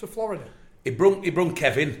to Florida. He brung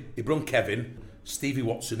Kevin, Stevie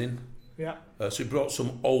Watson in. Yeah. So he brought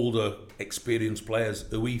some older, experienced players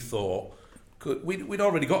who we thought we'd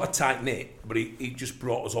already got a tight knit, but he just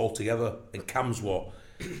brought us all together. And Cam's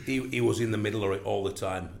he was in the middle of it all the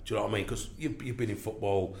time. Do you know what I mean? Because you've been in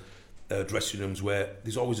football dressing rooms where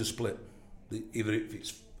there's always a split. Either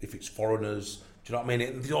if it's foreigners, do you know what I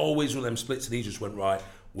mean? There's always one of them splits, and he just went, right,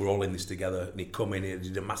 we're all in this together. And he'd come in, he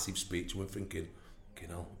did a massive speech, and we're thinking,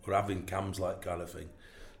 we're having Cams like kind of thing.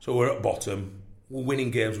 So we're at bottom, we're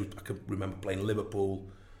winning games. I can remember playing Liverpool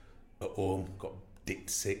at home, got dicked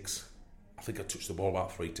 6. I think I touched the ball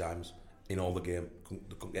about 3 times in all the game.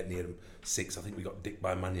 Couldn't get near them. 6, I think we got dicked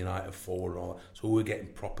by Man United 4 and all that. So we were getting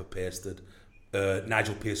proper pasted.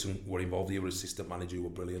 Nigel Pearson were involved, he was assistant manager, who were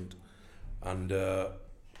brilliant. And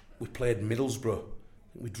we played Middlesbrough.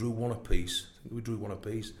 We drew 1 apiece.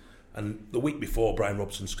 And the week before, Brian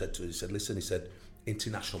Robson said to us, he said, listen, he said,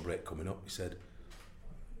 international break coming up. He said,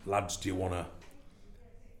 lads, do you want to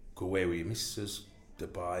go away with your missus,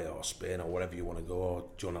 Dubai or Spain or wherever you want to go, or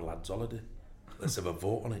do you want a lads holiday? Let's have a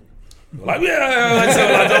vote on it. We're like, yeah, let's have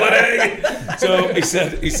a lads holiday. So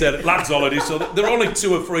he said, lads holiday. So there are only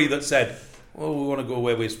 2 or 3 that said, well, we want to go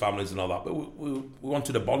away with his families and all that, but we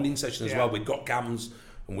wanted a bonding session as well. We'd got Cams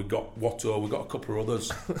and we'd got Watto, we'd got a couple of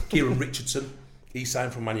others. Kieran Richardson, he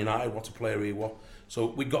signed from Man United, what a player he was. So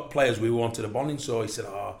we'd got players we wanted a bonding, so he said,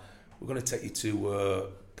 we're going to take you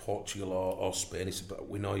to Portugal or Spain. He said, but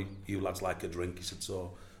we know you lads like a drink. He said,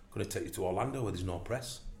 so I'm going to take you to Orlando where there's no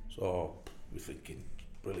press. So we're thinking,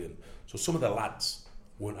 brilliant. So some of the lads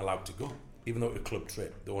weren't allowed to go, even though it was a club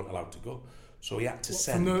trip, they weren't allowed to go. So he had to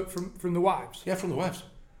send... From the wives? Yeah, from the wives.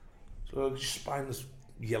 So just spineless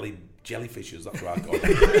jellyfishes, that's what I call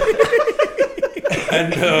them.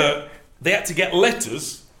 And they had to get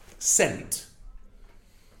letters sent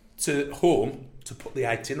to home to put the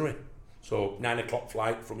itinerary. So 9 o'clock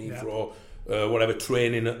flight from Heathrow, whatever,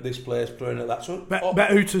 training at this place, training at that. So,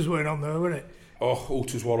 Bet Hooters weren't on there, weren't it? Oh,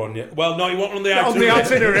 Hooters were on, yeah. Well, no, he wasn't on the itinerary. On the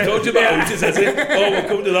itinerary. Told you about Hooters, has it? Oh, we'll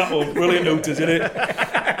come to that one. Brilliant Hooters, isn't it?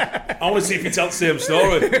 I want to see if he tells the same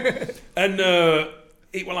story. And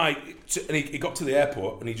he were like, and he got to the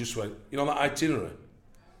airport and he just went, that itinerary?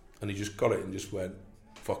 And he just got it and just went,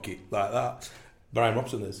 fuck it, like that. Brian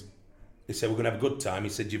Robson is. He said, we're going to have a good time. He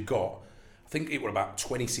said, you've got, I think it were about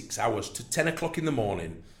 26 hours to 10 o'clock in the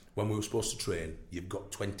morning when we were supposed to train. You've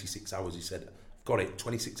got 26 hours. He said, I've got it,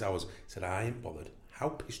 26 hours. He said, I ain't bothered. How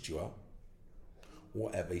pissed you are?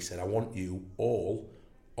 Whatever. He said, I want you all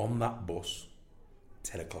on that bus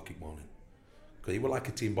 10 o'clock in the morning. Because he was like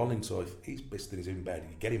a team bonding, so if he's pissed and he's in bed,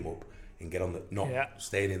 you get him up and get on the, not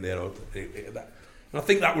staying in there. And I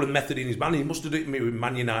think that was a method in his man. He must have done it with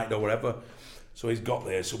Man United or whatever. So he's got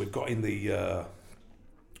there. So we've got in the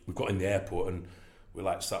airport and we're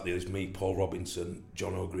like sat there. There's me, Paul Robinson,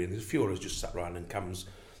 John O'Green. There's a few of us just sat around and Cam's,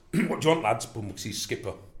 what do you want, lads? Because he's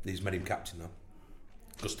skipper. He's made him captain now.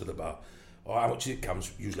 Goes to the bar. Oh, how much is it,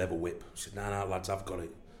 Cam's? Usually have a whip. I said, no, lads, I've got it.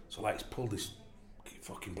 So like, he's pulled this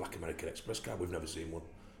fucking Black American Express card. We've never seen one.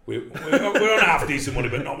 We're on half decent money,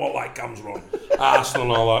 but not what like Cam's wrong. Arsenal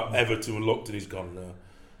and all that. Everton looked and he's gone,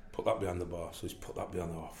 put that behind the bar. So he's put that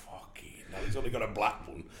behind the bar. Oh, fucking hell. He's only got a black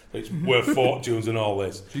one. It's worth fortunes and all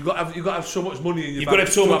this. So you've got to have so much money in your You've got to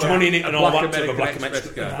have so much money in it and all that to have a Black American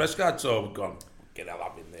Express card. So we've gone, get out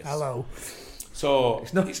having this. Hello. So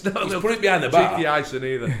it's not he's put it behind the bar. Cheeky icing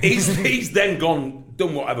either. He's then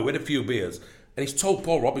done whatever with a few beers, and he's told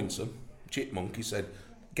Paul Robinson, Chipmunk, he said,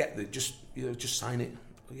 just sign it.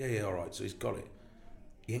 Yeah, all right. So he's got it.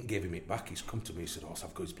 He ain't gave him it back. He's come to me. He said,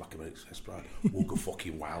 I've got his Black American Express. We'll go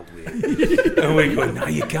fucking wild with it. And we go, no,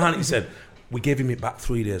 you can't. He said, We gave him it back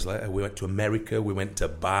 3 days later. We went to America, we went to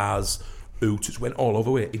bars, Hooters, went all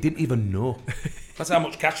over it. He didn't even know. That's how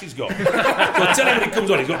much cash he's got. So I tell him when he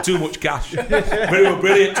comes on, he's got too much cash. But it was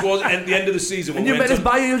brilliant. Towards the end of the season, And you made us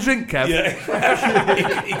buy you a drink, Kev?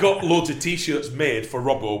 Yeah. he got loads of T-shirts made for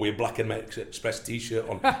Robbo with Black and Express T-shirt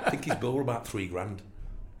on. I think his bill were about $3,000. And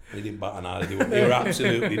he didn't bat an eye. He were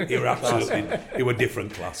absolutely, he were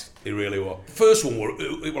different class. He really were. First one were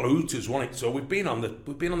Hooters, wasn't it? So we've been on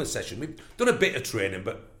the session. We've done a bit of training,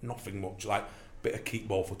 but nothing much. Like a bit of keep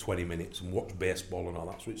ball for 20 minutes and watch baseball and all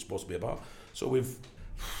that. That's what it's supposed to be about. So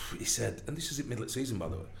he said, and this is at middle of season, by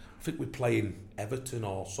the way, I think we're playing Everton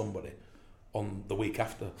or somebody on the week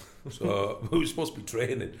after. So we were supposed to be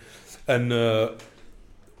training. And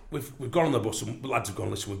we've gone on the bus and the lads have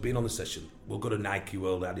gone, listen, we've been on the session. We'll go to Nike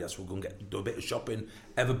World, Adidas, we'll go and do a bit of shopping,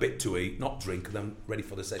 have a bit to eat, not drink, and then ready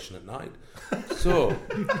for the session at night. So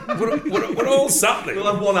we're all sat there.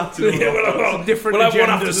 We'll have one afternoon. Yeah, we'll have one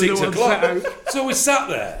after 6 o'clock. So we sat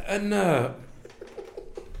there and...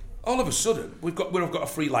 all of a sudden, we've got a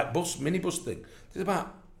free like minibus thing. There's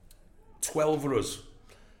about 12 of us.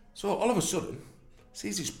 So all of a sudden,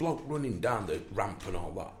 sees this bloke running down the ramp and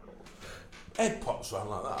all that. Head pops around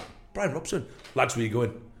like that. Brian Robson, lads, where you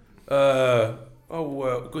going?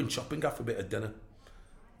 We're going shopping after a bit of dinner.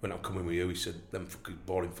 When I'm coming with you, he said, them fucking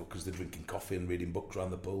boring fuckers, they're drinking coffee and reading books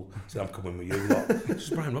around the pool. He said, I'm coming with you lot. This is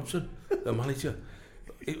Brian Robson, the manager.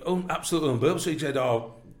 Absolutely unbelievable. So he said,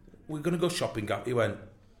 we're going to go shopping. He went,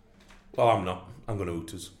 well, I'm not. I'm going to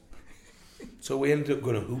Hooters. So we ended up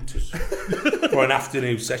going to Hooters for an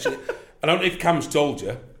afternoon session. I don't know if Cam's told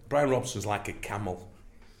you, Brian Robson's like a camel,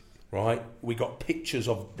 right? We got pictures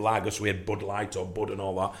of lager, so we had Bud Light or Bud and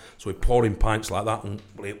all that. So we're pouring pints like that and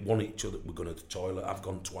we won each other. We're going to the toilet. I've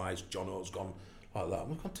gone twice. John O's gone like that.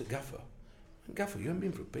 We've gone to Gaffer. Gaffer, you haven't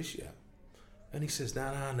been for a piss yet? And he says,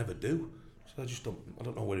 nah, I never do. So I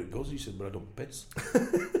don't know where it goes. He said, but I don't piss.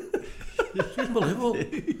 It's unbelievable.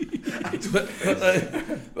 but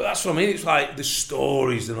that's what I mean. It's like the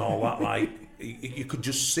stories and all that. Like you could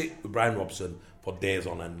just sit with Brian Robson for days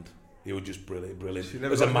on end. He was just brilliant.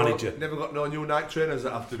 So as a manager, never got no new night trainers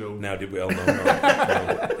that afternoon. No, did we all? No.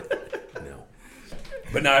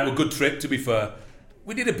 But no, it was a good trip. To be fair,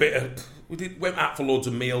 we did a bit of. Went out for loads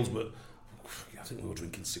of meals, but I think we were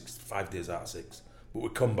drinking 5 days out of 6. But we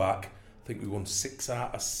come back. I think we won 6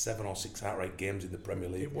 out of 7 or 6 out of 8 games in the Premier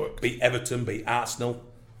League. It worked. Beat Everton, beat Arsenal,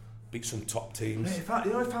 beat some top teams. Mate,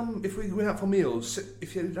 if we went out for meals,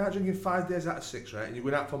 if you're not drinking 5 days out of 6, right, and you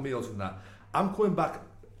went out for meals and that, I'm coming back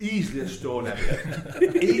easily a stone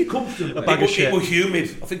heavier. Eat comfortably. It was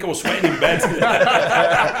humid. I think I was sweating in bed.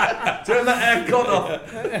 Turn that aircon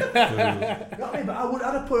off. You know what I mean? But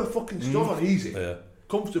I'd have put a fucking stone on easy,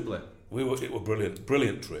 comfortably. It was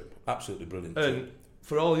brilliant trip, absolutely brilliant. And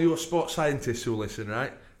for all you sports scientists who listen,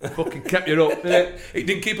 right, fucking kept you up. It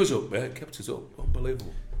didn't keep us up, it kept us up.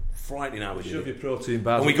 Unbelievable, frightening how we did. Shove your protein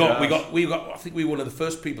bars. And we got. I think we were one of the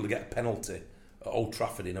first people to get a penalty at Old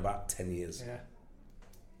Trafford in about 10 years. Yeah.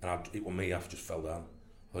 And it was me. I just fell down.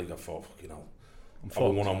 I think I thought, fucking hell. I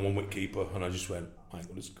was 1-on-1 with keeper, and I just went, I ain't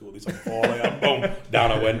going to score this. I'm falling. I'm boom.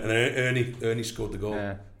 Down I went, and then Ernie scored the goal.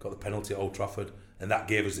 Yeah. Got the penalty at Old Trafford, and that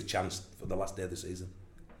gave us the chance for the last day of the season.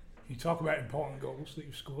 You talk about important goals that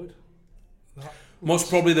you've scored.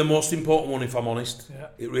 Probably the most important one, if I'm honest. Yeah.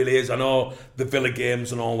 It really is. I know the Villa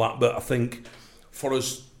games and all that, but I think for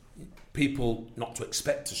us, people not to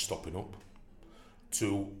expect us stopping up,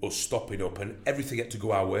 to us stopping up, and everything had to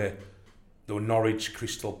go our way. There were Norwich,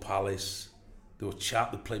 Crystal Palace, there were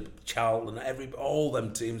they played Charlton, all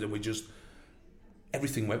them teams, and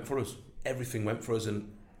everything went for us. Everything went for us, and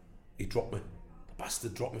he dropped me.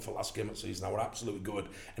 Bastard dropped me for last game of the season. I were absolutely good,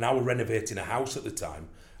 and I were renovating a house at the time,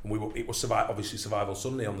 and it was Survival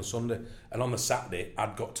Sunday on the Sunday, and on the Saturday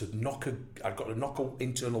I'd got to knock an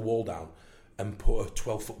internal wall down and put a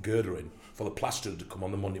 12-foot girder in for the plasterer to come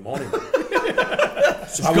on the Monday morning.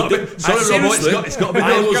 So I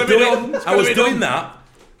was doing that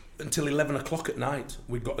until 11 o'clock at night.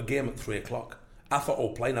 We'd got a game at 3 o'clock. I thought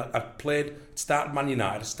I'd started Man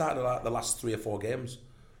United. I started like the last 3 or 4 games.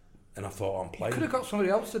 And I thought, I'm playing. You could have got somebody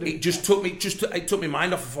else to do it. It took me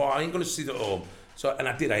mind off. I thought, I ain't going to sit at home. So, and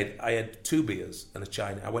I did. I had 2 beers and a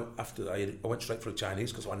Chinese. I went straight for a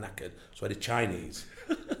Chinese because I was knackered. So I had a Chinese.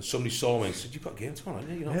 And somebody saw me and said, "You've got a game tomorrow,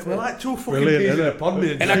 haven't you? We're like 2 fucking beers in a pond."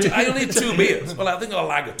 And I only had 2 beers. Well, I think I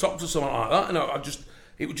lager tops or something like that. And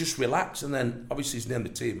it would just relax. And then obviously he's named the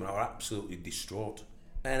team, and I was absolutely distraught.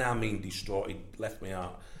 And I mean distraught. He left me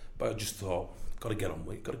out. But I just thought, got to get on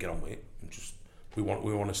with it. And just we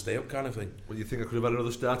want to stay up kind of thing. Well, you think I could have had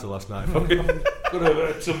another starter last night? Could have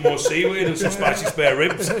had some more seaweed and some spicy spare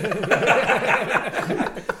ribs.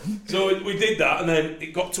 So we did that, and then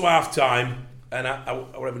it got to half time, and I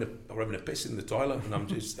were having a piss in the toilet,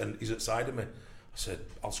 and he's at the side of me. I said,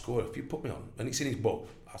 I'll score if you put me on. And it's in his book.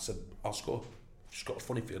 I said, I'll score. Just got a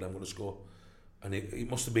funny feeling I'm going to score. And it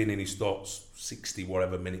must have been in his thoughts, 60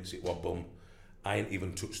 whatever minutes it was, boom. I ain't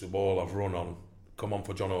even touched the ball. I've run on, come on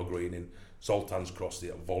for John O'Green, and Zoltan's crossed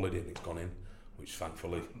it, I've volleyed it, and it's gone in, which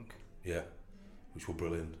thankfully, which were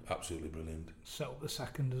brilliant, absolutely brilliant. Set up the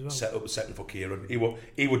second as well. Set up the second for Kieran. He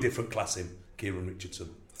were different class him, Kieran Richardson.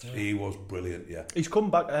 Yeah. He was brilliant, yeah. He's come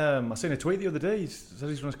back. I seen a tweet the other day. He said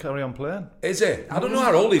he's going to carry on playing. Is he? I don't know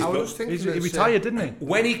how old he is, but he retired, didn't he?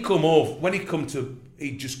 When he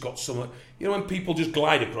just got some. You know when people just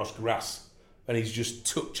glide across grass and he's just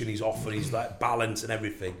touching, he's off, and he's like balance and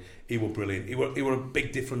everything. He were brilliant. He were a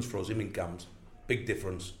big difference for us. Him in Cams, big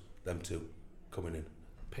difference. Them two coming in.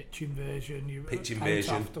 Pitch invasion.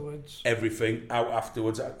 Afterwards. Everything out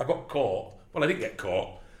afterwards. I got caught. Well, I didn't get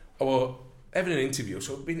caught. I was having an interview,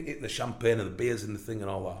 so I've been eating the champagne and the beers and the thing and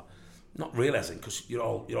all that. Not realising, because you're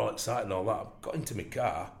all excited and all that. I got into my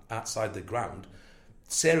car outside the ground.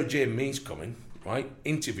 Sarah Jane Means coming, right?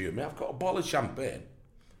 Interviewing me. I've got a bottle of champagne,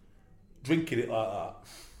 drinking it like that.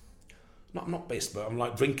 I'm not pissed, but I'm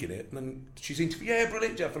like drinking it. And then she's interviewing, yeah,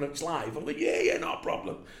 brilliant, Jeff, and it's live. I'm like, yeah, no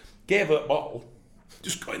problem. Gave her a bottle.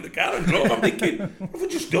 Just got in the car and drove. I'm thinking, what have I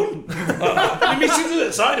just done? My missus is at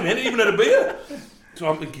the side of me, I hadn't even had a beer. So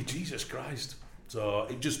I'm thinking, Jesus Christ. So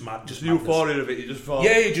it just mad. Just euphoria of it, you just thought.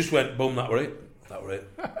 Yeah, you just went, boom, that were it.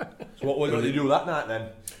 So what did you do that night then?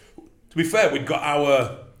 To be fair,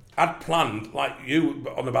 I'd planned, like you,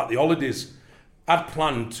 on about the holidays, I'd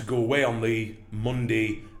planned to go away on the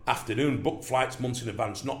Monday afternoon, book flights months in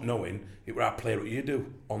advance, not knowing it were our player at you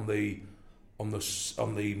do on the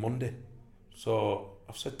Monday. So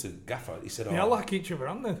I've said to Gaffer, he said, I like each other,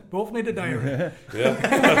 aren't they? Both need a diary.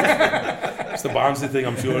 Yeah. It's the Barnsley thing,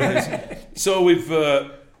 I'm sure it is. So we've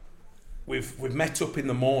met up in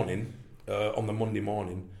the morning, on the Monday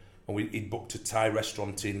morning, and he'd booked a Thai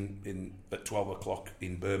restaurant in at 12 o'clock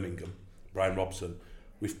in Birmingham, Brian Robson.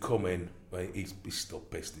 We've come in, he's still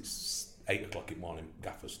pissed, it's 8 o'clock in the morning,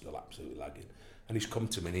 Gaffer's still absolutely lagging. And he's come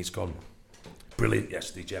to me and he's gone, brilliant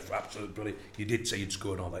yesterday, Jeff, absolutely brilliant. You did say you'd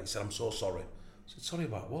score and all that. He said, I'm so sorry. I said, sorry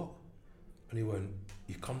about what? And he went,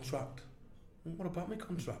 your contract. What about my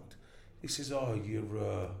contract? He says,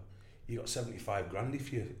 you got 75 grand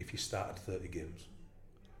if you started 30 games.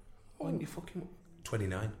 Oh, and you fucking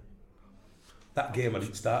 29. That game I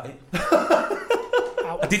didn't start it.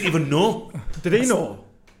 I didn't even know. Did he know?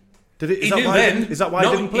 Is that why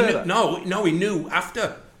he didn't play that? No, he knew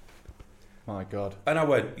after. My God. And I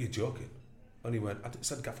went, you're joking? And he went, I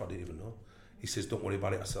said, Gaff, I didn't even know. He says, don't worry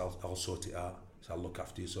about it. I said, I'll sort it out. So I'll look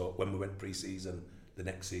after you. So when we went pre-season, the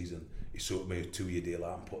next season, he sorted me a 2-year deal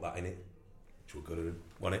out and put that in it. Which were good of him,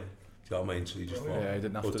 wasn't it? Do you know what I mean? So he just thought, he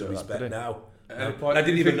didn't have to do that, did he? Now. Point, I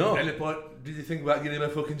didn't even know. At any point, did you think about getting him a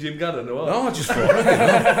fucking Jim Gannon or what? No, I just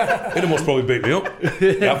thought, he'd almost probably beat me up.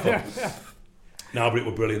 No, but it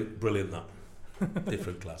was brilliant that.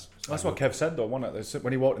 Different class. That's what Kev said though, wasn't it?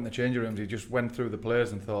 When he walked in the changing rooms, he just went through the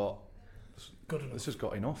players and thought, good enough. This has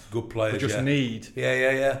got enough. Good players, we just need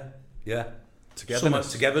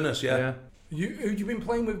togetherness, yeah. Who'd you been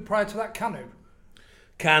playing with prior to that?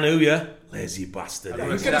 Canu, yeah. Lazy bastard. I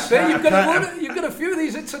was going to say, you've got a few of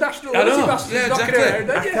these international lazy bastards knocking around,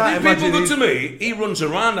 don't you? These people good to me, he runs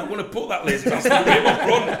around, I want to put that lazy bastard in him up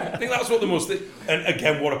front. I think that's what they must think. And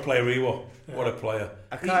again, what a player he was. What a player.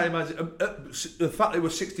 I can't imagine. The fact that he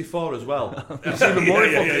was 64 as well. It's even more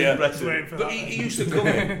impressive. But he used to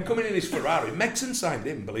come in his Ferrari. Megson signed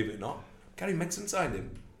him, believe it or not. Gary Megson signed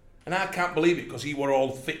him. And I can't believe it because he were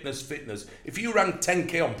all fitness. If you ran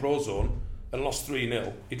 10k on Prozone and lost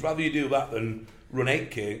 3-0, he'd rather you do that than run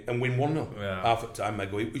 8k and win 1-0 half at time.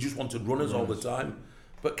 We just wanted runners all the time.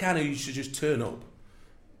 But Canu used to just turn up.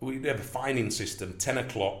 We have a fining system, 10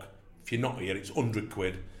 o'clock. If you're not here, it's 100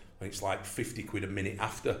 quid. And it's like 50 quid a minute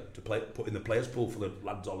after to put in the players' pool for the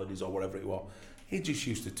lads' holidays or whatever it was. He just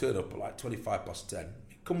used to turn up at like 10:25.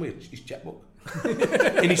 He'd come with his checkbook.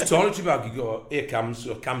 In his toiletry bag, he'd go, here Cams.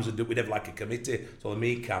 So Cams we'd have like a committee. So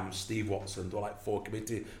me, Cams, Steve Watson, there were like 4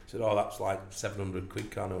 committee. I said, oh, that's like 700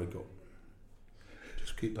 quid, can't I? He'd go,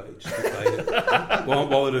 just keep paying it.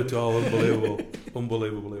 Won't bother at all.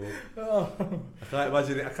 Unbelievable. Oh. I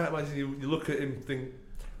can't imagine you look at him and think,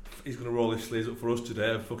 he's going to roll his sleeves up for us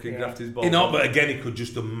today and fucking graft his ball. But again, he could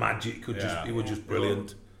just do magic. He was just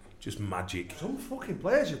brilliant. Just magic. Some fucking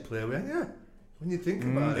players you play with, yeah. When you think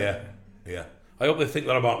about it. Yeah. I hope they think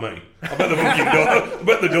that about me. I bet they fucking don't. I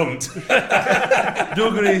bet they don't.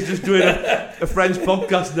 Duggan is just doing a French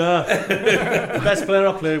podcast now. The best player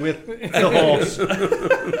I played with, the horse.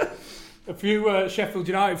 A few Sheffield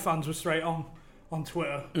United fans were straight on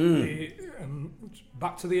Twitter.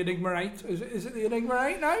 Back to the Enigma 8. Is it the Enigma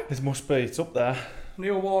 8 now? It must be. It's up there.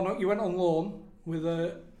 Neil Warnock, you went on loan with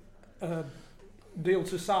a deal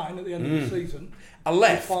to sign at the end of the season. I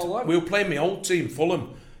left. We were playing my old team,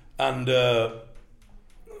 Fulham, and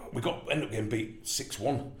we ended up getting beat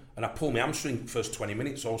 6-1. And I pulled my hamstring first 20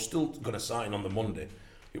 minutes, so I was still going to sign on the Monday.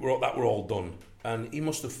 That were all done. And he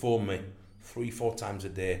must have phoned me 3-4 times a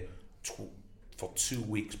day for 2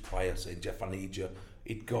 weeks prior, saying, Jeff, I need you.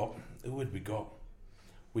 Who had we got?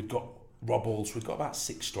 We'd got Robbles, we'd got about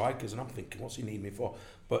 6 strikers, and I'm thinking, what's he need me for?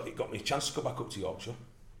 But it got me a chance to go back up to Yorkshire,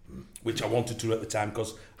 which I wanted to at the time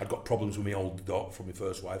because I'd got problems with my old dog from my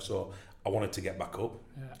first wife, so I wanted to get back up.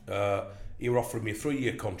 Yeah. He were offering me a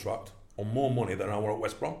 3-year contract on more money than I were at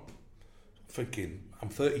West Brom. Thinking, I'm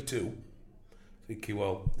 32. Thinking,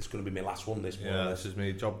 well, this is going to be my last one. This is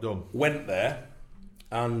me, job done. Went there,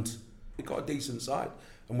 and we got a decent side,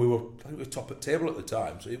 and I think we were top at table at the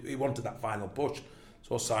time. So he wanted that final push.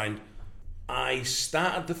 So I signed. I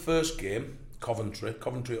started the first game, Coventry at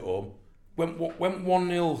home. Went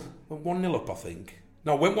 1-0 up, I think.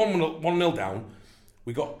 No, went 1-0 down.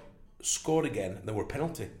 We got scored again, and there were a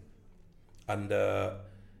penalty. And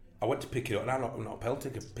I went to pick it up, and I'm not a penalty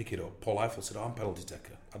taker, pick it up. Paul Eiffel said, I'm a penalty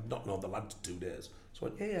taker. I'd not known the lad for 2 days. So I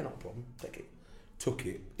went, yeah, not a problem, take it. Took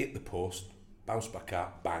it, hit the post, bounced back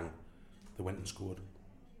out, bang. They went and scored.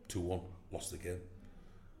 2-1, lost the game.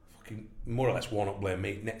 Fucking more or less Warnock blamed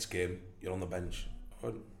me. Next game, you're on the bench. I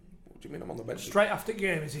went, what do you mean I'm on the bench? Straight after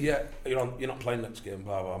game, is he? Yeah, you're not playing next game,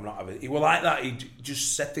 blah, blah, I'm not having it. He was like that, he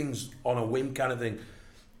just set things on a whim kind of thing.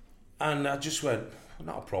 And I just went,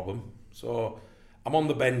 not a problem. So I'm on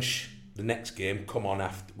the bench the next game, come on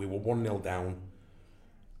after, we were 1-0 down.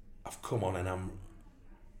 I've come on and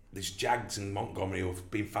there's Jags and Montgomery who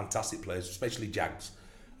have been fantastic players, especially Jags.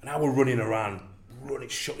 And I were running around,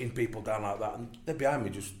 shutting people down like that, and they're behind me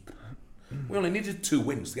just... We only needed 2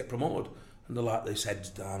 wins to get promoted. And they're like, this head's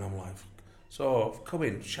down, I'm like... So I've come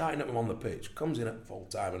in, shouting at them on the pitch, comes in at full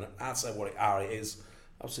time, and I say what it is.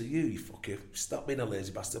 I said, you fucker, stop being a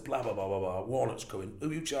lazy bastard, blah, blah, blah, blah, blah. Warnock's coming,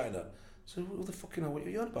 who are you shouting at? I said, who the fucking hell, what are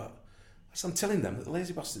you on about? I said, I'm telling them that the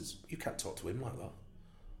lazy bastards, you can't talk to him like that.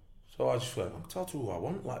 So I just went, I'll talk to who I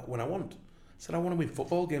want, like when I want. I said, I want to win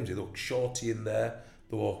football games. There were Shorty in there,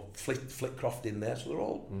 there were Flitcroft in there, so they're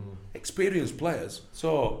all experienced players.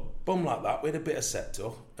 So, bum like that, we had a bit of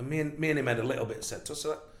set-to, and me and him had a little bit of set-to.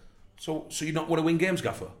 So you not want to win games,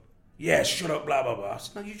 Gaffer? Yeah, shut up, blah, blah, blah. I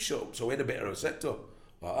said, no, you shut up. So we had a bit of a set-to,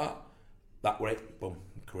 like that. That way, boom,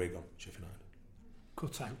 career gone, Sheffield United.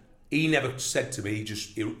 Good time. He never said to me,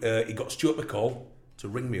 he got Stuart McCall to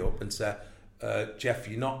ring me up and say, Jeff,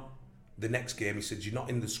 you're not, the next game, he said, you're not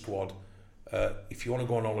in the squad. If you want to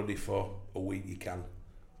go on holiday for a week, you can.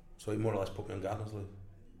 So he more or less put me on gardener's leave.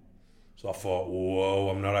 So I thought, whoa,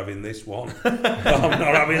 I'm not having this one. I'm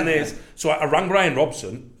not having this. So I rang Brian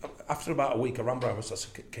Robson. After about a week, I rang Brian Robson. I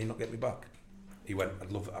said, can you not get me back? He went,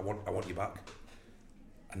 I'd love it. I want you back.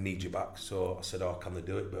 I need you back. So I said, can they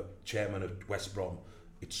do it? But chairman of West Brom,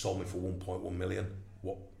 he'd sold me for 1.1 million,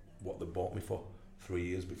 what they bought me for 3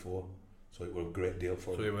 years before. So it was a great deal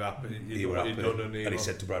for him. So you were happy? He were happy. And he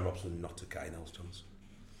said to Brian Robson, not to Kane Elstones.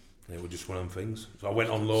 And it was just one of them things. So I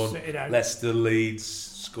went on loan, Leicester, Leeds,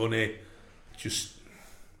 Scunny. Just,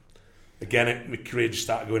 again, my career just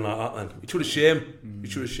started going like that then. Which was a shame.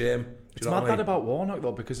 Which was a shame. It's mad that about Warnock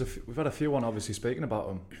though, because we've had a few on obviously speaking about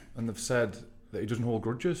him, and they've said that he doesn't hold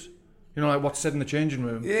grudges. You know, like what's said in the changing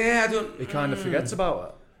room. Yeah, I don't... He kind of forgets about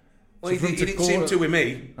it. Well, so he didn't seem to with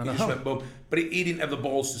me. He just went bum. But he didn't have the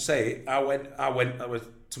balls to say it. I went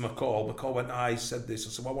to McCall. McCall went, he said this.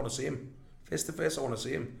 I said, well, I want to see him. Face to face, I want to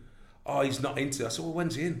see him. Oh, he's not into it. I said, well,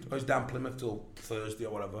 when's he in? Oh, he's down Plymouth till Thursday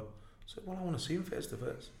or whatever. I said, well, I want to see him face to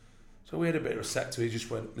face. So we had a bit of a set to. He just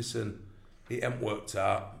went, listen, it ain't worked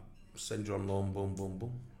out. Send you on loan, boom, boom,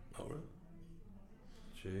 boom. All right.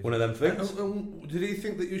 Jeez. One of them things. Did he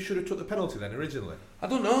think that you should have took the penalty then originally? I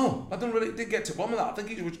don't know. I didn't get to the bottom of that. I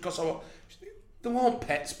think it was because they weren't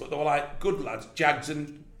pets, but they were like good lads. Jags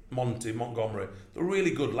and Montgomery. They were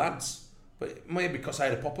really good lads. But maybe because I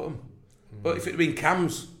had a pop at them. But if it had been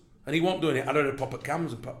Cams, and he wasn't doing it, I'd had a pop at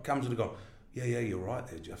Cams, and Cams would have gone, yeah, you're right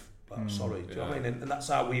there, Jeff. But sorry. Do you know what I mean? And that's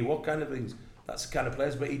how we were kind of things. That's the kind of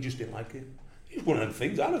players, but he just didn't like it. He's one of them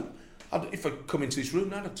things. If I come into this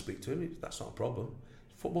room, I'd have to speak to him. That's not a problem.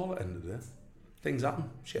 Football at the end of the day. Things happen.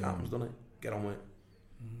 Shit happens, doesn't it? Get on with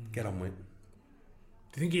it. Get on with it.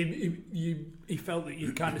 Do you think he felt that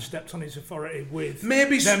you kind of stepped on his authority with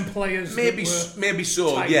maybe them players? Maybe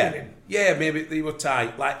so. Tight Yeah, with him? yeah. Maybe they were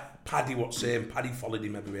tight. Like Paddy, what's saying? Paddy followed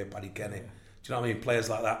him everywhere. Paddy Kenny. Do you know what I mean? Players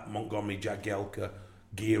like that, Montgomery, Jagielka,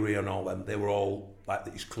 Geary, and all them. They were all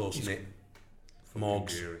like his close knit.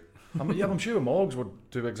 Morgs. I'm sure Morgs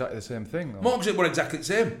would do exactly the same thing. Though. Morgs were exactly the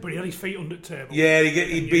same. But he had his feet under the table. Yeah,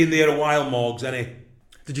 he'd been there a while, Morgs, ain't he?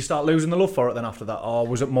 Did you start losing the love for it then after that, or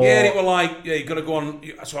was it more? Yeah, it were like, you got to go on.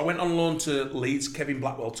 So I went on loan to Leeds. Kevin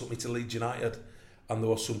Blackwell took me to Leeds United, and there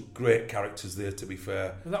were some great characters there. To be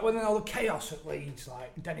fair, Was that when all the chaos at Leeds,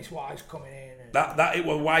 like Dennis Wise coming in? And... that it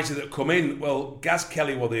was Wisey that come in. Well, Gaz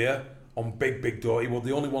Kelly were there on big door. He was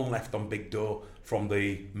the only one left on big door from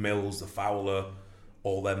the Mills, the Fowler,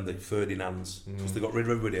 all them, the Ferdinands, because they got rid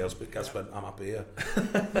of everybody else. But Gaz went, I'm happy here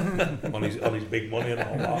on his big money and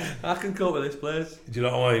all that. I can cope with this place. Do you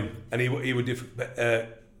know what I mean? And he was different.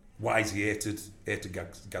 But Wisey hated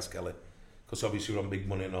Gaz Kelly because obviously he was on big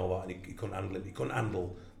money and all that, and he couldn't handle it. He couldn't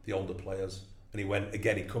handle the older players. And he went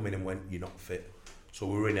again. He come in and went, "You're not fit." So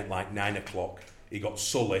we were in at like 9 o'clock. He got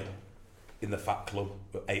Sully in the Fat Club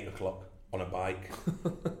at 8 o'clock on a bike.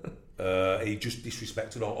 He just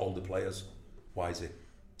disrespected all older players. Wisey,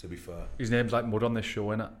 to be fair. His name's like mud on this show,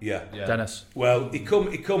 innit? Yeah. Dennis. Well, he come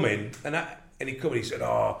in and he said,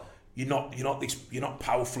 "Oh, you're not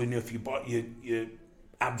powerful enough. Your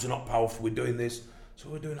abs are not powerful. We're doing this." So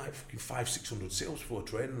we're doing like fucking 500-600 sit-ups before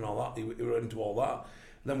training and all that. He were into all that.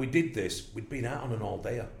 And then we did this. We'd been out on an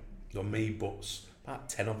all-dayer. Me, Butts, about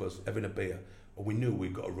 10 of us having a beer, and we knew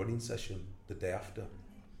we'd got a running session the day after.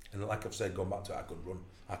 And like I've said, going back to it, I could run,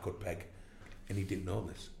 I could peg, and he didn't know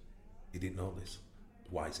this.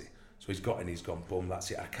 Wisey. So he's got in, he's gone, boom,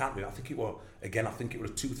 that's it. I can't remember. I think it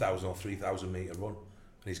was a 2,000 or 3,000 metre run.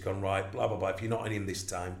 And he's gone, right, blah, blah, blah. If you're not in this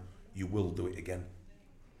time, you will do it again.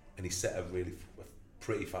 And he set a really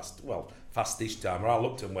pretty fast-ish time. Where I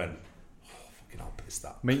looked and went, I'll piss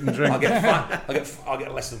that. Meat and drink. I'll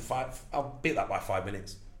get less than 5. I'll beat that by 5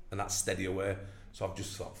 minutes. And that's steady away. So I've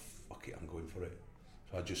just thought, fuck it, I'm going for it.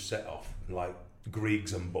 So I just set off and like,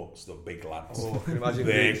 Griggs and Butts, the big lads. Oh, can you imagine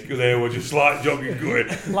they were just like jogging going.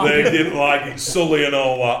 They didn't like it, Sully and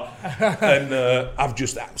all that. And I've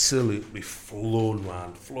just absolutely flown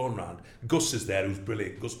round. Gus is there, who's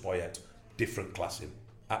brilliant. Gus Poyet, different class him.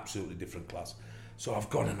 Absolutely different class. So I've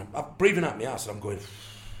gone and I'm breathing out my ass and I'm going,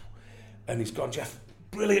 and he's gone, Jeff,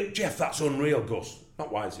 brilliant, Jeff, that's unreal, Gus.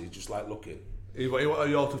 Not wise, he's just like looking. He wanted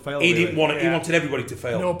you all to fail. He didn't want it, he wanted everybody to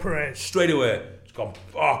fail. No praise. Straight away. Gone,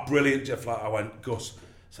 oh, brilliant, Jeff. I went, Gus,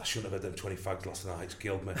 so I shouldn't have had them 20 fags last night. It's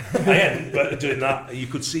killed me. I hadn't, but doing that, you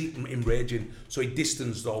could see him raging. So he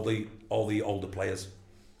distanced all the older players,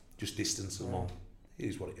 just distanced them all. It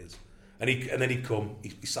is what it is. And then he'd come.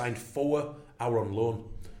 He signed 4 hour on loan.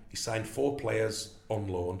 He signed 4 players on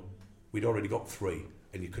loan. We'd already got 3,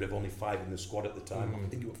 and you could have only 5 in the squad at the time. I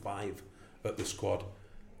think you were 5 at the squad.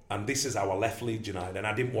 And this is how I left Leeds United, and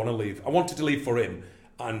I didn't want to leave. I wanted to leave for him.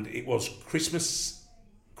 And it was Christmas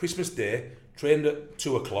Day, trained at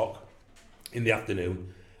 2 o'clock in the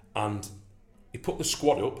afternoon, and he put the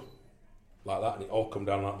squad up like that, and it all come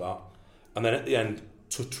down like that. And then at the end,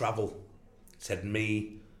 to travel, said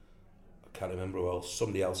me, I can't remember who else,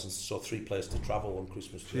 somebody else, and so 3 players to travel on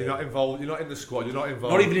Christmas Day. So you're not involved, you're not in the squad, you're not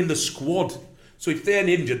involved. Not even in the squad. So if they're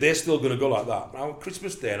injured, they're still going to go like that. Now,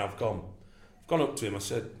 Christmas Day, and I've gone up to him, I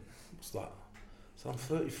said, what's that? I said, I'm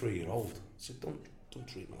 33 years old. I said, don't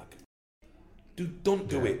treat me like it. Don't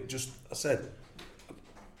do it. Just, I said,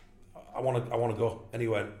 I want to go. And he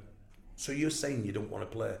went, so you're saying you don't want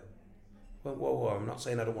to play? Well, whoa, I'm not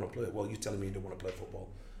saying I don't want to play. Well, you're telling me you don't want to play football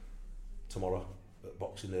tomorrow at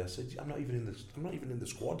Boxing Day. I said, I'm not even in the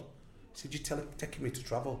squad. He said, you're taking me to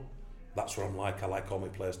travel. That's what I'm like. I like all my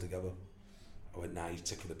players together. I went, nah, you're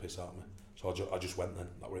taking the piss out of me. So I just went then.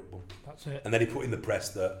 That was it, boom. That's it. And then he put in the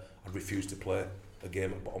press that I'd refused to play a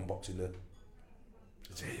game on Boxing Day.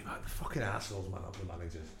 Gee, man, fucking assholes, man, up the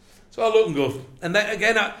managers. So I look and go, and then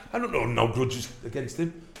again, I don't know, no grudges against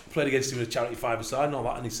him. I played against him in a charity 5-a-side and all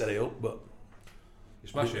that, and he set it up, but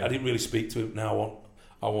I didn't really speak to him. Now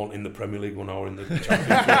I want in the Premier League when I was in the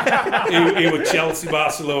Championship. he was Chelsea,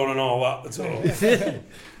 Barcelona, and all that. So.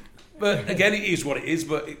 But again, it is what it is.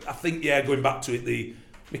 But I think, going back to it,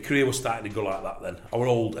 my career was starting to go like that. Then I was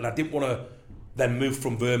old, and I didn't want to then move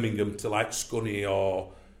from Birmingham to like Scunny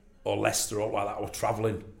or Leicester or like that. I was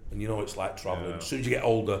travelling, and you know it's like travelling. As soon as you get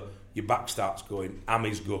older, your back starts going,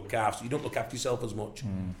 hammies go, calves. You don't look after yourself as much,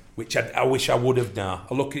 which I wish I would have now.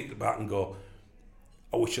 I look at it back and go,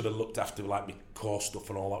 I wish I'd have looked after like my core stuff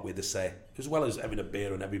and all that with the say, as well as having a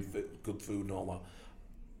beer and having good food and all that.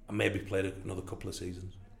 I maybe played another couple of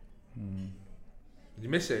seasons. You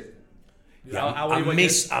miss it. Yeah, I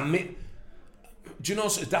miss. Do you know,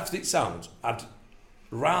 as daft it sounds, I'd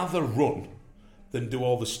rather run than do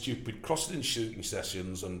all the stupid crossing and shooting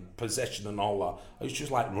sessions and possession and all that. I was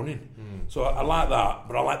just like running. So I like that,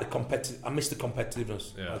 but I like the competitive. I miss the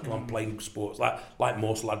competitiveness. Yeah. Like I'm playing sports, like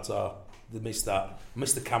most lads are. They miss that. I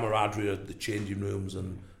miss the camaraderie of the changing rooms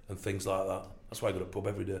and things like that. That's why I go to the pub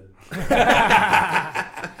every day.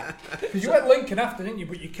 Because you went Lincoln after, didn't you?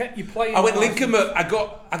 But you playing. I went Lincoln, but I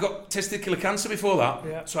got testicular cancer before that.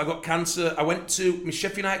 Yeah. So I got cancer. I went to my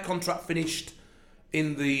Sheffield United contract finished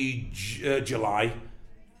in the July,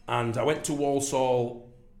 and I went to Walsall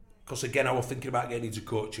because again I was thinking about getting into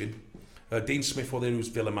coaching. Dean Smith was there, who was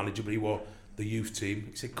Villa manager, but he was the youth team.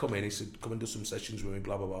 He said, "Come in." He said, "Come and do some sessions with me."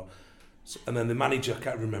 Blah blah blah. So, and then the manager, I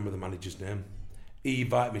can't remember the manager's name. He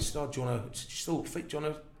invited me. He said, "Oh, do you want to? You still look fit? Do you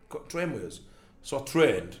want to train with us?" So I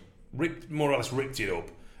trained, more or less ripped it up,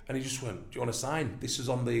 and he just went, "Do you want to sign?" This was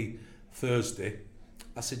on the Thursday.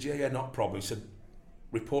 I said, "Yeah, not a problem." He said,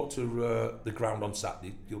 "Report to the ground on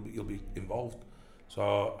Saturday. You'll be involved."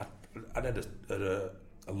 So I had a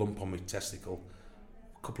lump on my testicle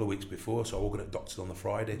a couple of weeks before, so I was going to doctors on the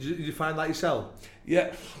Friday. Did you find that yourself?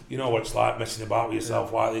 Yeah, you know what it's like messing about with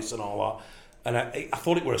yourself like this and all that. And I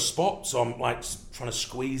thought it were a spot, so I'm like trying to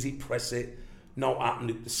squeeze it, press it. No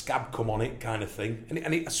happened. The scab come on it, kind of thing. And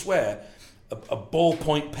I swear, a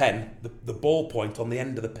ballpoint pen, the ballpoint on the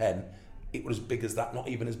end of the pen, it was as big as that, not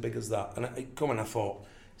even as big as that. And I thought,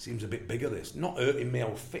 it seems a bit bigger this. Not hurting me, I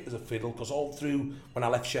was fit as a fiddle, because all through when I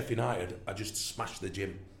left Sheffield United, I just smashed the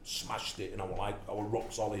gym, smashed it, and I was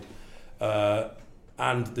rock solid.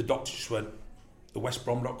 And the doctor just went, the West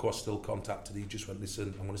Brom doctor still contacted, he just went,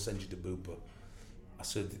 "Listen, I'm going to send you to Bupa." I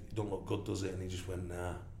said, "It don't look good, does it?" And he just went,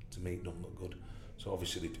 "Nah, to me it don't look good." So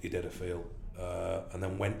obviously he did a feel, and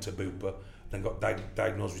then went to Bupa, then got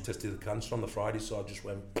diagnosed with testicular cancer on the Friday. So I just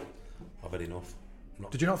went, "I've had enough."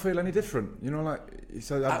 Did you not feel any different? You know, like you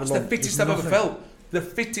said, that was the fittest I've ever felt. The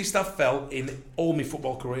fittest I've felt in all my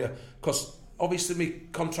football career. Because obviously my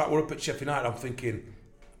contract were up at Sheffield United. I'm thinking,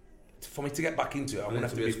 for me to get back into it, I'm going to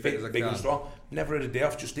have to be fit, big and strong. Never had a day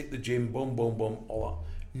off, just hit the gym, boom, boom, boom, all that.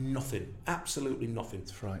 Nothing, absolutely nothing.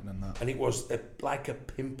 It's frightening, that. And it was like a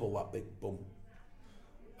pimple, that big bum.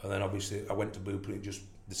 And then obviously I went to Bupa and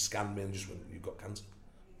they scanned me and just went, "You've got cancer."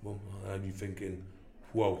 Boom. And you're thinking,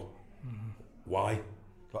 whoa, why?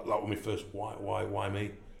 That was my first, why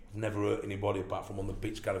me? I've never hurt anybody apart from on the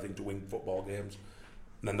pitch kind of thing to win football games.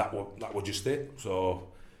 And then that was just it. So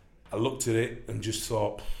I looked at it and just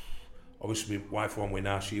thought, obviously my wife won with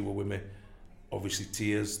now, she was with me. Obviously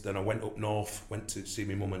tears. Then I went up north, went to see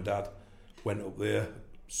my mum and dad, went up there,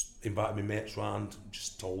 invited my mates round,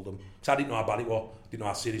 just told them. Because I didn't know how bad it was, didn't know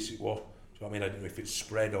how serious it was. Do you know what I mean? I didn't know if it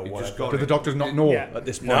spread or whatever. Did the doctors not know at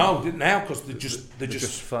this point? No, didn't now, because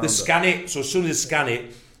they scan it. So as soon as they scan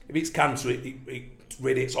it, if it's cancer, it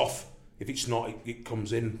radiates off. If it's not, it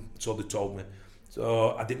comes in. So they told me.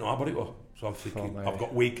 So I didn't know how bad it was. So I'm thinking, I've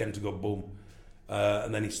got weekend to go, boom.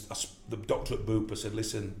 And then the doctor at Bupa said,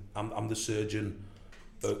 "Listen, I'm the surgeon."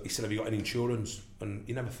 He said, "Have you got any insurance?" And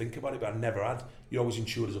you never think about it, but I never had. You're always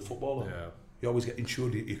insured as a footballer. Yeah. You always get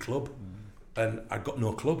insured at your club. And I got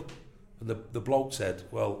no club. And the bloke said,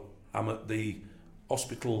 "Well, I'm at the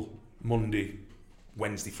hospital Monday,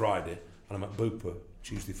 Wednesday, Friday, and I'm at Bupa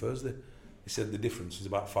Tuesday, Thursday." He said, "The difference is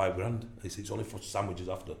about $5,000. He said, "It's only for sandwiches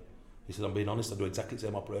after." He said, "I'm being honest, I do exactly the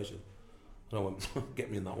same operation." And I went,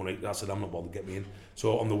 "Get me in that one." I said, "I'm not bothered, get me in."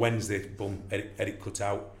 So on the Wednesday, boom, Eric cut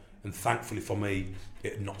out. And thankfully for me,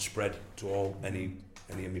 it had not spread to any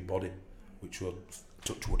of my body, which was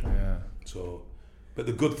touch wood. Yeah. So, but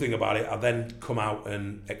the good thing about it, I then come out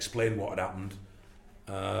and explain what had happened,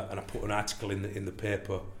 and I put an article in the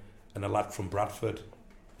paper, and a lad from Bradford,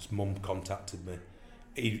 his mum contacted me.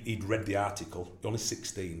 He'd read the article, only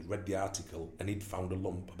 16, read the article, and he'd found a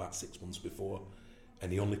lump about 6 months before,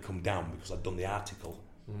 and he only come down because I'd done the article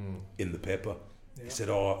in the paper. Yeah. He said,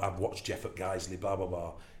 "Oh, I've watched Jeff at Guiseley, blah blah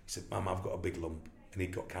blah." He said, "Mum, I've got a big lump," and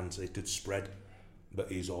he'd got cancer. It did spread,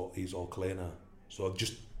 but he's all clear now. So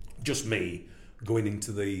just me going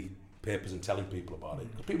into the papers and telling people about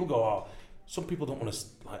it. People go, "Oh, some people don't want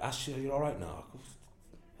to ask you, you're all right now."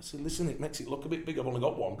 I said, "Listen, it makes it look a bit bigger. I've only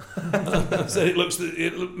got one." I said,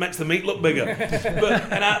 it makes the meat look bigger.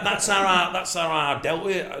 That's how I dealt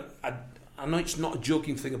with it. I know it's not a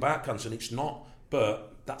joking thing about cancer, and it's not,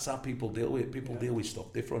 but that's how people deal with it. People deal with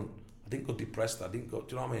stuff different. I didn't go depressed. Do you know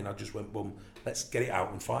what I mean? I just went, boom, let's get it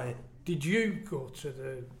out and fight it. Did you go to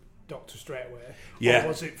the doctor straight away? Yeah. Or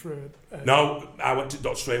was it for... No, I went to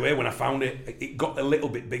doctor straight away. When I found it, it got a little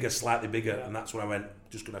bit bigger, slightly bigger, and that's when I went,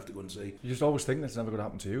 just going to have to go and see. You just always think that's never going to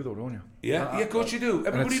happen to you, though, don't you? Yeah, of course you do.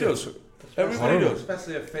 Everybody does. Everybody horrible. does.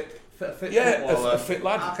 Especially a fit a fit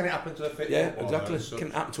lad. How can it happen to a fit Yeah, footballer? exactly. It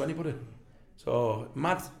can happen to anybody. So,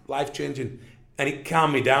 mad, life-changing. And it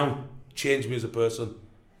calmed me down, changed me as a person.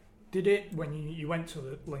 Did it, when you went to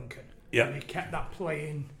the Lincoln, Yeah. and you kept that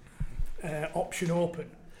playing option open,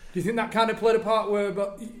 do you think that kind of played a part where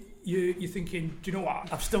you're thinking, do you know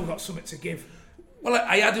what, I've still got something to give? Well,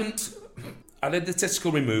 I hadn't... I had the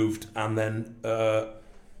testicle removed, and then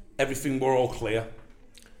everything were all clear.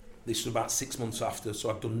 This was about 6 months after,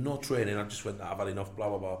 so I'd done no training. I just went, I've had enough, blah,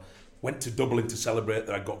 blah, blah. Went to Dublin to celebrate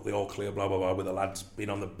that I got the all clear, blah, blah, blah, with the lads,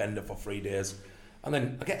 been on the bender for 3 days. And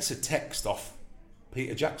then I get a text off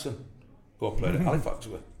Peter Jackson, who I played at Halifax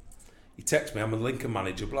with. He texts me, I'm a Lincoln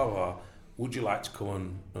manager, blah, blah, blah. Would you like to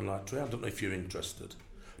come and like train? I don't know if you're interested.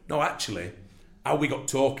 No, actually, how we got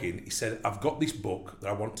talking, he said, I've got this book that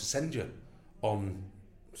I want to send you on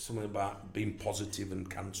something about being positive and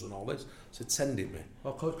cancer and all this. I said, send it me.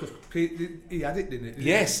 Well, because he had it, didn't he?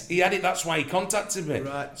 Yes, he had it. That's why he contacted me.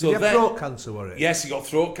 Right. So Did he have throat cancer, were it? Yes, he got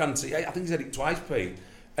throat cancer. Yeah, I think he said it twice, Pete.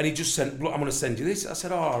 And he just sent, look, I'm going to send you this. I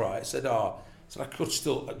said, oh, all right. I said, I could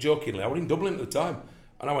still, jokingly, I was in Dublin at the time.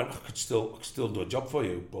 And I went, I could still do a job for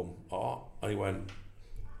you. Boom. Oh. And he went,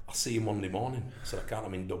 I'll see you Monday morning. I said, I can't,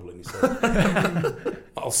 I'm in Dublin. He said,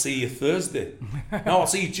 I'll see you Thursday. No, I'll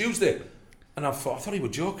see you Tuesday. And I thought he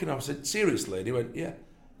was joking. I said, seriously? And he went, yeah,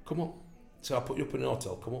 come up. So I'll put you up in an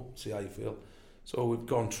hotel, come up, see how you feel. So we've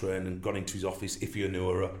gone train and gone into his office, if you knew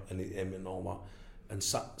her, and him and all that, and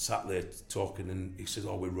sat there talking, and he says,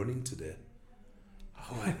 oh, we're running today.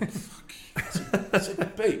 I went, fuck. I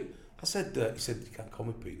said, Pete. He said, you can't call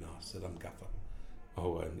me Pete now. I said, I'm Gaffer.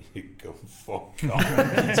 Oh, and you go, fuck off.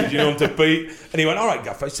 I said, you know him to Pete? And he went, all right,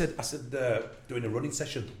 Gaffer. I said, doing a running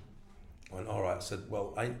session. I went, all right. I said,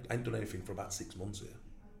 well, I ain't done anything for about 6 months here.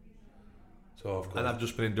 So I've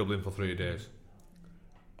just been in Dublin for 3 days.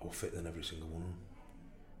 I was fitter than every single one.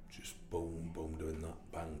 Just boom, boom, doing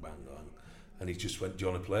that, bang, bang, bang. And he just went, do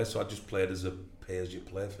you want to play? So I just played as a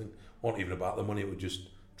pay-as-you-play thing. It wasn't even about the money, it was just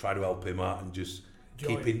try to help him out and just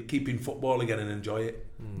keeping football again and enjoy it.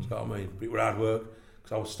 You know what I mean? It was hard work,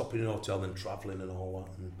 because I was stopping in a hotel, then travelling and all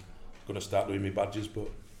that, and going to start doing my badges, but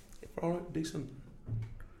all right, decent.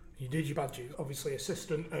 You did your badges, obviously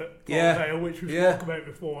assistant at Port Vale, which we spoke about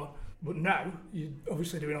before. But now, you're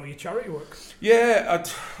obviously doing all your charity work. Yeah,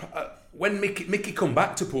 when Mickey come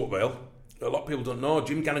back to Port Vale, a lot of people don't know,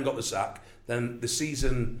 Jim Gannon got the sack. Then the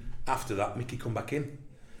season after that, Mickey come back in.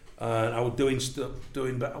 And I was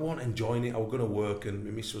but I wasn't enjoying it. I was going to work, and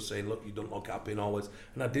my missus was saying, look, you don't look happy and all this.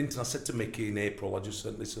 And I didn't, and I said to Mickey in April, I just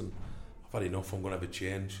said, listen, I've had enough, I'm going to have a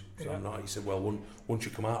change. So I'm not. He said, well, once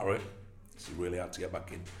you come out of it, it's really hard to get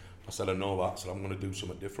back in. I said, I know that, so I'm going to do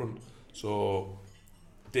something different. So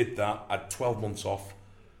did that, I had 12 months off,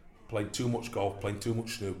 playing too much golf, playing too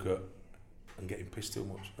much snooker, and getting pissed too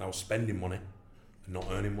much. And I was spending money and not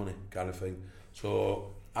earning money, kind of thing.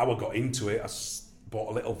 So how I got into it, I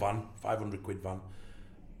bought a little van, 500 quid van.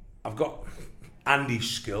 I've got Andy's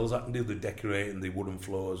skills. I can do the decorating, the wooden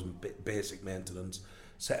floors, and basic maintenance.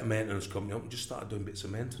 Set a maintenance company up and just started doing bits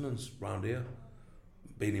of maintenance around here.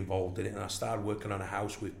 Being involved in it, and I started working on a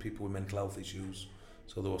house with people with mental health issues.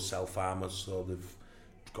 So they were self-harmers, so they've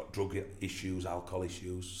got drug issues, alcohol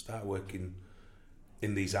issues. Started working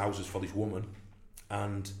in these houses for this woman,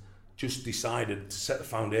 and just decided to set the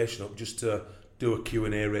foundation up just to do a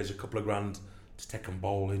Q&A, raise a couple of grand to take them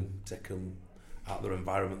bowling, take them out of their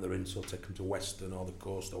environment they're in, so take them to Western or the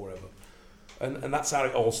coast or wherever. And that's how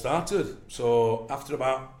it all started. So after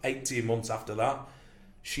about 18 months after that,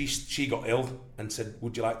 she got ill and said,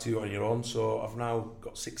 would you like to do it on your own? So I've now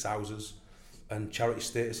got 6 houses and charity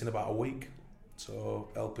status in about a week. So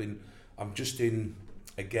helping, I'm just in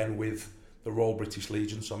again with the Royal British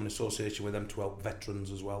Legion, so I'm in association with them to help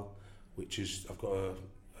veterans as well, which is, I've got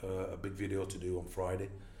a big video to do on Friday,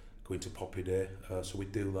 going to Poppy Day, so we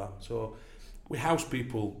do that. So we house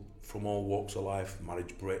people from all walks of life,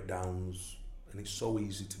 marriage breakdowns, and it's so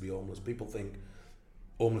easy to be homeless. People think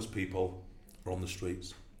homeless people are on the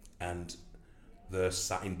streets and they're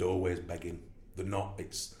sat in doorways begging. They're not.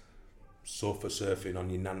 It's sofa surfing on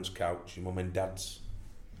your nan's couch, your mum and dad's,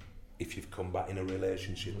 if you've come back in a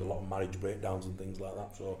relationship, a lot of marriage breakdowns and things like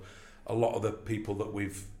that. So a lot of the people that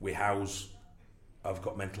we house have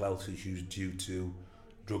got mental health issues due to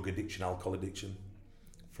drug addiction, alcohol addiction,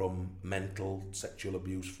 from mental, sexual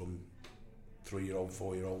abuse from 3-year-old,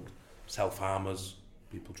 4-year-old, self-harmers,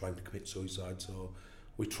 people trying to commit suicide. So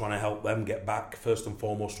we're trying to help them get back. First and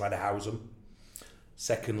foremost, try to house them.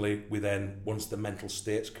 Secondly, we then, once the mental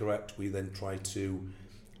state's correct, we then try to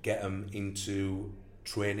get them into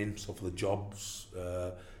training, so for the jobs,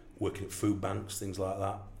 working at food banks, things like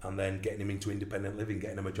that, and then getting them into independent living,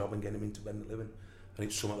 getting them a job and getting them into independent living. And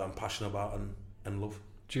it's something that I'm passionate about and love.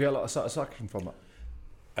 Do you get a lot of satisfaction from it?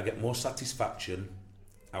 I get more satisfaction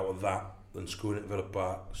out of that than scoring at Villa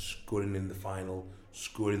Park, scoring in the final,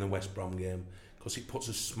 scoring in the West Brom game, because it puts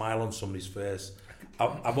a smile on somebody's face.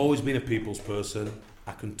 I've always been a people's person.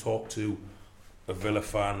 I can talk to a Villa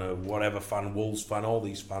fan, a whatever fan, Wolves fan, all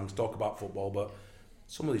these fans, talk about football, but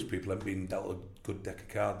some of these people haven't been dealt a good deck of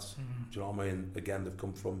cards. Do you know what I mean? Again, they've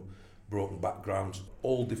come from broken backgrounds,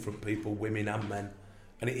 all different people, women and men,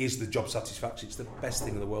 and it is the job satisfaction. It's the best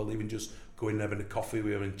thing in the world, even just going and having a coffee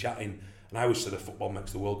with them and chatting. And I always say that football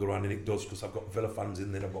makes the world go round, and it does, because I've got Villa fans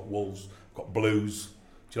in there, I've got Wolves, I've got Blues.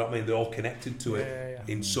 Do you know what I mean? They're all connected to it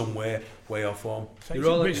in some way or form.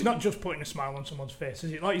 So it's not just putting a smile on someone's face,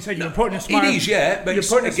 is it? Like you said, you're putting a smile. It is, yeah. But you're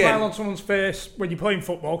putting a smile on someone's face when you're playing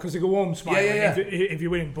football, because they go home smiling if you're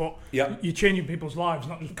winning. But you're changing people's lives,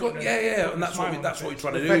 not just putting and that's what we're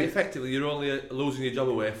trying to do. Effectively, you're only losing your job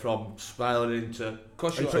away from smiling into.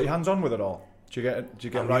 Are you pretty hands-on with it all? Do you get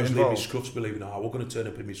right usually involved? in my scruffs, believe it or not. I was going to turn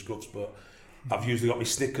up in my scruffs, but I've usually got my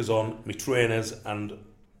Snickers on, my trainers, and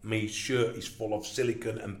my shirt is full of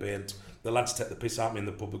silicone and paint. The lads take the piss out of me in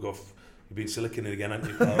the pub and go, "You've been siliconing again, haven't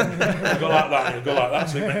you?" Go like that, and go like that,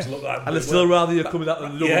 so it makes it look like. And I'd still rather you're coming out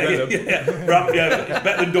than double denim. It's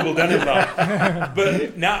better than double denim, that.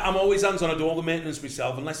 But now I'm always hands on. I do all the maintenance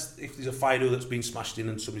myself, unless if there's a fire door that's been smashed in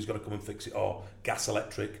and somebody's got to come and fix it, or gas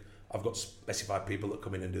electric. I've got specified people that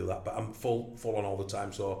come in and do that, but I'm full on all the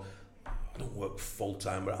time, so I don't work full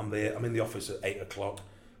time. But I'm there. I'm in the office at 8 o'clock.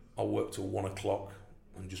 I'll work till 1 o'clock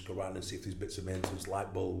and just go around and see if there's bits of maintenance,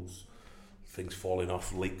 light bulbs, things falling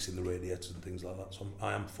off, leaks in the radiators and things like that. So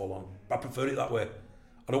I am full on. But I prefer it that way.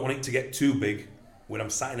 I don't want it to get too big when I'm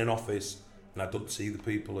sat in an office and I don't see the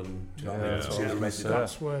people and see the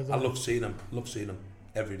residents. I love seeing them.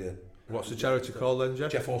 Every day. What's the charity called then,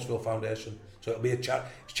 Jeff? Jeff Horsfield Foundation. So it'll be a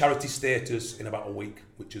charity status in about a week,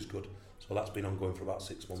 which is good. So that's been ongoing for about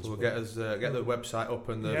 6 months. So we'll get the website up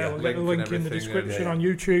and we'll get the link in the description on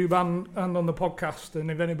YouTube and on the podcast.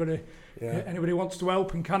 And if anybody wants to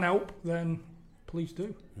help and can help, then please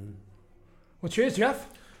do. Well, cheers, Jeff.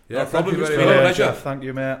 Yeah, thank you very much. Pleasure. Jeff, thank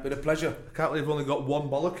you, mate. Been a pleasure. I can't believe we've only got one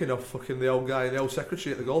bollocking of fucking the old guy, the old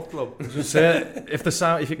secretary at the golf club. Just say,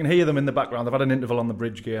 if you can hear them in the background, they've had an interval on the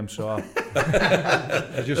bridge game, so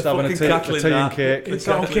they're just having a tea and cake. It's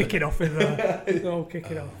all kicking off in there. It's all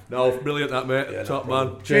kicking off. No, brilliant that, mate. Yeah, Top no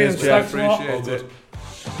man. Cheers, Jeff. Appreciate it.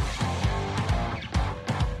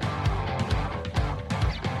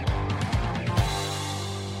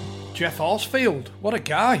 Jeff Horsfield, what a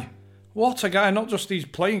guy. What a guy, not just his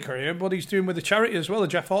playing career, but he's doing with the charity as well, the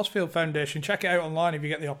Jeff Horsfield Foundation. Check it out online if you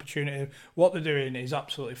get the opportunity. What they're doing is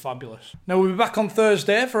absolutely fabulous. Now, we'll be back on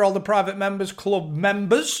Thursday for all the Private Members Club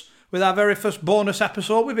members with our very first bonus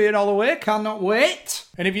episode with Ian Holloway. Cannot wait.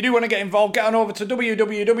 And if you do want to get involved, get on over to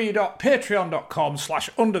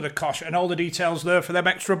www.patreon.com/underthecosh and all the details there for them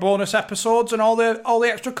extra bonus episodes and all the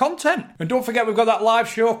extra content. And don't forget, we've got that live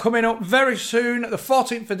show coming up very soon, the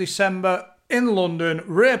 14th of December, in London,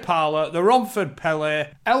 Ray Parlour, the Romford Pele,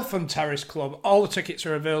 Eltham Terrace Club. All the tickets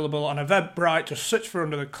are available on Eventbrite. Just search for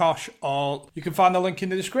Under the Cosh, or you can find the link in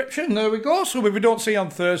the description. There we go. So if we don't see you on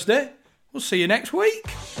Thursday, we'll see you next week.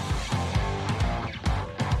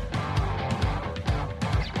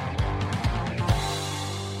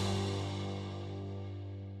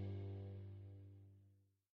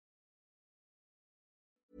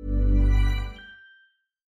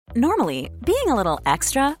 Normally, being a little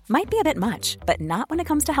extra might be a bit much, but not when it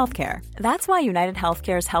comes to healthcare. That's why United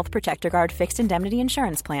Healthcare's Health Protector Guard fixed indemnity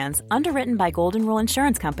insurance plans, underwritten by Golden Rule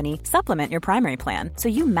Insurance Company, supplement your primary plan so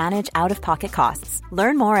you manage out-of-pocket costs.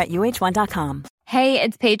 Learn more at UH1.com. Hey,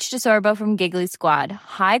 it's Paige DeSorbo from Giggly Squad.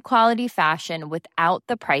 High quality fashion without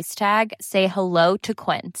the price tag. Say hello to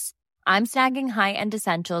Quince. I'm snagging high-end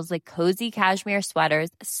essentials like cozy cashmere sweaters,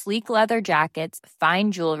 sleek leather jackets,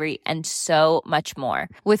 fine jewelry, and so much more.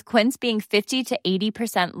 With Quince being 50 to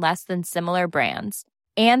 80% less than similar brands.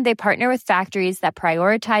 And they partner with factories that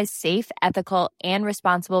prioritize safe, ethical, and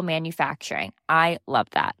responsible manufacturing. I love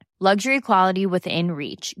that. Luxury quality within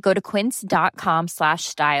reach. Go to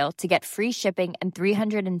quince.com/style to get free shipping and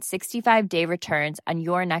 365-day returns on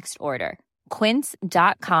your next order.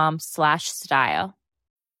 Quince.com/style.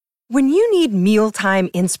 When you need mealtime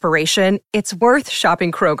inspiration, it's worth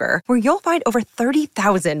shopping Kroger, where you'll find over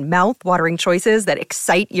 30,000 mouth-watering choices that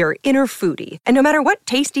excite your inner foodie. And no matter what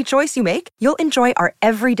tasty choice you make, you'll enjoy our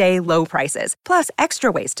everyday low prices, plus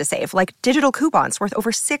extra ways to save, like digital coupons worth over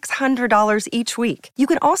 $600 each week. You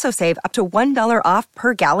can also save up to $1 off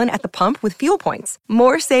per gallon at the pump with fuel points.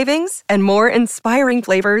 More savings and more inspiring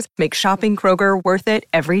flavors make shopping Kroger worth it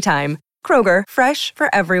every time. Kroger, fresh for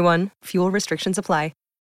everyone. Fuel restrictions apply.